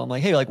some people, I'm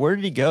like, hey, like, where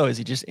did he go? Is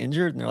he just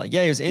injured? And they're like,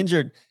 yeah, he was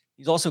injured.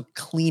 He's also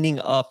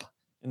cleaning up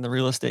in the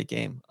real estate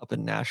game up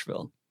in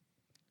Nashville.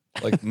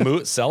 Like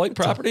selling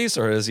properties,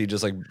 or is he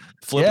just like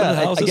flipping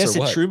houses? I guess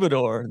at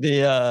Troubadour,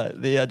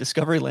 the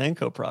Discovery Land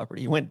Co.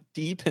 property. He went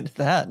deep into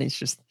that, and he's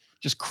just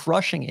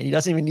crushing it. He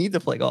doesn't even need to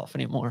play golf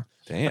anymore.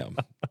 Damn,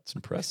 that's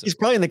impressive. He's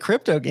probably in the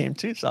crypto game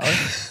too, Solid.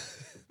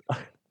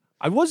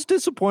 I was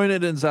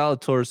disappointed in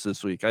Zalatoris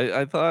this week.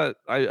 I thought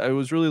I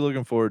was really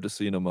looking forward to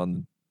seeing him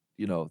on,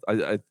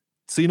 I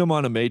seen him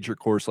on a major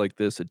course like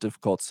this, a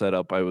difficult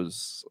setup. I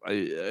was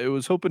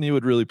hoping he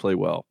would really play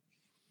well.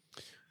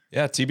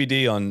 Yeah,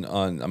 TBD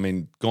on I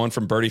mean, going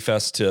from Birdie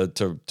Fest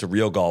to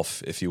real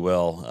golf, if you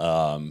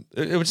will.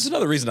 Which is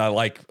another reason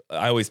I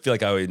always feel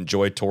like I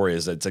enjoy Torrey,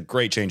 is it's a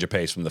great change of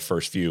pace from the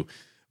first few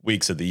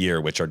weeks of the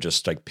year, which are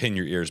just like pin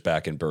your ears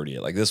back and birdie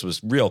it. Like, this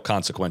was real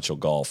consequential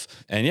golf.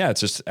 And yeah,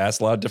 it's just asked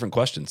a lot of different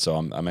questions. So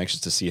I'm anxious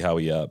to see how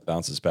he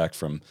bounces back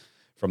from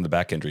the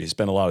back injury. He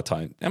spent a lot of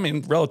time, I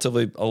mean,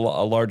 relatively a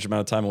large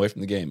amount of time away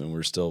from the game, and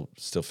we're still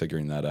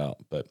figuring that out.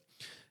 But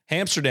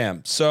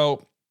Amsterdam,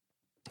 so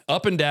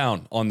up and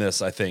down on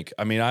this, I think.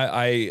 I mean,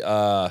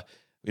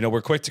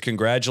 we're quick to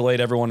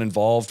congratulate everyone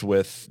involved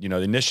with, the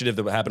initiative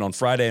that happened on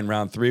Friday in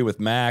round 3 with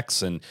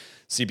Max and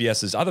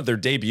CBS's. I thought their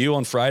debut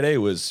on Friday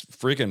was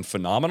freaking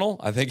phenomenal.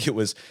 I think it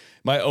was,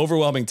 my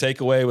overwhelming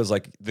takeaway was,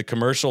 like, the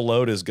commercial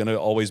load is going to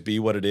always be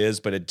what it is,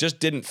 but it just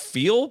didn't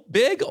feel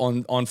big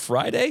on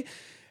Friday.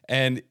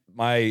 And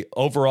my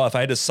overall, if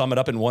I had to sum it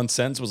up in one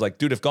sentence, was like,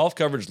 dude, if golf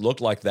coverage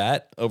looked like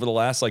that over the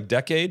last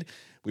decade,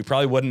 we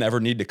probably wouldn't ever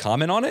need to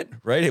comment on it,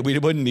 right? We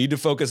wouldn't need to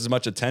focus as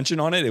much attention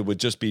on it. It would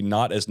just be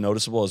not as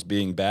noticeable as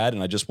being bad.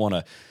 And I just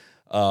want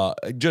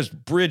to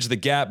just bridge the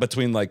gap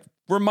between, like,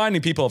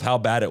 reminding people of how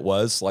bad it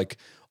was, like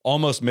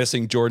almost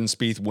missing Jordan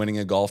Spieth winning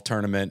a golf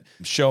tournament,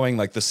 showing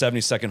like the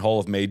 72nd hole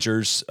of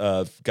majors,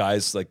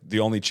 guys, like the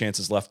only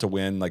chances left to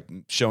win, like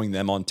showing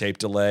them on tape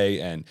delay,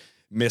 and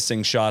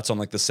missing shots on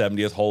like the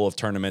 70th hole of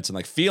tournaments, and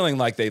like feeling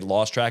like they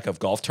lost track of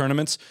golf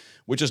tournaments,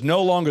 which is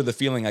no longer the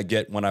feeling I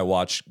get when I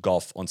watch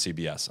golf on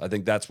CBS. I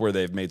think that's where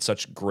they've made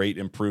such great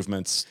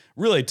improvements,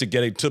 really, to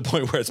getting to the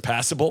point where it's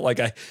passable. Like,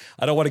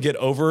 I don't want to get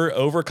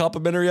over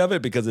complimentary of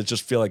it, because it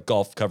just feel like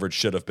golf coverage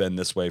should have been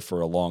this way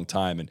for a long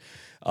time. And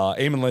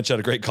Eamon Lynch had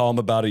a great column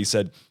about it. He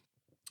said,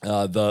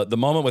 the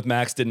moment with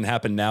Max didn't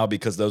happen now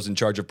because those in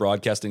charge of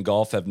broadcasting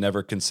golf have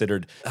never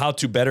considered how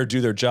to better do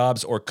their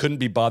jobs, or couldn't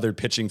be bothered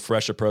pitching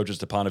fresh approaches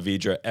to Ponte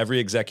Vedra. Every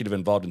executive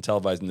involved in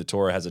televising the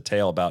tour has a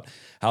tale about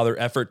how their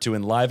effort to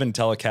enliven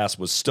telecast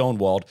was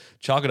stonewalled.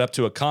 Chalk it up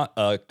to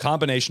a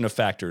combination of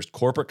factors: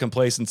 corporate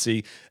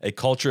complacency, a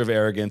culture of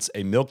arrogance,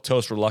 a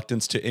milquetoast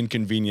reluctance to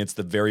inconvenience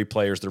the very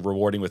players they're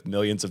rewarding with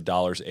millions of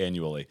dollars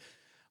annually.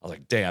 I was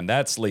like, damn,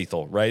 that's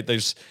lethal, right?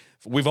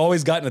 we've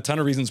always gotten a ton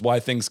of reasons why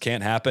things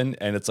can't happen.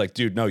 And it's like,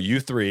 dude, no, you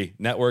three,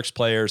 networks,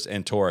 players,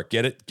 and tour,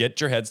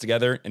 get your heads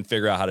together and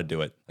figure out how to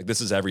do it. Like,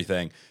 this is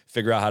everything.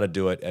 Figure out how to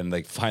do it. And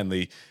like,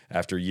 finally,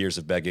 after years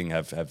of begging,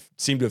 have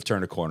seemed to have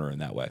turned a corner in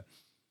that way.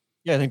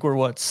 Yeah, I think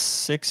we're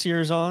 7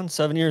 years on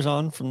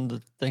from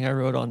the thing I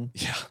wrote on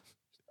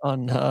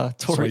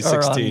Tory,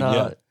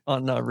 or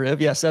on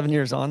Rib. Yeah, 7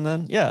 years on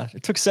then. Yeah,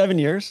 it took 7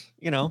 years,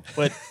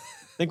 but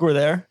I think we're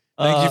there.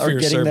 Thank you for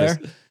your service.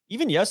 There.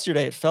 Even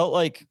yesterday, it felt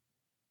like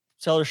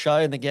Seller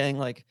Shy and the gang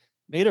like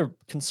made a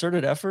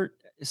concerted effort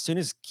as soon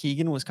as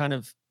Keegan was kind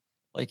of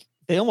like,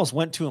 they almost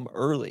went to him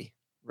early,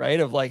 right?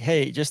 Of like,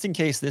 hey, just in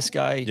case this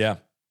guy. Yeah.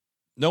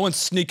 No one's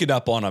sneaking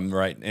up on him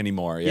right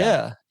anymore.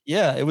 Yeah.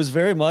 Yeah. It was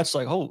very much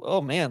like,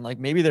 oh man, like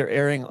maybe they're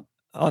erring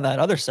on that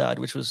other side,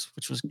 which was,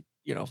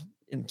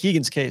 in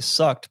Keegan's case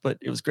sucked, but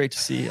it was great to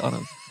see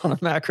on a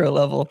macro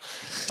level.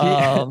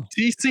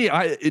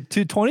 TC,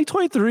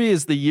 2023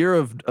 is the year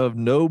of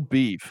no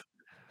beef.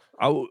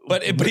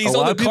 But he's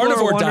on the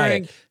carnivore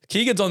diet.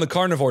 Keegan's on the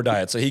carnivore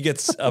diet, so he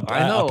gets a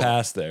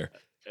pass there.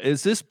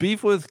 Is this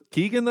beef with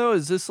Keegan though?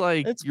 Is this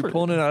like you're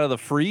pulling it out of the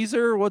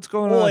freezer? What's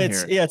going on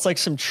here? Yeah, it's like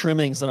some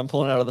trimmings that I'm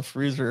pulling out of the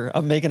freezer.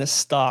 I'm making a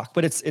stock,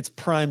 but it's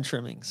prime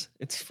trimmings.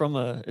 It's from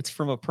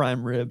a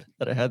prime rib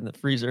that I had in the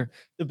freezer.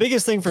 The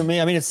biggest thing for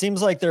me, I mean, it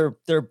seems like they're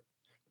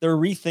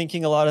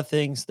rethinking a lot of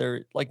things.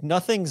 They're like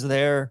nothing's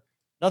there.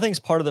 Nothing's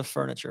part of the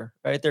furniture,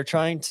 right? They're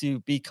trying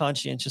to be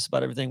conscientious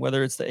about everything,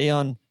 whether it's the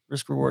Aeon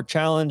Risk Reward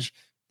Challenge,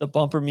 the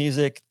bumper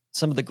music,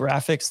 some of the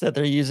graphics that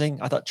they're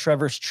using. I thought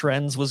Trevor's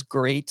Trends was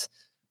great.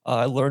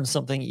 I learned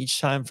something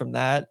each time from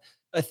that.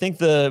 I think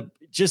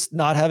just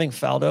not having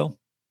Faldo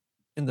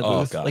in the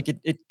booth, like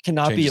it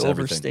cannot Changes be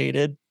overstated,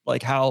 everything.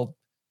 like how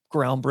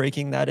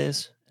groundbreaking that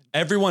is.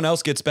 Everyone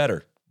else gets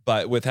better,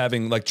 but with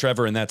having like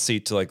Trevor in that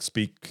seat to like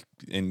speak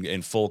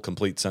in full,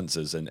 complete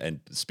sentences and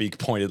speak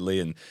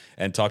pointedly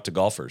and talk to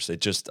golfers,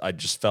 I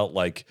just felt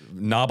like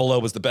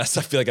Nabilo was the best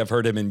I feel like I've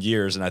heard him in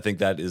years, and I think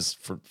that is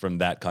from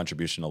that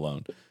contribution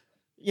alone.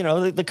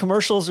 The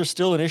commercials are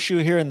still an issue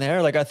here and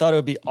there. Like I thought it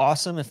would be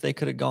awesome if they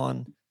could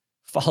have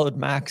followed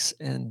Max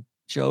and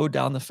Joe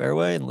down the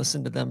fairway and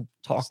listened to them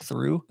talk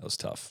through. That was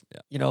tough.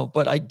 Yeah.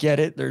 But I get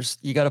it.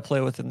 You got to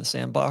play within the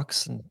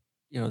sandbox, and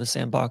the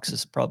sandbox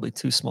is probably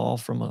too small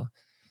from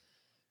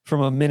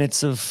a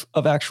minutes of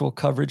actual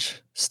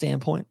coverage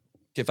standpoint.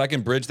 If I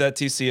can bridge that,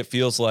 TC, it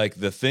feels like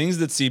the things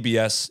that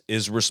CBS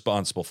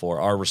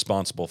are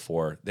responsible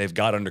for, they've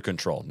got under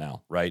control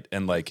now, right?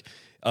 And like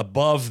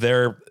above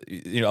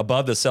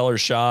above the Seller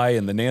Shy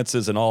and the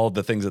Nances and all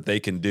the things that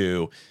they can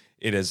do,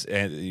 it is,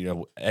 at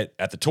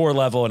the tour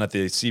level and at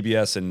the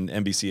CBS and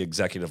NBC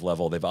executive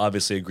level, they've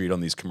obviously agreed on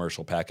these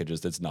commercial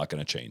packages. That's not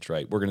going to change,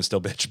 right? We're going to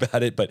still bitch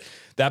about it, but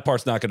that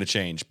part's not going to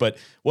change. But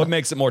what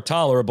makes it more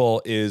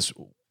tolerable is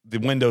the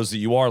windows that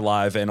you are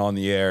live and on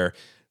the air,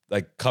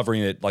 like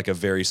covering it like a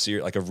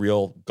like a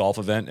real golf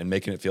event and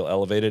making it feel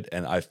elevated.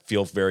 And I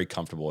feel very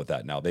comfortable with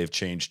that now. They've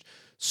changed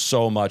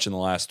so much in the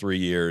last 3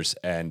 years,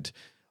 and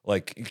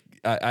like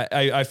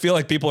I feel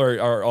like people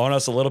are on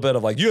us a little bit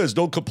of like, you guys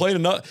don't complain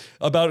enough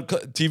about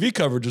TV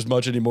coverage as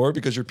much anymore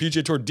because you're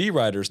PGA Tour D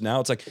riders now.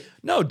 It's like,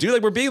 no, dude,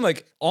 like we're being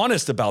like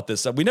honest about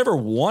this. We never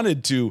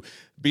wanted to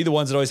be the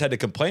ones that always had to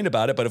complain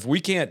about it. But if we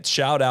can't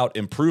shout out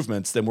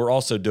improvements, then we're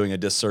also doing a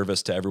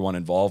disservice to everyone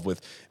involved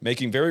with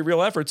making very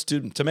real efforts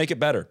to make it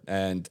better.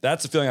 And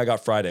that's the feeling I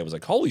got Friday. I was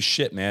like, holy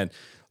shit, man,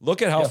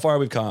 look at how far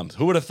we've come.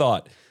 Who would have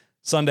thought?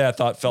 Sunday, I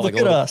thought felt Look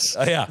like a at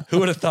little, us. Who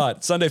would have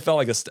thought? Sunday felt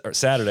like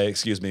Saturday,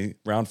 excuse me,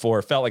 round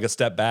 4 felt like a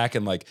step back,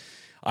 and like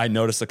I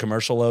noticed the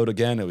commercial load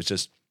again. It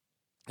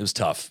was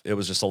tough. It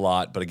was just a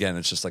lot. But again,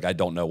 it's just like I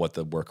don't know what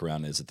the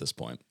workaround is at this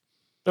point.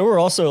 There were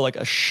also like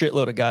a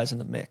shitload of guys in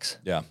the mix.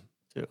 Yeah,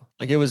 too.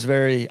 Like it was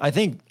I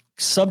think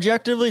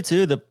subjectively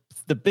too,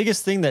 the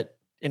biggest thing that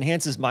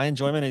enhances my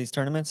enjoyment of these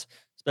tournaments,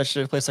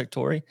 especially at a place like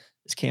Torrey,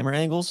 is camera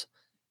angles,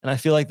 and I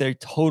feel like they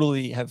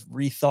totally have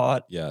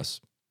rethought. Yes.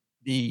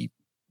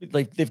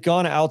 Like they've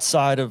gone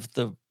outside of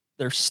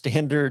their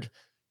standard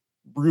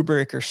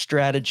rubric or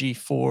strategy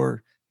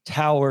for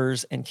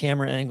towers and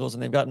camera angles,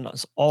 and they've gotten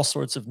us all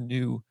sorts of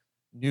new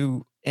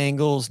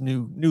angles,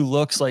 new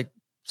looks. Like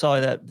saw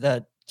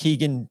that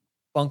Keegan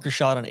bunker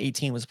shot on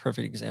 18 was a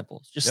perfect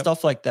example. Just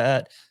stuff like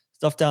that,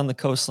 stuff down the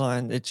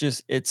coastline. It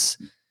just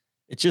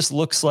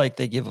looks like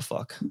they give a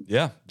fuck.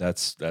 Yeah,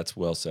 that's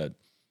well said.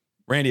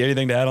 Randy,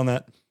 anything to add on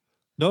that?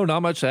 No,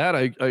 not much to add.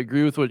 I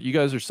agree with what you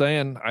guys are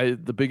saying.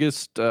 The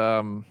biggest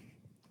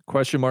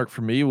question mark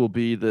for me will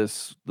be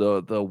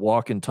the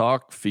walk and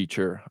talk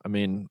feature. I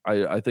mean,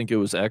 I think it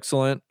was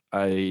excellent.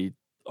 I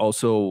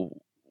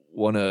also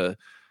want to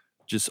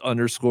just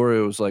underscore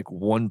it was like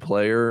one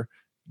player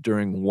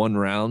during one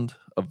round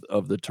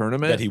of the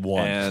tournament that he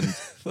won, and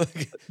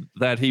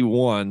that he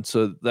won.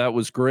 So that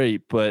was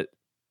great. But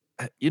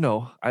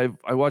I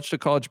watched a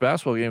college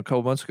basketball game a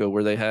couple months ago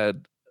where they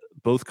had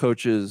both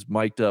coaches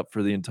mic'd up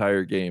for the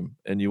entire game,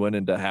 and you went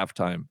into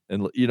halftime,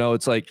 and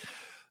it's like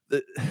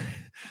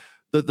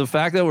the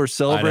fact that we're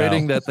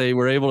celebrating that they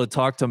were able to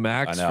talk to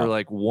Max for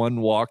like one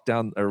walk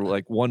down or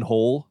like one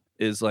hole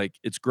is like,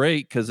 it's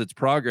great because it's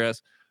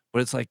progress,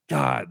 but it's like,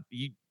 God,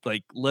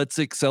 let's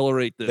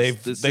accelerate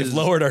this. They've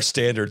lowered our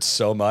standards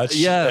so much.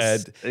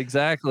 Yes,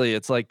 exactly.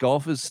 It's like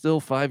golf is still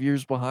 5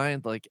 years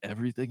behind like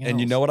everything else. And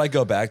you know what I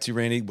go back to,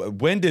 Randy?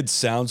 When did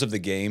Sounds of the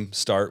Game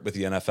start with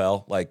the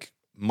NFL? Like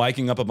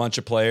miking up a bunch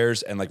of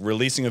players and like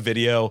releasing a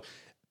video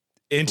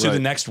into the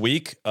next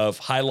week of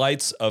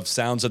highlights of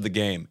Sounds of the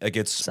Game. Like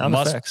it's sound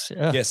effects.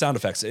 Yeah, sound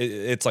effects.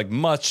 It's like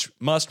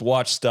must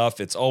watch stuff.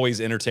 It's always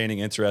entertaining,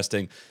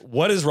 interesting.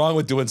 What is wrong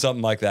with doing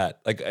something like that?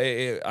 Like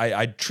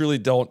I truly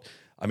don't.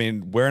 I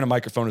mean, wearing a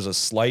microphone is a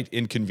slight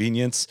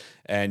inconvenience,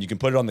 and you can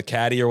put it on the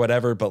caddy or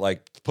whatever, but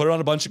like put it on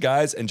a bunch of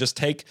guys and just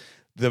take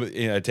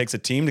it takes a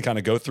team to kind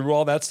of go through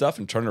all that stuff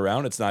and turn it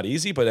around. It's not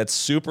easy, but it's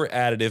super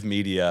additive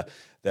media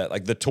that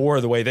like the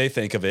tour, the way they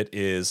think of it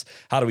is,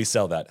 how do we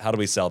sell that? How do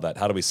we sell that?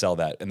 How do we sell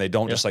that? And they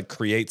don't just like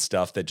create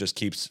stuff that just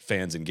keeps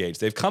fans engaged.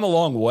 They've come a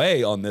long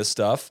way on this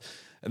stuff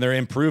and they're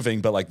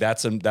improving, but like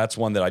that's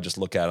one that I just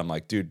look at. I'm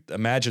like, dude,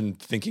 imagine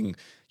thinking,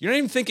 you don't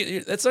even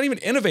think that's not even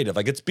innovative.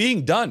 Like it's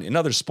being done in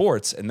other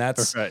sports. And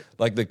that's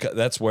like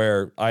that's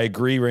where I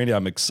agree, Randy.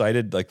 I'm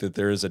excited like that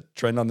there is a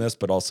trend on this,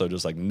 but also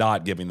just like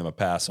not giving them a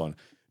pass on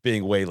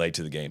being way late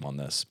to the game on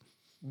this.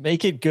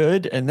 Make it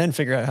good and then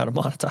figure out how to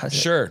monetize it.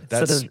 Sure.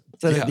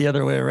 Instead of the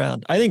other way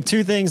around. I think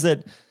two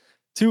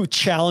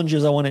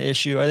challenges I want to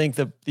issue. I think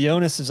the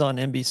onus is on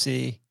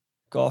NBC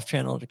Golf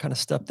Channel to kind of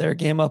step their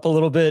game up a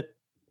little bit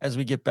as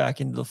we get back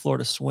into the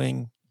Florida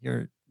swing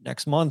here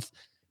next month.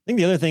 I think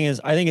the other thing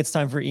is I think it's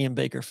time for Ian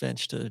Baker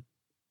Finch to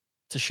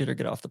shit or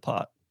get off the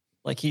pot.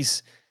 Like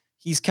he's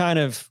kind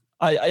of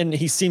and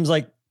he seems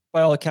like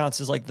by all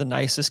accounts is like the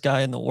nicest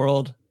guy in the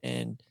world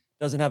and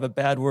doesn't have a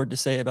bad word to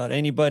say about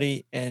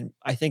anybody. And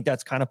I think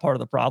that's kind of part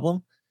of the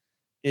problem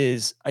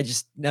is I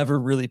just never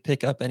really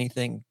pick up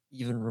anything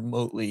even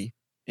remotely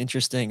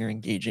interesting or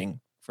engaging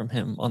from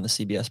him on the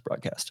CBS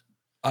broadcast.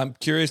 I'm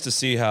curious to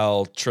see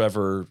how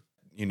Trevor,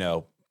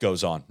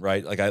 goes on,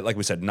 right? Like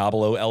we said,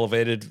 Nobilo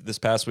elevated this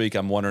past week.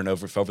 I'm wondering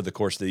over the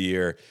course of the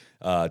year,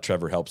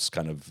 Trevor helps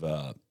kind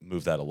of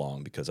move that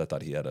along because I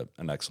thought he had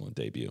an excellent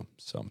debut.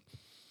 So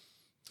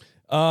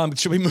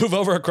should we move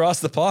over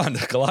across the pond?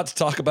 A lot to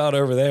talk about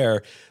over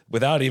there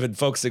without even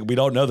focusing. We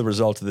don't know the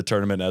result of the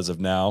tournament as of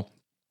now.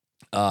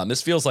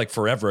 This feels like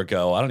forever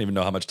ago. I don't even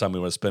know how much time we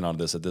want to spend on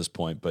this at this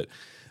point, but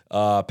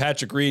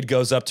Patrick Reed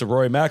goes up to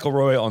Rory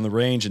McIlroy on the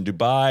range in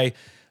Dubai,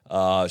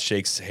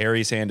 shakes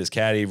Harry's hand, his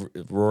caddy.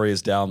 Rory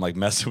is down like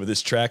messing with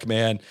his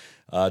TrackMan,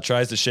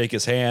 tries to shake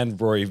his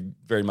hand. Rory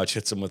very much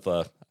hits him with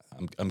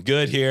I'm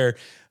good here.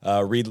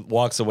 Reed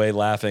walks away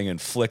laughing and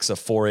flicks a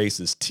 4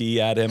 aces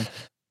tee at him.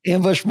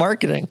 Ambush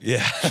marketing.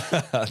 Yeah.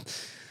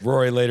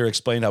 Rory later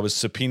explained I was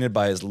subpoenaed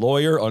by his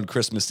lawyer on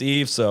Christmas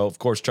Eve. So, of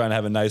course, trying to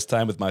have a nice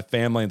time with my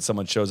family and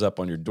someone shows up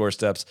on your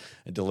doorsteps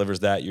and delivers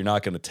that, you're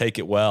not going to take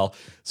it well.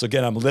 So,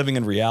 again, I'm living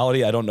in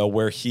reality. I don't know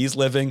where he's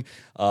living.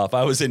 If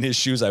I was in his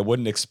shoes, I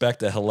wouldn't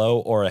expect a hello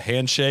or a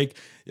handshake.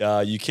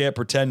 You can't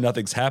pretend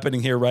nothing's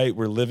happening here, right?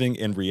 We're living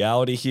in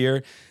reality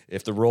here.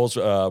 If the roles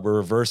were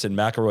reversed and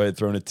McIlroy had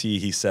thrown a tee,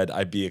 he said,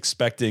 I'd be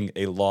expecting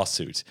a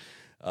lawsuit.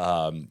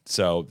 And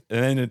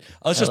then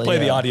let's just play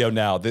the audio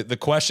now. The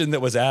question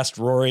that was asked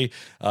Rory,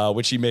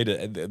 which he made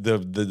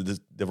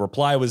the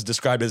reply was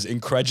described as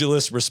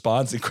incredulous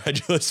response,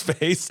 incredulous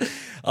face.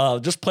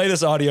 Just play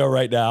this audio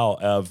right now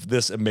of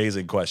this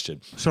amazing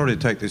question. Sorry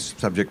to take this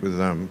subject with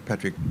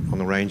Patrick on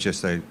the range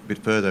yesterday a bit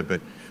further,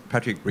 but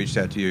Patrick reached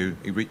out to you.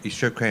 He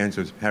shook hands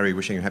with Harry,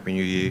 wishing him Happy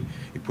New Year.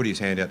 He put his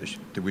hand out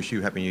to wish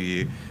you Happy New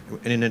Year.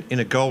 And in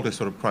a goal to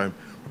sort of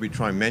probably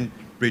try and mend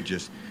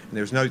bridges. And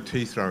there was no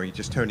tee throwing. He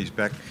just turned his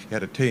back. He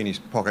had a tee in his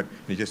pocket,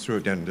 and he just threw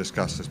it down in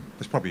disgust.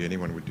 That's probably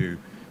anyone would do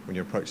when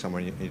you approach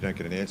someone and you don't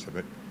get an answer.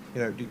 But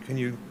can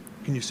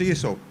you see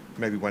yourself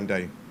maybe one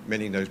day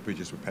mending those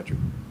bridges with Patrick?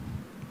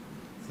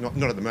 Not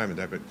at the moment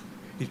though. But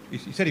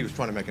he said he was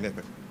trying to make an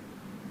effort.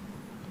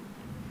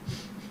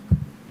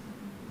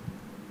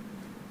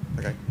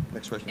 Okay,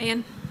 next question.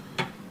 Ian,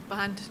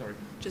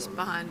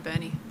 behind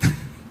Bernie.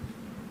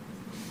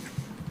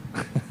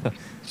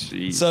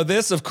 So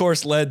this, of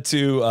course, led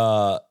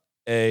to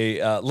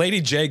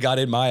Lady J got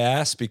in my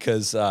ass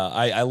because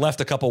I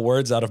left a couple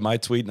words out of my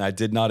tweet and I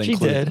did not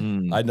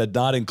include. I did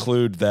not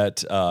include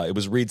that it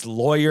was Reed's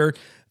lawyer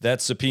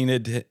that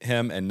subpoenaed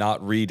him and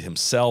not Reed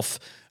himself.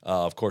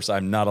 Of course,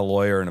 I'm not a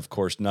lawyer, and of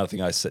course,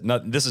 nothing I said.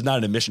 This is not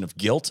an admission of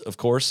guilt, of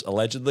course,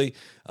 allegedly.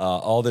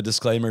 All the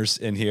disclaimers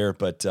in here,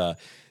 but.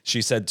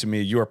 She said to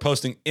me, you are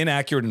posting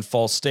inaccurate and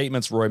false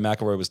statements. Rory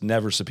McIlroy was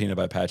never subpoenaed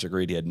by Patrick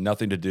Reed. He had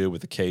nothing to do with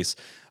the case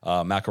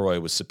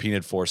McIlroy was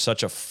subpoenaed for.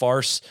 Such a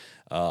farce.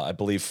 I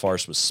believe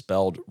farce was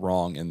spelled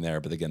wrong in there,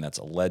 but again, that's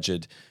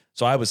alleged.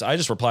 So I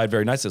just replied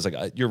very nicely. I was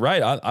like, you're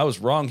right. I was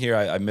wrong here.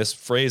 I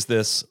misphrased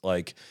this.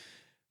 Like,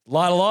 a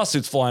lot of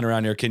lawsuits flying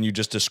around here. Can you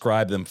just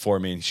describe them for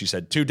me? And she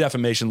said, 2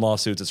 defamation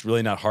lawsuits. It's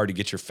really not hard to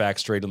get your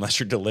facts straight unless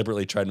you're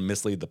deliberately trying to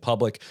mislead the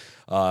public.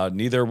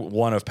 Neither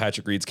one of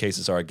Patrick Reed's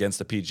cases are against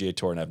the PGA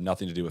Tour and have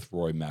nothing to do with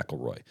Rory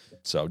McIlroy.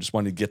 So just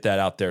wanted to get that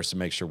out there to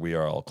make sure we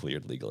are all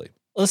cleared legally.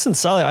 Listen,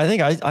 Sully, I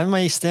think I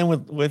might stand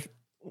with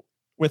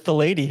with the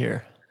lady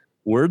here.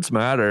 Words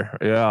matter.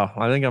 Yeah,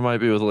 I think I might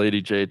be with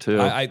Lady J too.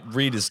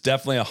 Reed is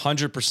definitely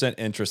 100%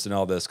 interested in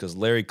all this because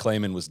Larry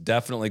Klayman was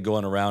definitely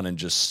going around and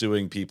just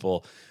suing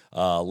people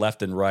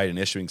left and right and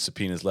issuing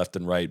subpoenas left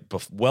and right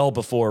well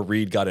before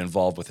Reed got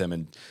involved with him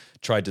and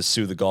tried to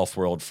sue the golf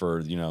world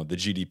for the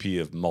GDP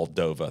of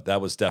Moldova. That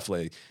was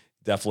definitely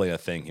a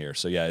thing here.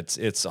 So yeah,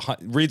 it's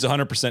Reed's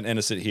 100%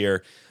 innocent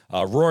here.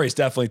 Rory's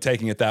definitely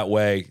taking it that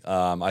way.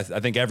 I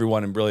think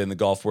everyone really in the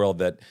golf world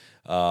that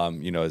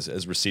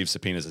has received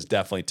subpoenas is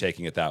definitely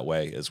taking it that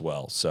way as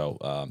well.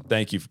 So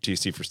thank you,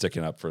 TC, for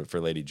sticking up for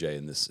Lady J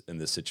in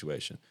this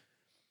situation.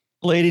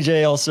 Lady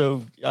J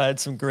also had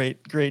some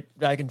great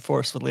back and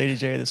forth with Lady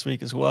J this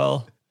week as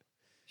well.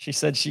 She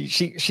said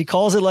she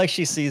calls it like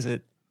she sees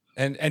it.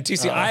 And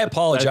TC, I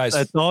apologize.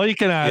 That's all you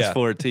can ask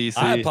for, TC.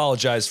 I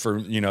apologize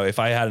for, if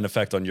I had an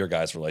effect on your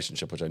guys'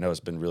 relationship, which I know has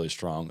been really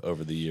strong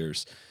over the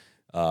years.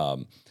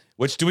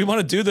 Which, do we want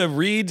to do the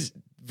Reed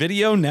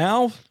video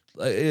now?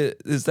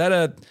 There's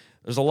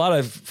a lot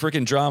of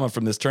freaking drama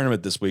from this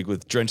tournament this week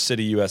with Drench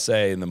City,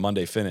 USA and the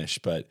Monday finish,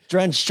 but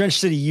Drench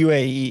City,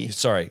 UAE.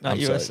 Sorry, not I'm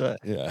USA.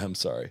 Sorry. Yeah, I'm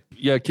sorry.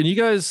 Yeah, can you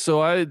guys?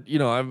 So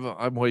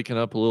I'm waking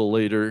up a little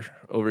later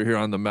over here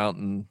on the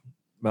mountain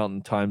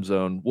time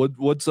zone.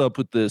 What's up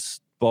with this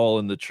ball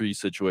in the tree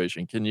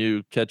situation? Can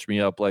you catch me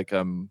up like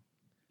I'm,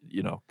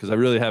 because I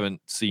really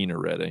haven't seen or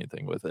read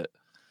anything with it.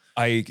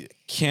 I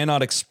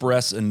cannot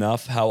express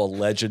enough how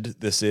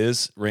alleged this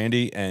is,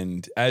 Randy.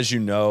 And as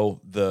you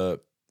know, the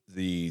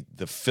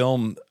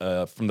film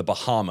from the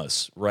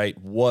Bahamas, right,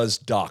 was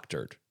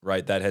doctored,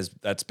 right?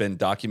 That's been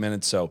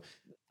documented. So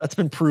that's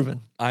been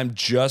proven. I'm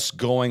just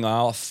going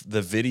off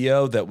the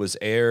video that was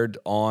aired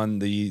on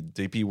the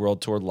DP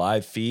World Tour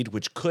live feed,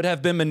 which could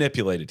have been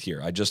manipulated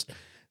here. I just,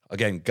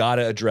 again, got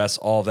to address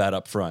all that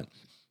up front.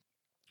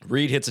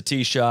 Reed hits a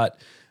tee shot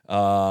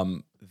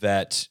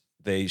that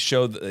they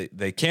show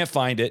they can't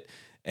find it,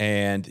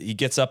 and he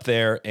gets up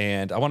there,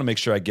 and I want to make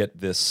sure I get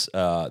this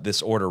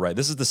order right.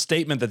 This is the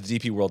statement that the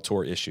DP World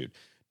Tour issued.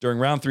 During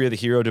round 3 of the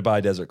Hero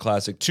Dubai Desert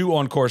Classic, 2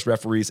 on-course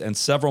referees and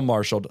several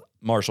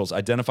marshals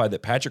identified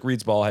that Patrick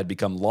Reed's ball had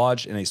become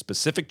lodged in a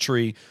specific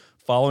tree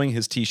following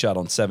his tee shot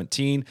on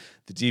 17.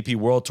 The DP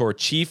World Tour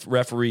chief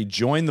referee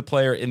joined the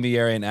player in the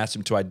area and asked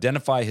him to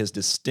identify his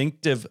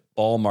distinctive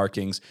ball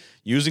markings.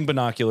 Using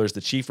binoculars,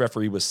 the chief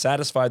referee was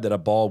satisfied that a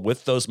ball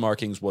with those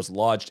markings was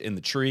lodged in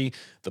the tree.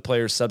 The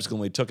players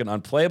subsequently took an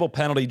unplayable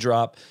penalty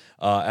drop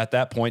at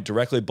that point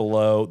directly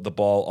below the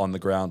ball on the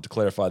ground. To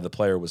clarify, the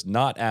player was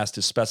not asked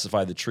to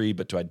specify the tree,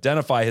 but to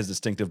identify his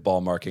distinctive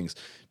ball markings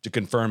to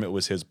confirm it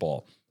was his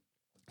ball.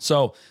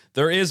 So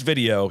there is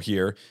video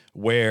here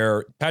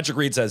where Patrick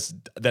Reed says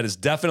that is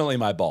definitely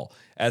my ball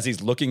as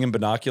he's looking in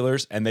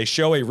binoculars, and they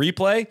show a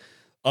replay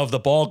of the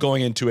ball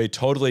going into a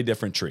totally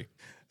different tree.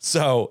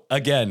 So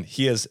again,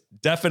 he is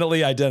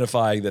definitely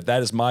identifying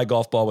that is my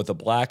golf ball with a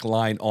black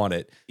line on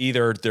it.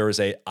 Either there is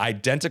a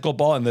identical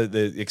ball, and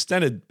the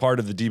extended part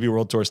of the DP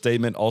World Tour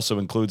statement also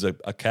includes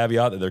a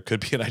caveat that there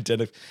could be an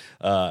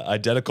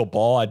identical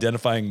ball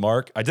identifying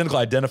mark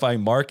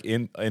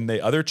in the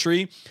other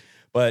tree.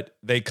 But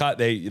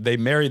they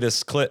marry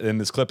this clip,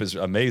 and this clip is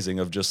amazing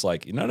of just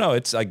like,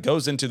 it's like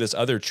goes into this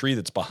other tree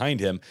that's behind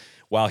him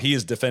while he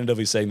is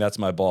definitively saying that's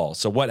my ball.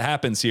 So what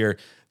happens here,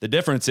 the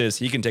difference is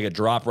he can take a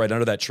drop right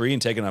under that tree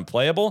and take it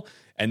unplayable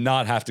and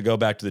not have to go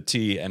back to the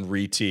tee and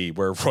re-tee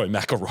where Roy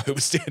McIlroy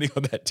was standing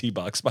on that tee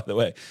box, by the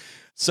way.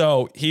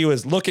 So he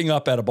was looking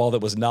up at a ball that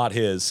was not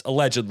his,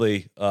 alleged,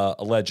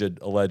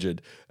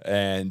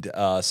 and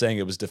saying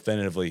it was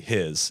definitively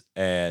his.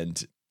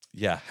 And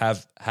yeah,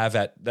 have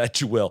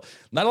that you will.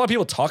 Not a lot of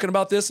people talking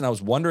about this, and I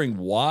was wondering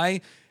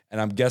why.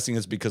 And I'm guessing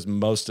it's because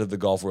most of the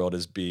golf world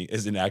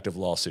is in active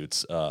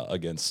lawsuits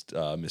against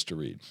Mr.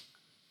 Reed.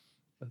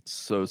 That's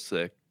so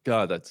sick.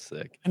 God, that's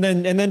sick. And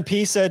then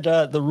P said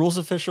the rules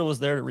official was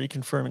there to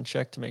reconfirm and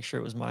check to make sure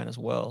it was mine as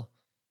well,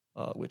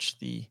 which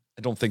I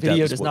don't think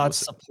video that does not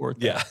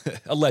support. Yeah,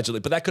 allegedly,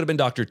 but that could have been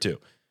doctored too.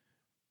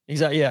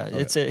 Exactly. Yeah,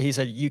 okay. He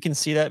said you can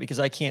see that because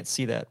I can't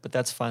see that, but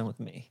that's fine with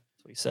me.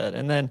 He said.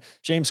 And then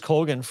James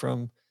Colgan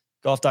from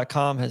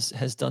golf.com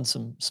has done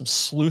some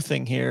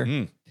sleuthing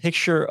here.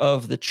 Picture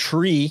of the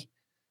tree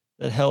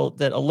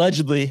that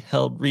allegedly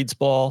held Reed's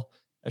ball,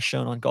 as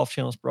shown on Golf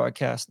Channel's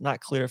broadcast. Not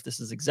clear if this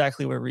is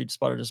exactly where Reed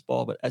spotted his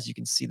ball, but as you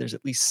can see, there's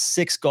at least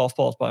 6 golf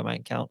balls by my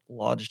count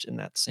lodged in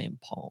that same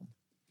palm.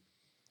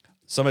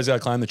 Somebody's got to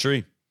climb the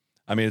tree.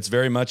 I mean, it's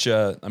very much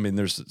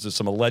there's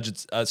some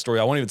alleged story.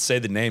 I won't even say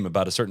the name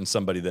about a certain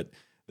somebody that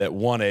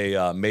won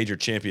a major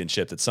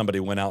championship, that somebody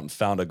went out and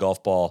found a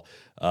golf ball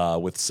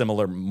with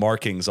similar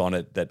markings on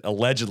it that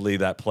allegedly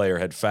that player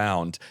had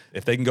found.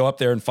 If they can go up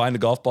there and find a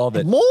golf ball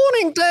that...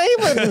 Morning,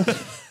 David!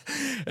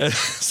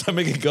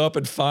 Somebody can go up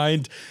and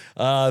find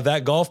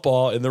that golf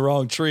ball in the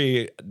wrong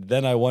tree,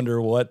 then I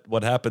wonder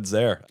what happens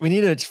there. We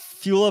need to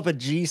fuel up a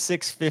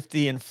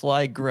G650 and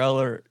fly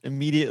Greller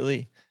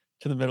immediately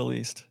to the Middle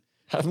East.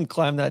 Have him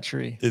climb that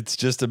tree. It's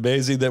just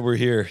amazing that we're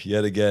here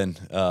yet again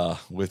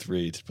with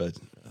Reed, but...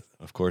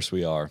 Of course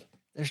we are.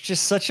 there's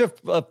just such a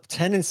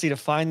tendency to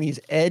find these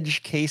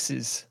edge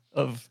cases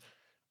of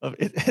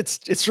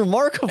it's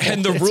remarkable.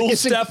 And the rule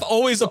staff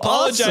always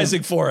apologizing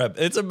awesome. for him.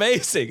 It's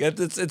amazing.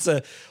 It's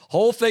a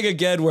whole thing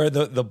again where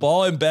the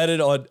ball embedded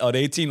on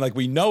 18, like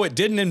we know it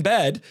didn't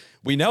embed.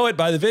 We know it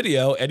by the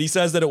video, and he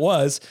says that it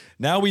was.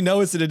 Now we know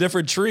it's in a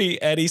different tree,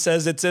 and he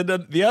says it's in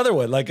the other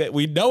one. Like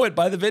we know it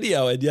by the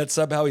video, and yet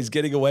somehow he's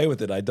getting away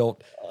with it. I don't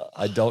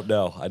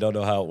know. I don't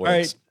know how it works. All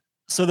right.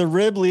 So the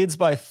Rib leads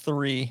by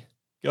 3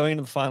 going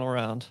into the final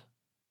round.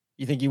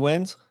 You think he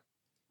wins?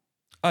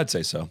 I'd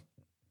say so.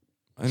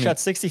 Shot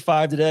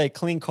 65 today,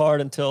 clean card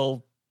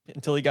until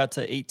he got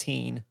to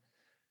 18.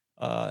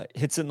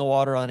 Hits it in the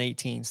water on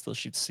 18, still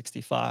shoots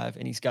 65.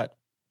 And he's got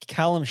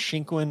Callum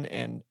Shinkwin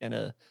and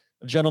a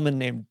gentleman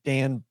named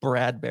Dan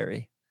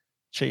Bradbury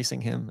chasing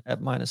him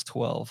at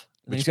 -12.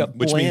 And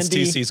Which means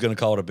TC's going to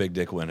call it a big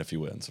dick win if he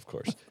wins, of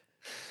course.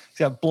 He's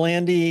got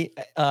Blandy,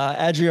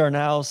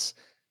 Adriarnaus,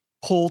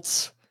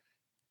 Pultz,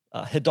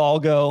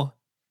 Hidalgo,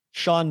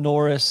 Sean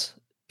Norris,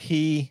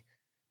 P,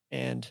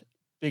 and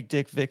Big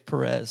Dick Vic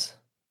Perez.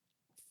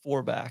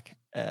 4 back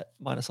at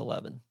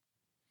 -11.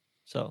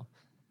 So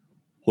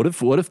what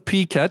if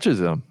P catches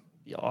him?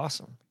 Be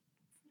awesome.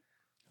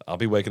 I'll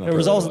be waking up. There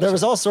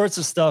was all sorts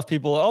of stuff.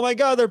 People, oh my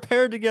God, they're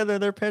paired together.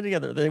 They're paired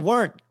together. They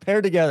weren't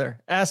paired together.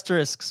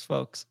 Asterisks,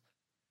 folks.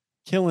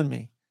 Killing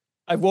me.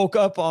 I woke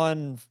up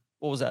on,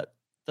 what was that,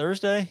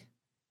 Thursday?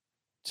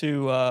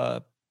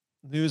 To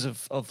news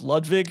of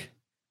Ludwig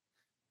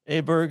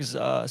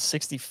Aberg's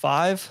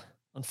 65.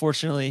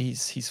 Unfortunately,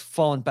 he's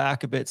fallen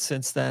back a bit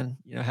since then.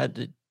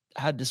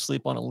 Had to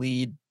sleep on a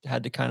lead,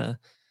 had to kind of,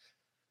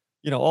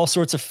 all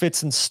sorts of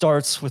fits and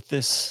starts with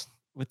this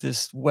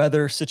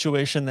weather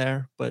situation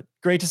there, but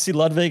great to see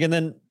Ludwig. And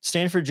then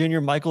Stanford junior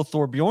Michael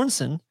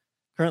Thorbjornsson,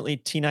 currently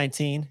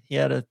T19. He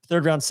had a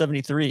 3rd round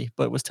 73,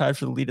 but was tied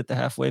for the lead at the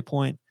halfway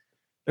point.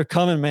 They're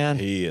coming, man.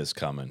 He is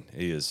coming.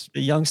 The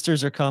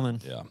youngsters are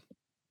coming. Yeah.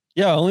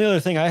 Yeah. Only other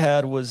thing I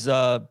had was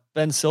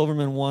Ben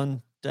Silverman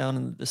won down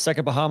in the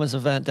second Bahamas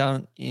event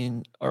on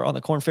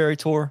the Corn Ferry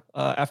Tour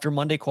after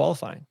Monday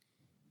qualifying.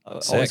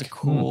 Always a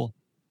cool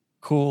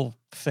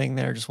thing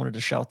there. Just wanted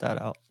to shout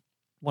that out.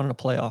 Wanted a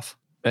playoff.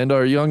 And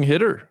our young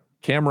hitter,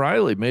 Cam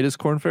Riley, made his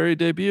Corn Ferry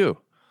debut.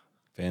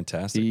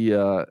 Fantastic.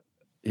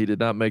 He did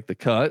not make the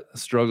cut.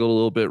 Struggled a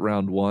little bit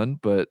round 1,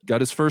 but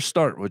got his first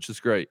start, which is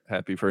great.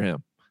 Happy for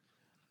him.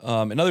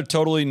 Another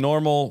totally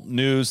normal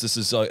news. This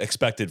is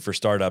expected for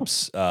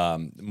startups.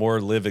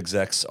 More live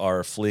execs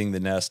are fleeing the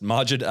nest.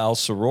 Majid Al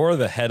Saror,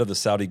 the head of the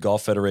Saudi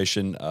Golf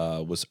Federation,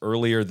 was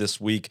earlier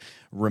this week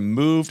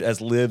removed as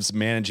Liv's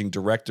managing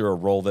director, a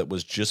role that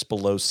was just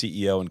below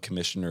CEO and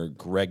Commissioner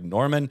Greg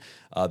Norman.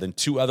 Then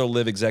 2 other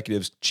Live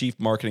executives, Chief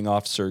Marketing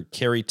Officer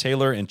Carrie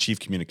Taylor and Chief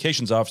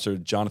Communications Officer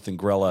Jonathan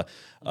Grella,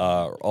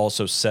 are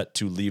also set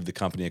to leave the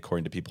company,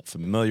 according to people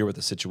familiar with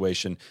the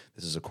situation.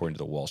 This is according to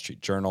the Wall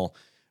Street Journal.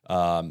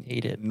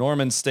 Hate it.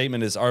 Norman's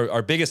statement is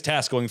our biggest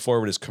task going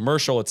forward is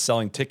commercial. It's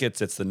selling tickets.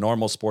 It's the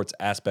normal sports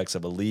aspects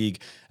of a league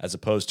as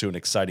opposed to an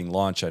exciting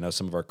launch. I know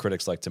some of our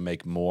critics like to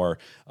make more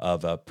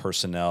of a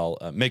personnel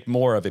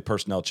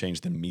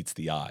change than meets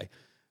the eye.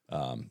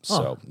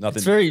 So nothing.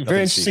 It's very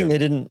interesting. They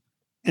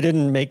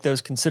didn't make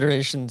those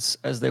considerations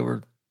as they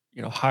were,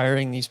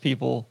 hiring these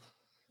people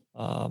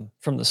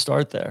from the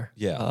start there.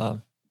 Yeah.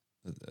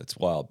 It's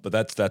wild, but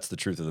that's the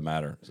truth of the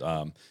matter.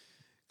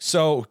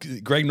 So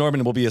Greg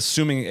Norman will be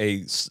assuming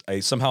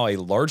a somehow a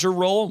larger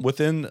role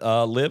within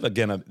Live.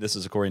 Again, this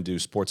is according to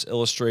Sports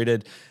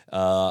Illustrated.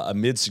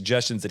 Amid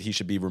suggestions that he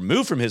should be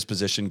removed from his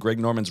position,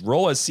 Greg Norman's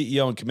role as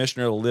CEO and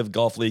commissioner of the Live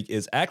Golf League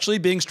is actually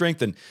being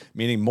strengthened,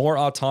 meaning more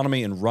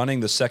autonomy in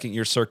running the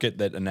second-year circuit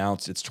that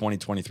announced its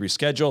 2023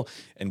 schedule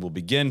and will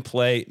begin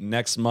play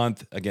next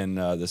month. Again,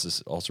 this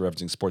is also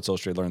referencing Sports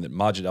Illustrated, learned that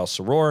Majid Al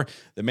Saror,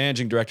 the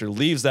managing director,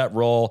 leaves that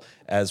role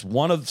as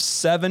one of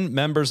 7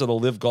 members of the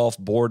Live Golf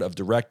Board of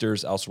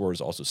Directors. Al Saror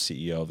is also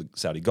CEO of the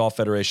Saudi Golf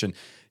Federation.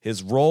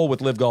 His role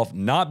with Live Golf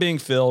not being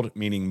filled,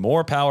 meaning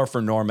more power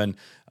for Norman,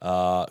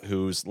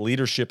 whose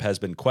leadership has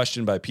been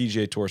questioned by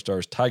PGA Tour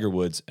stars Tiger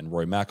Woods and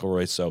Rory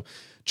McIlroy. So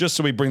just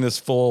so we bring this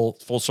full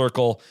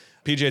circle,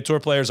 PGA Tour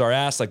players are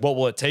asked, what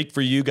will it take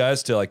for you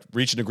guys to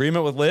reach an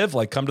agreement with Live,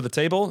 come to the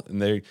table?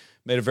 And they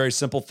made a very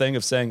simple thing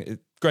of saying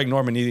Greg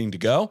Norman needing to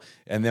go,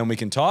 and then we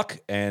can talk.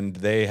 And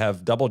they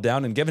have doubled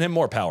down and given him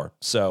more power.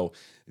 So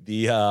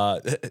the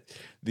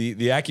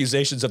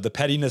accusations of the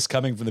pettiness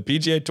coming from the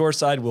PGA Tour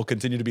side will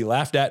continue to be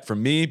laughed at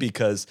from me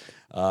because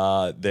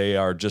they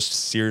are just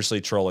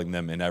seriously trolling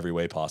them in every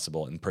way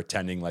possible and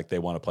pretending like they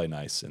want to play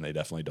nice, and they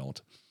definitely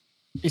don't.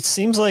 It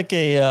seems like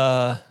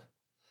a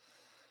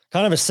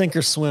kind of a sink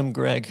or swim,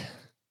 Greg,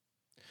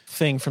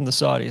 thing from the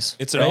Saudis.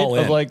 It's an all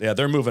in. Yeah,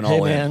 they're moving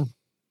all in.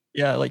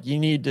 Yeah, you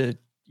need to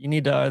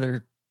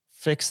either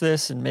fix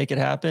this and make it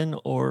happen,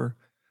 or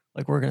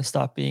we're going to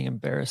stop being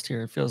embarrassed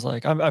here. It feels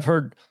like I've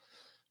heard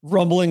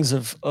rumblings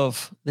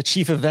of the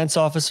chief events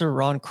officer,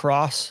 Ron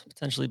Cross,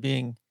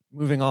 potentially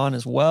moving on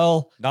as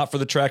well. Not for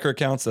the tracker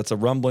accounts. That's a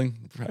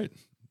rumbling, right?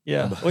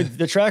 Yeah. Well,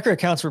 the tracker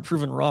accounts were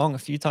proven wrong a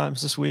few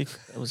times this week.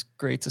 It was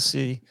great to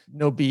see.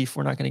 No beef.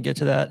 We're not going to get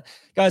to that.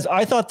 Guys,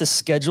 I thought the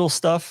schedule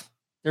stuff,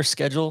 their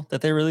schedule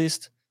that they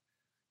released,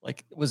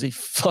 like, was a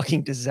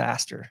fucking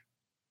disaster.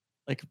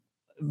 Like,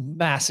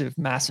 massive,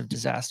 massive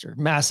disaster.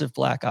 Massive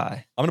black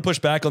eye. I'm going to push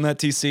back on that,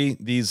 TC.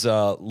 These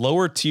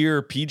lower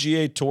tier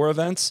PGA Tour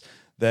events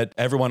that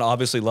everyone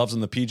obviously loves on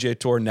the PGA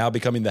Tour now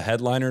becoming the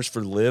headliners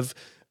for Live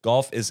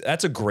Golf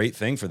that's a great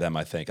thing for them.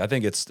 I think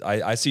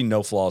I see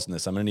no flaws in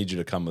this. I'm going to need you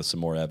to come with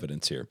some more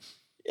evidence here.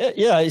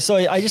 Yeah. So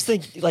I just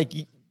think, like,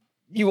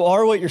 you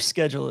are what your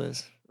schedule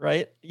is,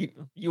 right?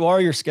 You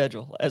are your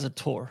schedule as a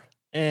tour.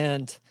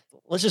 And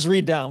let's just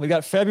read down. We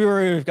got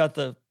February. We've got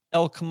the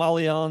El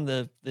Camaleon,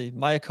 the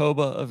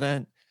Mayakoba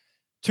event,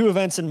 2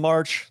 events in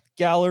March,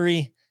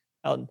 Gallery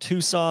out in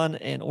Tucson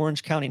and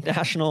Orange County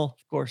National.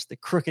 Of course, the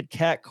Crooked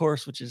Cat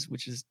course, which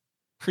is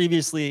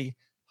previously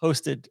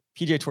hosted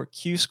PGA Tour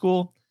Q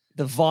School,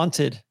 the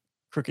vaunted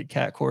Crooked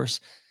Cat course.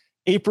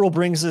 April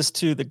brings us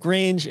to the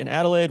Grange in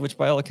Adelaide, which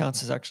by all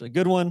accounts is actually a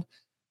good one.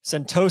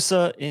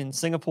 Sentosa in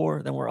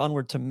Singapore. Then we're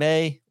onward to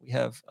May. We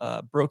have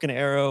Broken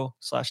Arrow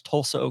 /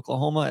 Tulsa,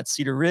 Oklahoma at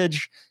Cedar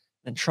Ridge,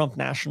 and Trump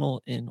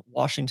National in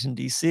Washington,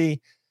 D.C.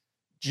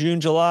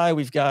 June, July,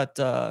 we've got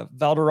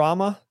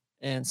Valderrama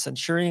and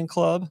Centurion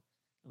Club.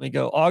 We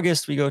go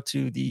August, we go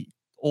to the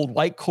Old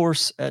White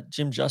course at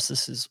Jim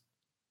Justice's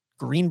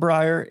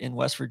Greenbrier in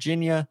West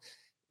Virginia.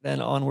 Then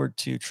onward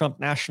to Trump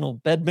National,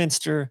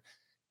 Bedminster.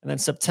 And then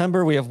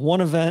September, we have one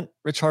event,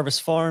 Rich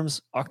Harvest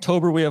Farms.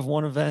 October, we have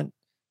one event,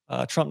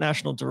 Trump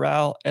National,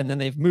 Doral. And then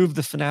they've moved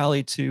the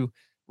finale to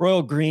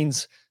Royal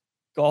Greens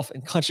Golf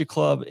and Country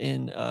Club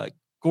in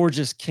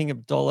gorgeous King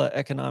Abdullah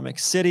Economic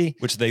City.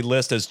 Which they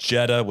list as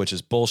Jeddah, which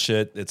is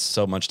bullshit. It's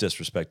so much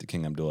disrespect to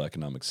King Abdullah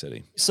Economic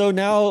City. So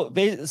now,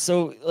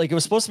 like, it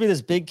was supposed to be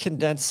this big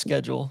condensed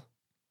schedule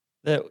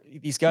that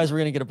these guys were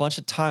going to get a bunch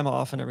of time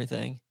off and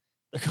everything.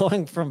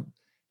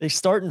 They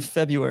start in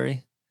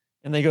February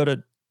and they go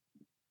to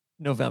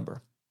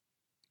November,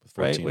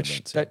 right? Which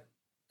events, yeah.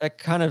 that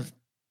kind of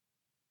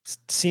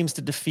seems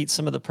to defeat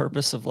some of the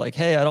purpose of, like,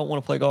 hey, I don't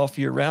want to play golf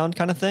year round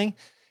kind of thing.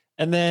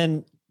 And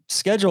then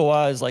schedule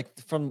wise, like,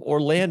 from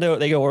Orlando,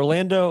 they go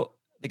Orlando,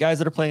 the guys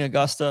that are playing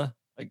Augusta,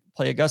 like,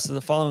 play Augusta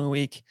the following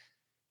week,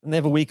 and they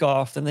have a week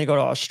off. Then they go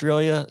to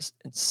Australia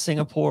and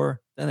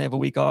Singapore. Then they have a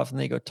week off and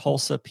they go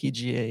Tulsa,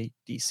 PGA,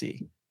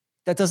 DC.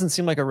 That doesn't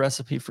seem like a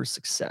recipe for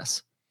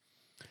success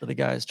for the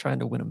guys trying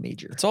to win a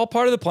major. It's all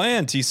part of the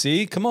plan,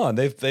 TC. Come on.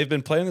 They've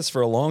been playing this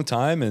for a long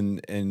time.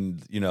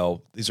 And you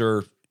know, these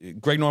are,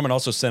 Greg Norman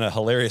also sent a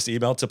hilarious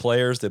email to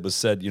players that was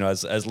said, you know,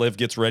 as Liv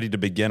gets ready to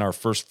begin our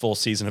first full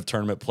season of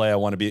tournament play, I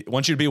want you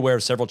to be aware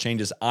of several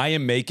changes I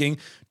am making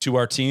to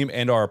our team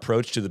and our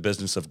approach to the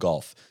business of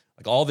golf.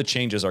 Like, all the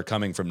changes are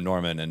coming from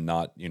Norman and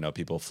not, you know,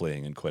 people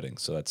fleeing and quitting.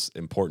 So that's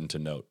important to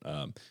note.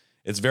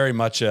 It's very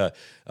much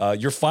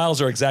your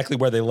files are exactly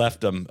where they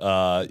left them.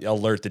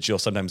 Alert that you'll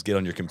sometimes get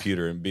on your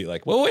computer and be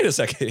like, well, wait a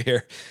second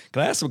here.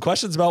 Can I ask some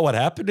questions about what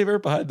happened here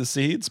behind the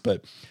scenes?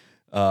 But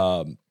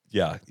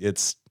yeah,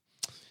 it's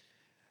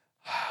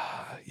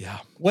yeah.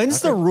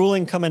 When's the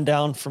ruling coming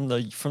down for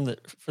the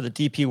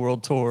DP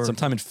World Tour?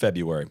 Sometime in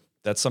February.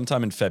 That's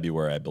sometime in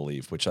February, I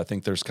believe, which I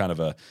think there's kind of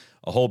a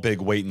whole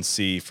big wait and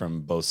see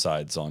from both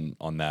sides on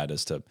that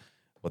as to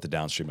what the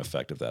downstream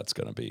effect of that's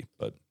going to be.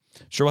 But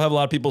sure, we'll have a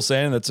lot of people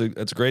saying it's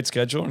a great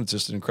schedule and it's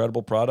just an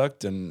incredible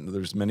product and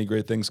there's many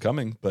great things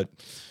coming. But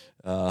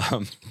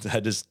I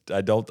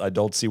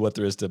don't see what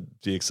there is to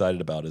be excited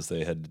about as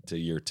they head to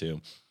year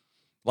 2.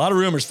 A lot of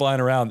rumors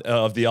flying around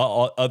of the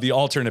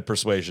alternate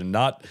persuasion.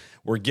 Not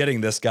we're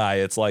getting this guy.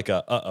 It's like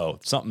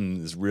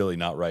something is really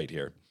not right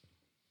here.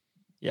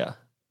 Yeah,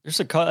 there's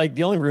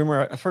the only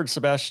rumor I've heard,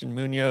 Sebastian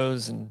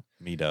Munoz and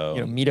Mito.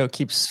 You know, Mito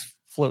keeps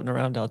floating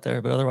around out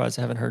there, but otherwise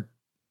I haven't heard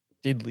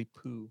diddly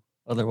poo.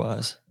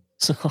 Otherwise,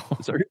 so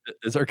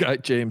is our guy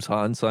James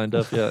Hahn signed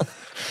up yet?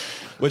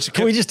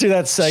 Can we just do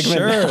that segment?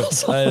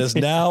 Sure. It is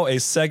now a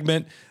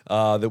segment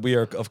that we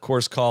are, of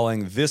course,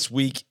 calling This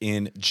Week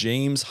in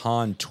James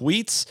Hahn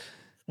Tweets.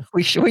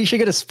 We should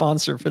get a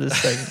sponsor for this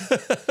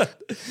segment.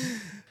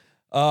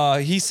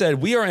 He said,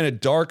 we are in a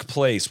dark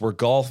place where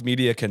golf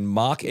media can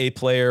mock a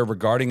player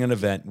regarding an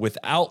event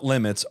without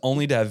limits,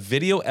 only to have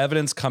video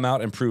evidence come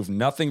out and prove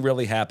nothing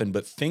really happened,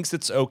 but thinks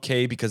it's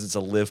okay because it's a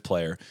live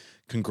player.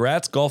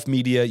 Congrats, golf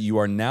media. You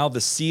are now the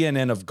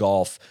CNN of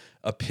golf.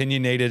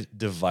 Opinionated,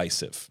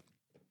 divisive.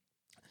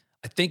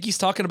 I think he's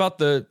talking about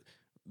the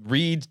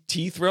Reed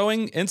tee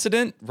throwing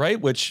incident,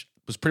 right? Which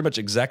was pretty much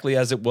exactly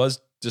as it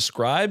was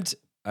described.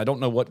 I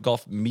don't know what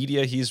golf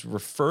media he's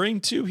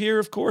referring to here,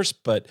 of course,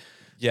 but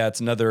yeah,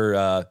 it's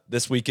another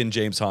This Week in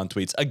James Hahn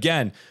Tweets.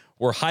 Again,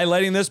 we're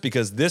highlighting this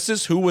because this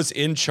is who was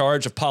in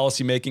charge of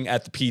policymaking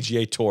at the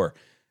PGA Tour.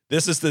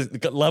 This is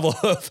the level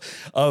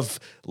of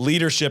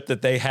leadership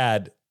that they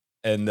had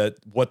and that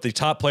what the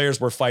top players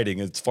were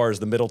fighting as far as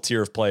the middle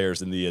tier of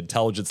players and the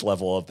intelligence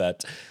level of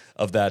that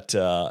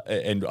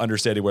and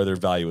understanding where their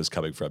value is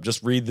coming from.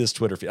 Just read this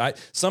Twitter feed.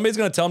 Somebody's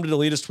going to tell him to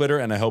delete his Twitter,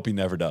 and I hope he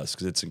never does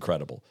because it's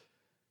incredible.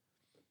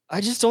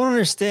 I just don't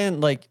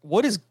understand, like,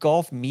 what is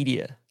golf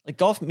media? Like,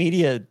 golf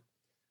media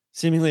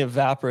seemingly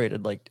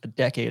evaporated like a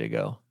decade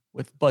ago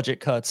with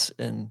budget cuts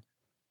and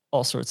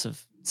all sorts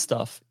of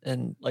stuff.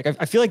 And like,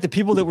 I feel like the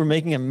people that were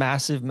making a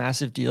massive,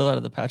 massive deal out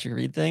of the Patrick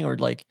Reed thing are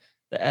like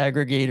the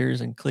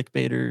aggregators and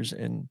clickbaiters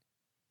and,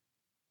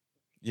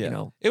 Yeah, you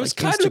know, it was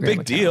like kind of a Instagram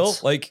big deal.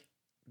 accounts. Like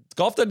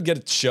golf doesn't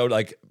get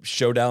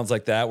showdowns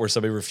like that where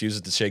somebody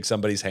refuses to shake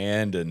somebody's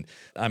hand, and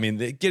I mean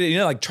they get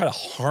like try to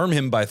harm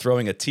him by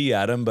throwing a tee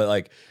at him, but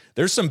like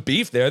there's some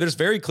beef there. There's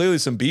very clearly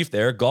some beef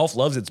there. Golf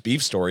loves its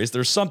beef stories.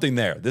 There's something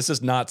there. This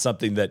is not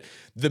something that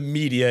the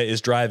media is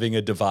driving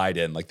a divide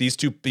in. Like these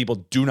two people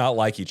do not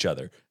like each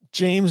other.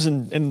 James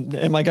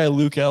and my guy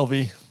Luke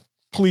Elvey,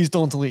 please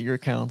don't delete your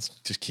accounts.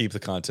 Just keep the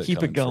content.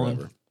 Keep it going.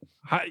 Forever.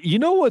 You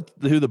know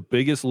who the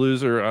biggest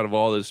loser out of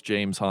all this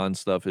James Hahn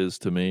stuff is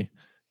to me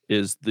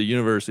is the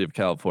University of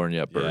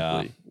California at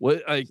Berkeley.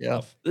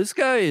 This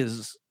guy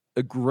is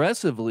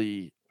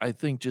aggressively, I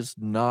think,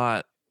 just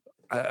not.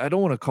 I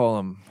don't want to call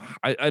him.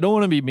 I don't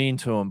want to be mean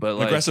to him, but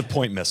like aggressive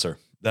point misser.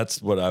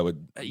 That's what I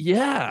would.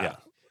 Yeah.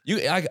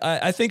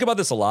 I think about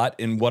this a lot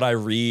in what I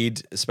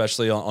read,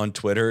 especially on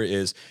Twitter,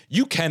 is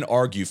you can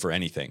argue for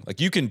anything. Like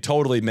you can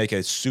totally make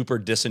a super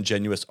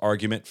disingenuous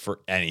argument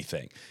for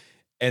anything.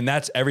 And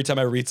that's every time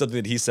I read something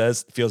that he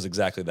says feels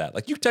exactly that.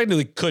 Like you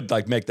technically could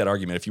like make that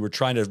argument if you were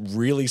trying to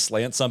really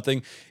slant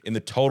something in the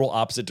total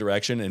opposite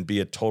direction and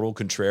be a total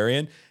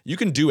contrarian. You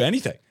can do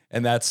anything.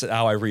 And that's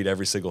how I read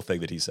every single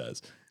thing that he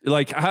says.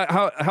 Like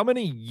how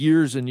many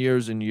years and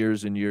years and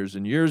years and years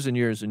and years and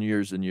years and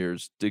years and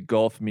years did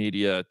golf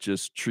media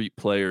just treat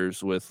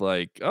players with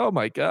like, oh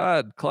my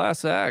God,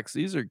 class acts.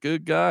 These are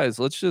good guys.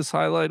 Let's just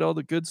highlight all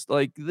the good stuff.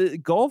 Like the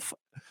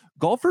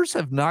golfers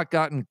have not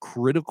gotten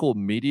critical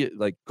media,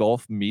 like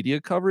golf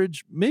media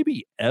coverage,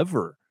 maybe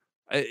ever.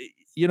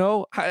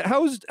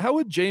 How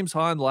would James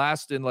Hahn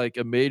last in like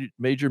a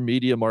major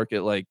media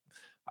market like,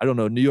 I don't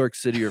know, New York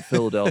City or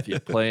Philadelphia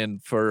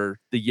playing for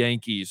the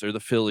Yankees or the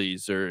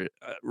Phillies or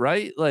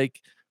right? Like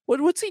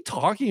what's he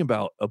talking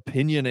about?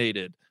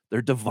 Opinionated.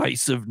 They're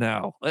divisive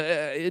now.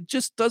 It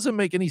just doesn't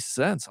make any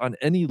sense on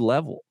any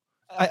level.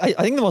 I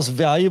think the most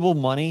valuable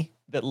money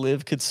that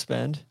Liv could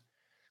spend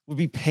would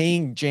be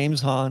paying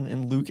James Hahn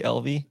and Luke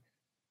Elvey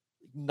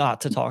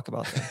not to talk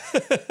about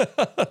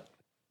that.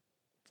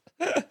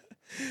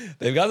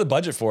 They've got the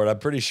budget for it. I'm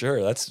pretty sure.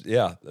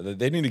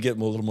 They need to get a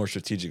little more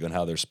strategic on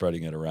how they're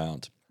spreading it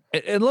around.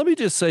 And let me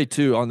just say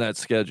too, on that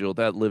schedule,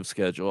 that Live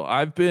schedule,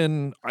 I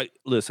didn't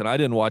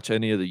watch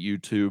any of the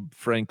YouTube,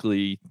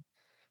 frankly,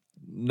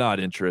 not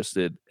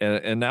interested.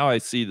 And now I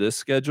see this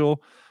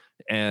schedule,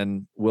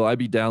 and will I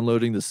be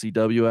downloading the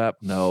CW app?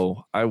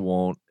 No, I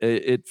won't.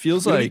 It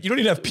feels like you don't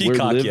even have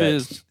Peacock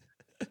yet.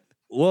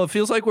 Well, it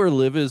feels like where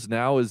Live is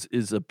now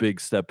is a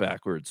big step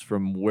backwards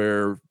from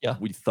where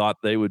we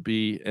thought they would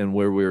be and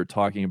where we were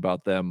talking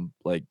about them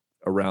like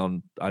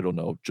around, I don't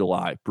know,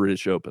 July,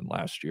 British Open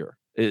last year.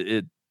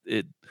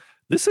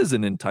 This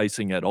isn't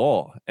enticing at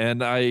all.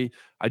 And I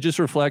just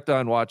reflect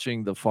on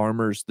watching the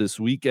Farmers this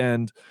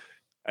weekend.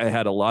 I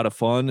had a lot of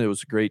fun. It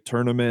was a great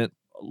tournament,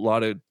 a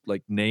lot of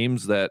like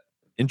names that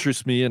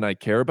interest me and I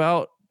care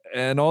about.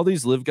 And all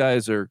these Live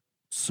guys are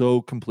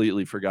so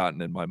completely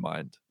forgotten in my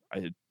mind.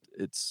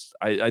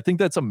 I think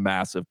that's a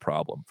massive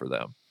problem for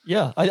them.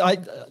 Yeah. I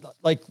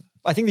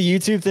think the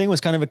YouTube thing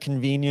was kind of a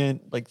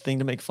convenient like thing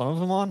to make fun of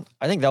them on.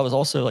 I think that was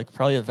also like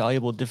probably a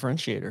valuable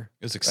differentiator.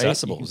 It was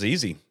accessible. It was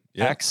easy.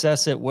 Yeah.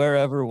 Access it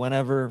wherever,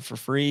 whenever for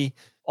free.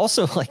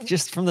 Also, like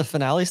just from the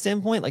finale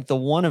standpoint, like the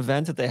one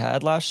event that they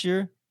had last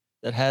year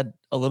that had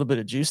a little bit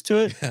of juice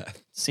to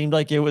it seemed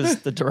like it was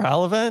the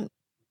Doral event.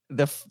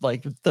 The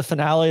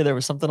finale, there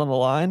was something on the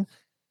line,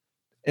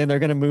 and they're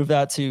going to move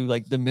that to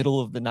like the middle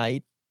of the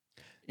night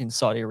in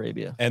Saudi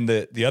Arabia. And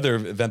the other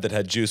event that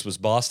had juice was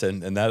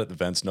Boston, and that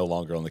event's no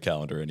longer on the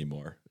calendar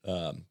anymore.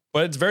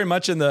 But it's very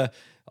much in the,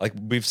 like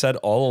we've said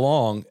all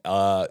along,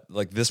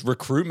 like this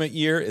recruitment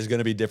year is going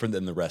to be different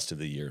than the rest of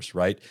the years,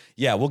 right?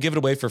 Yeah, we'll give it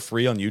away for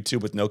free on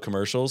YouTube with no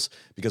commercials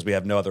because we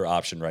have no other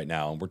option right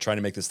now. And we're trying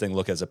to make this thing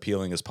look as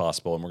appealing as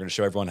possible. And we're going to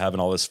show everyone having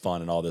all this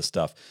fun and all this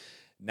stuff.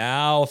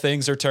 Now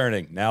things are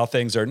turning. Now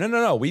things are,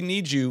 no. We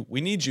need you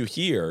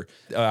here.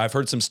 I've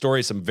heard some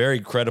stories, some very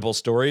credible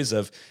stories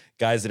of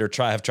guys that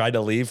have tried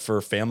to leave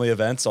for family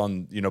events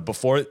on,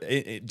 before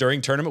during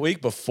tournament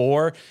week,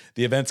 before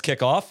the events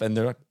kick off, and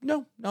they're like,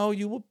 no,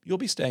 you'll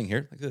be staying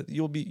here.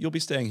 You'll be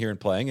staying here and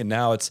playing. And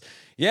now it's,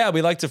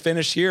 we like to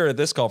finish here at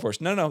this golf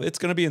course. No, it's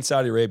going to be in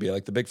Saudi Arabia.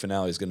 Like the big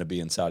finale is going to be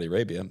in Saudi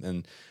Arabia,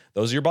 and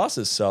those are your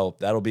bosses. So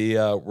that'll be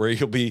where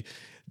you'll be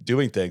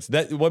doing things.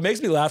 That what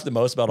makes me laugh the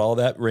most about all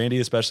that, Randy,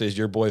 especially as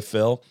your boy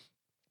Phil,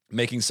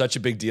 making such a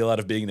big deal out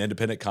of being an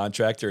independent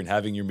contractor and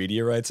having your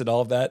media rights and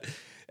all of that,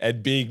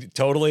 and being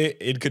totally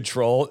in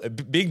control,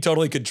 being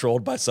totally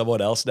controlled by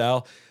someone else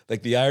now.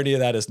 Like the irony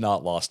of that is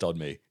not lost on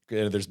me.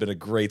 There's been a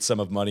great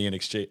sum of money in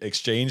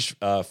exchange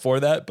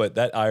for that, but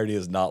that irony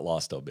is not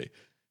lost on me.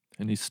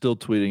 And he's still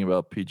tweeting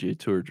about PGA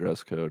Tour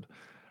dress code.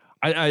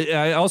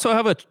 I also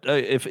have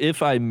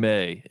if I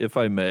may,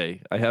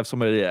 I have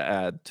somebody to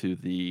add to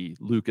the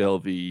Luke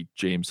LV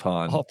James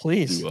Hahn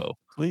duo.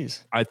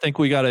 Please. I think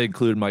we got to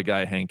include my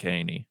guy Hank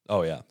Haney.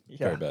 Oh yeah,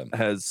 very bad.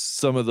 Has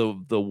some of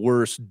the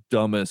worst,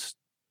 dumbest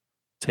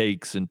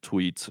takes and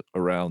tweets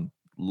around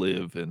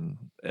live and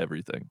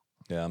everything.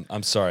 Yeah,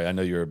 I'm sorry. I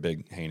know you're a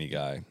big Haney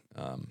guy.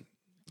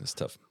 It's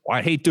tough. Well,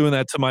 I hate doing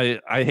that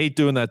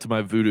to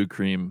my Voodoo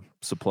Cream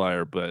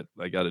supplier, but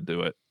I got to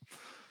do it.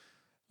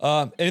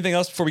 Anything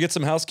else before we get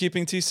some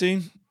housekeeping,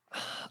 TC?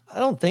 I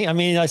don't think. I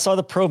mean, I saw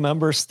the pro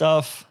member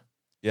stuff.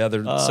 Yeah,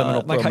 the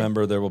Seminole pro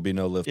member. There will be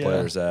no live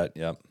players at.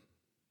 Yep.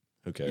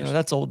 Who cares?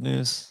 That's old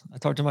news. I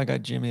talked to my guy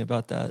Jimmy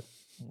about that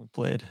when we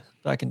played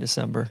back in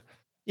December.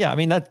 Yeah, I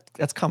mean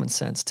that's common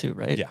sense too,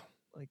 right? Yeah.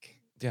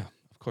 Yeah,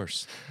 of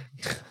course.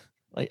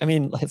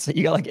 Let's say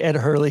you got like Ed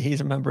Hurley.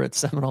 He's a member at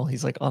Seminole.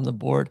 He's like on the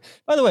board.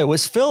 By the way,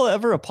 was Phil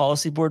ever a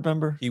policy board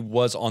member? He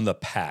was on the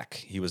PAC.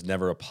 He was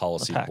never a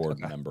policy board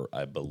member,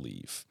 I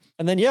believe.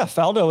 And then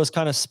Faldo was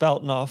kind of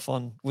spouting off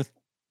with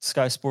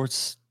Sky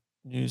Sports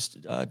News.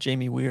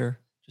 Jamie Weir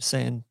just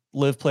saying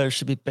live players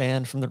should be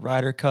banned from the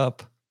Ryder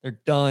Cup. They're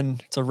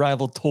done. It's a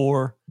rival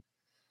tour.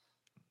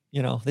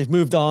 They've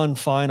moved on.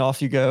 Fine,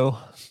 off you go.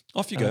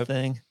 Off you go.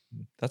 Thing.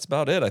 That's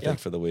about it, I think,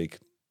 for the week.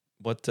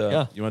 What you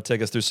want to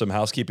take us through some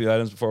housekeeping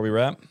items before we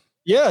wrap?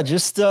 Yeah,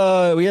 just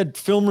we had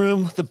film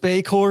room, the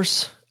Bay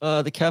course,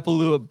 the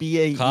Kapalua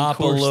BAE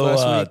course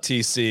last week.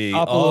 TC.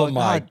 Kapalua, oh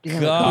my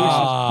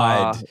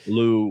God.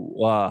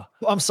 Lua.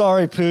 I'm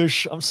sorry,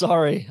 Poosh. I'm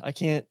sorry. I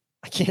can't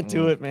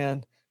do it,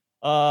 man.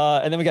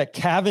 And then we got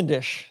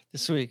Cavendish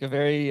this week, a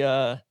very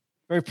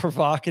very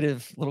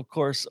provocative little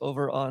course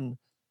over on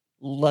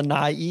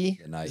Lanai.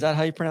 Is that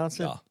how you pronounce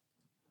it? Yeah.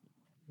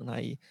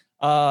 Lanai.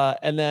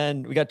 And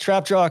then we got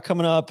Trap Draw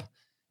coming up.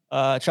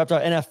 Trap Draw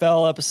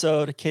NFL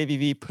episode,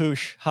 KVV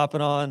Poosh hopping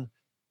on.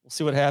 We'll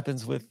see what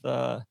happens with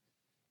the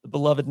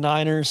beloved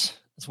Niners,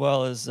 as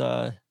well as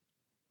Joe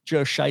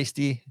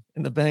Shiesty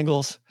and the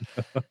Bengals.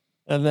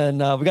 And then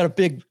we got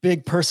a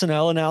big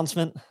personnel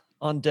announcement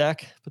on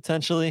deck,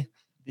 potentially.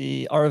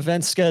 Our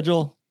event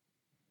schedule,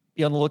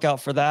 be on the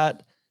lookout for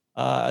that,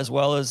 as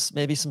well as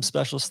maybe some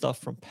special stuff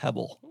from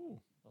Pebble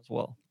as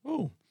well.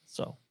 Ooh.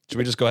 So should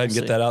we just go ahead and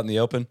get that out in the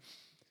open?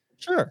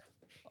 Sure.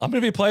 I'm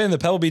going to be playing the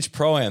Pebble Beach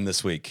Pro-Am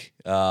this week.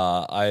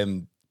 I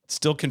am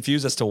still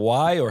confused as to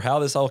why or how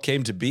this all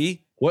came to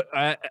be. What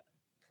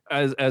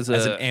as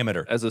an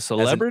amateur, as a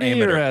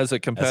celebrity, or as a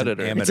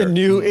competitor? It's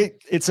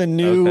a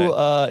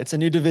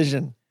new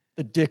division,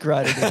 the Dick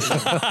Rider division.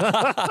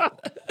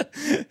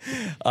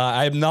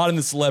 I'm not in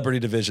the celebrity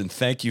division.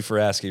 Thank you for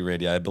asking,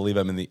 Randy. I believe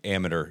I'm in the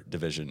amateur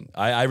division.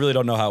 I really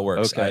don't know how it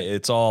works. Okay.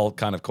 It's all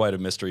kind of quite a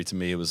mystery to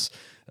me. It was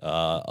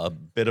a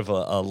bit of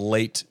a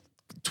late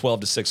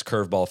 12-6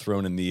 curveball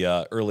thrown in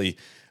the early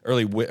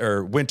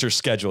winter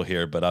schedule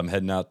here, but I'm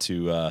heading out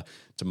to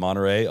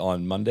Monterey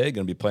on Monday.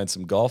 Going to be playing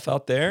some golf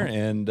out there,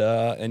 and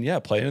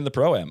playing in the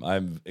Pro-Am.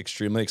 I'm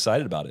extremely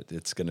excited about it.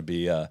 It's going to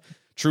be a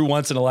true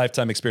once in a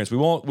lifetime experience.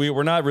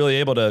 We're not really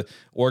able to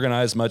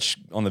organize much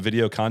on the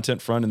video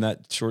content front in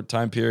that short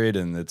time period,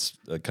 and it's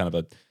kind of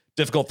a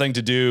difficult thing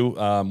to do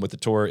with the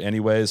tour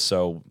anyways.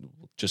 So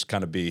just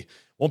kind of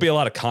won't be a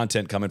lot of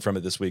content coming from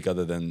it this week,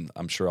 other than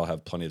I'm sure I'll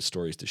have plenty of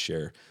stories to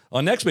share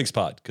on next week's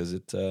pod, because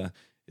it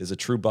is a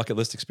true bucket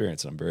list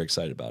experience, and I'm very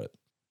excited about it.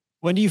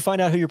 When do you find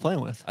out who you're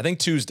playing with? I think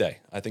Tuesday.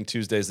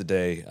 Tuesday's the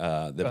day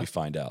that we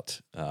find out.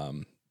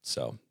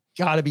 So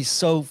gotta be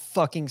so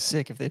fucking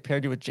sick if they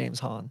paired you with James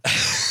Hahn.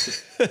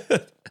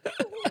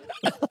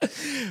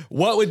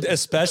 What would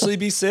especially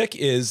be sick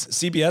is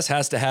CBS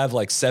has to have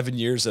like 7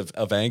 years of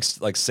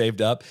angst like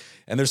saved up,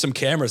 and there's some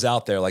cameras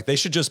out there. Like, they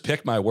should just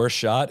pick my worst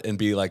shot and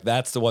be like,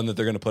 that's the one that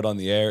they're going to put on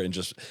the air, and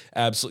just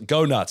absolutely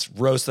go nuts,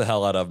 roast the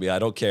hell out of me. I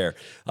don't care.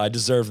 I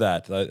deserve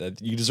that.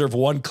 You deserve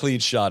one clean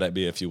shot at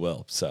me, if you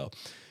will. So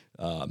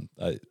I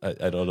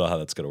don't know how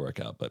that's going to work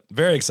out, but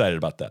very excited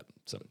about that.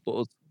 So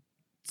well,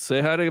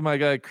 say hi to my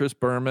guy Chris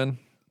Berman.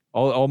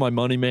 All my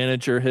money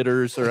manager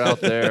hitters are out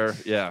there.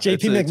 Yeah.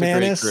 JP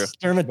McManus,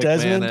 Dermot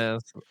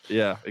Desmond.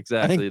 Yeah,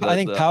 exactly. I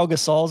think Pau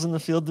Gasol's in the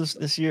field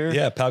this year.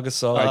 Yeah, Pau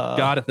Gasol. I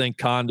gotta think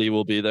Condi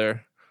will be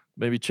there.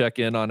 Maybe check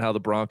in on how the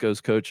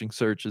Broncos coaching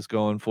search is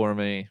going for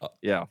me.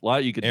 Yeah, a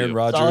lot you could Aaron do.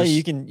 Rodgers. Solly,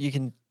 you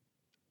can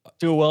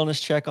do a wellness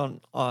check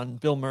on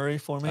Bill Murray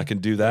for me. I can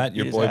do that.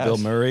 Your boy Bill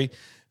Murray.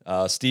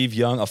 Steve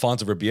Young,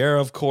 Alfonso Ribeiro,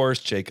 of course,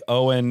 Jake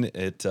Owen.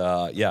 It's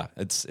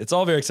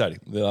all very exciting.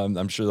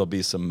 I'm sure there'll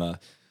be some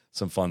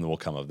fun that will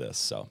come of this.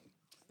 So,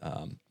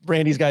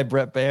 Brandy's guy,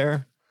 Brett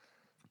Baer.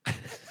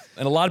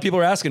 And a lot of people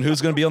are asking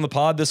who's going to be on the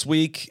pod this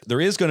week.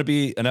 There is going to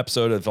be an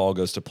episode if all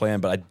goes to plan,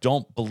 but I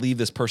don't believe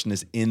this person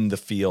is in the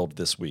field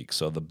this week.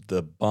 So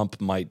the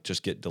bump might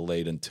just get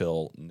delayed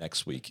until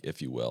next week,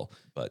 if you will.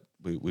 But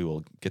we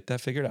will get that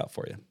figured out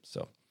for you.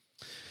 So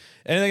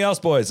anything else,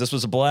 boys? This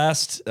was a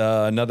blast.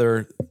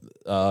 Another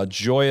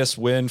joyous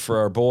win for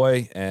our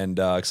boy, and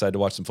excited to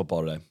watch some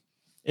football today.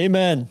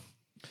 Amen.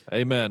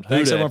 Amen.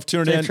 Thanks everyone for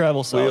tuning in.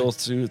 Travel,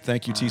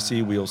 thank you,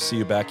 TC. We'll see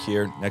you back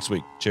here next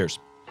week. Cheers.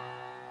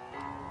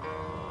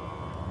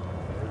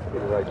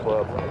 right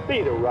club.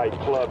 Be the right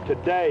club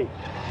today.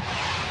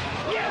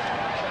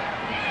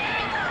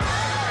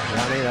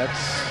 Johnny,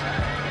 that's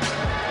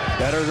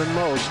better than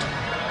most.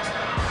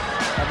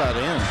 How about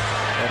in?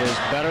 That is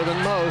better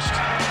than most.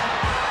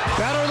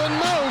 Better than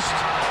most.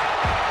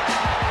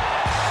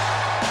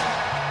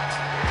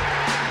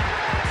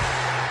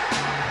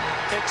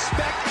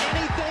 Expect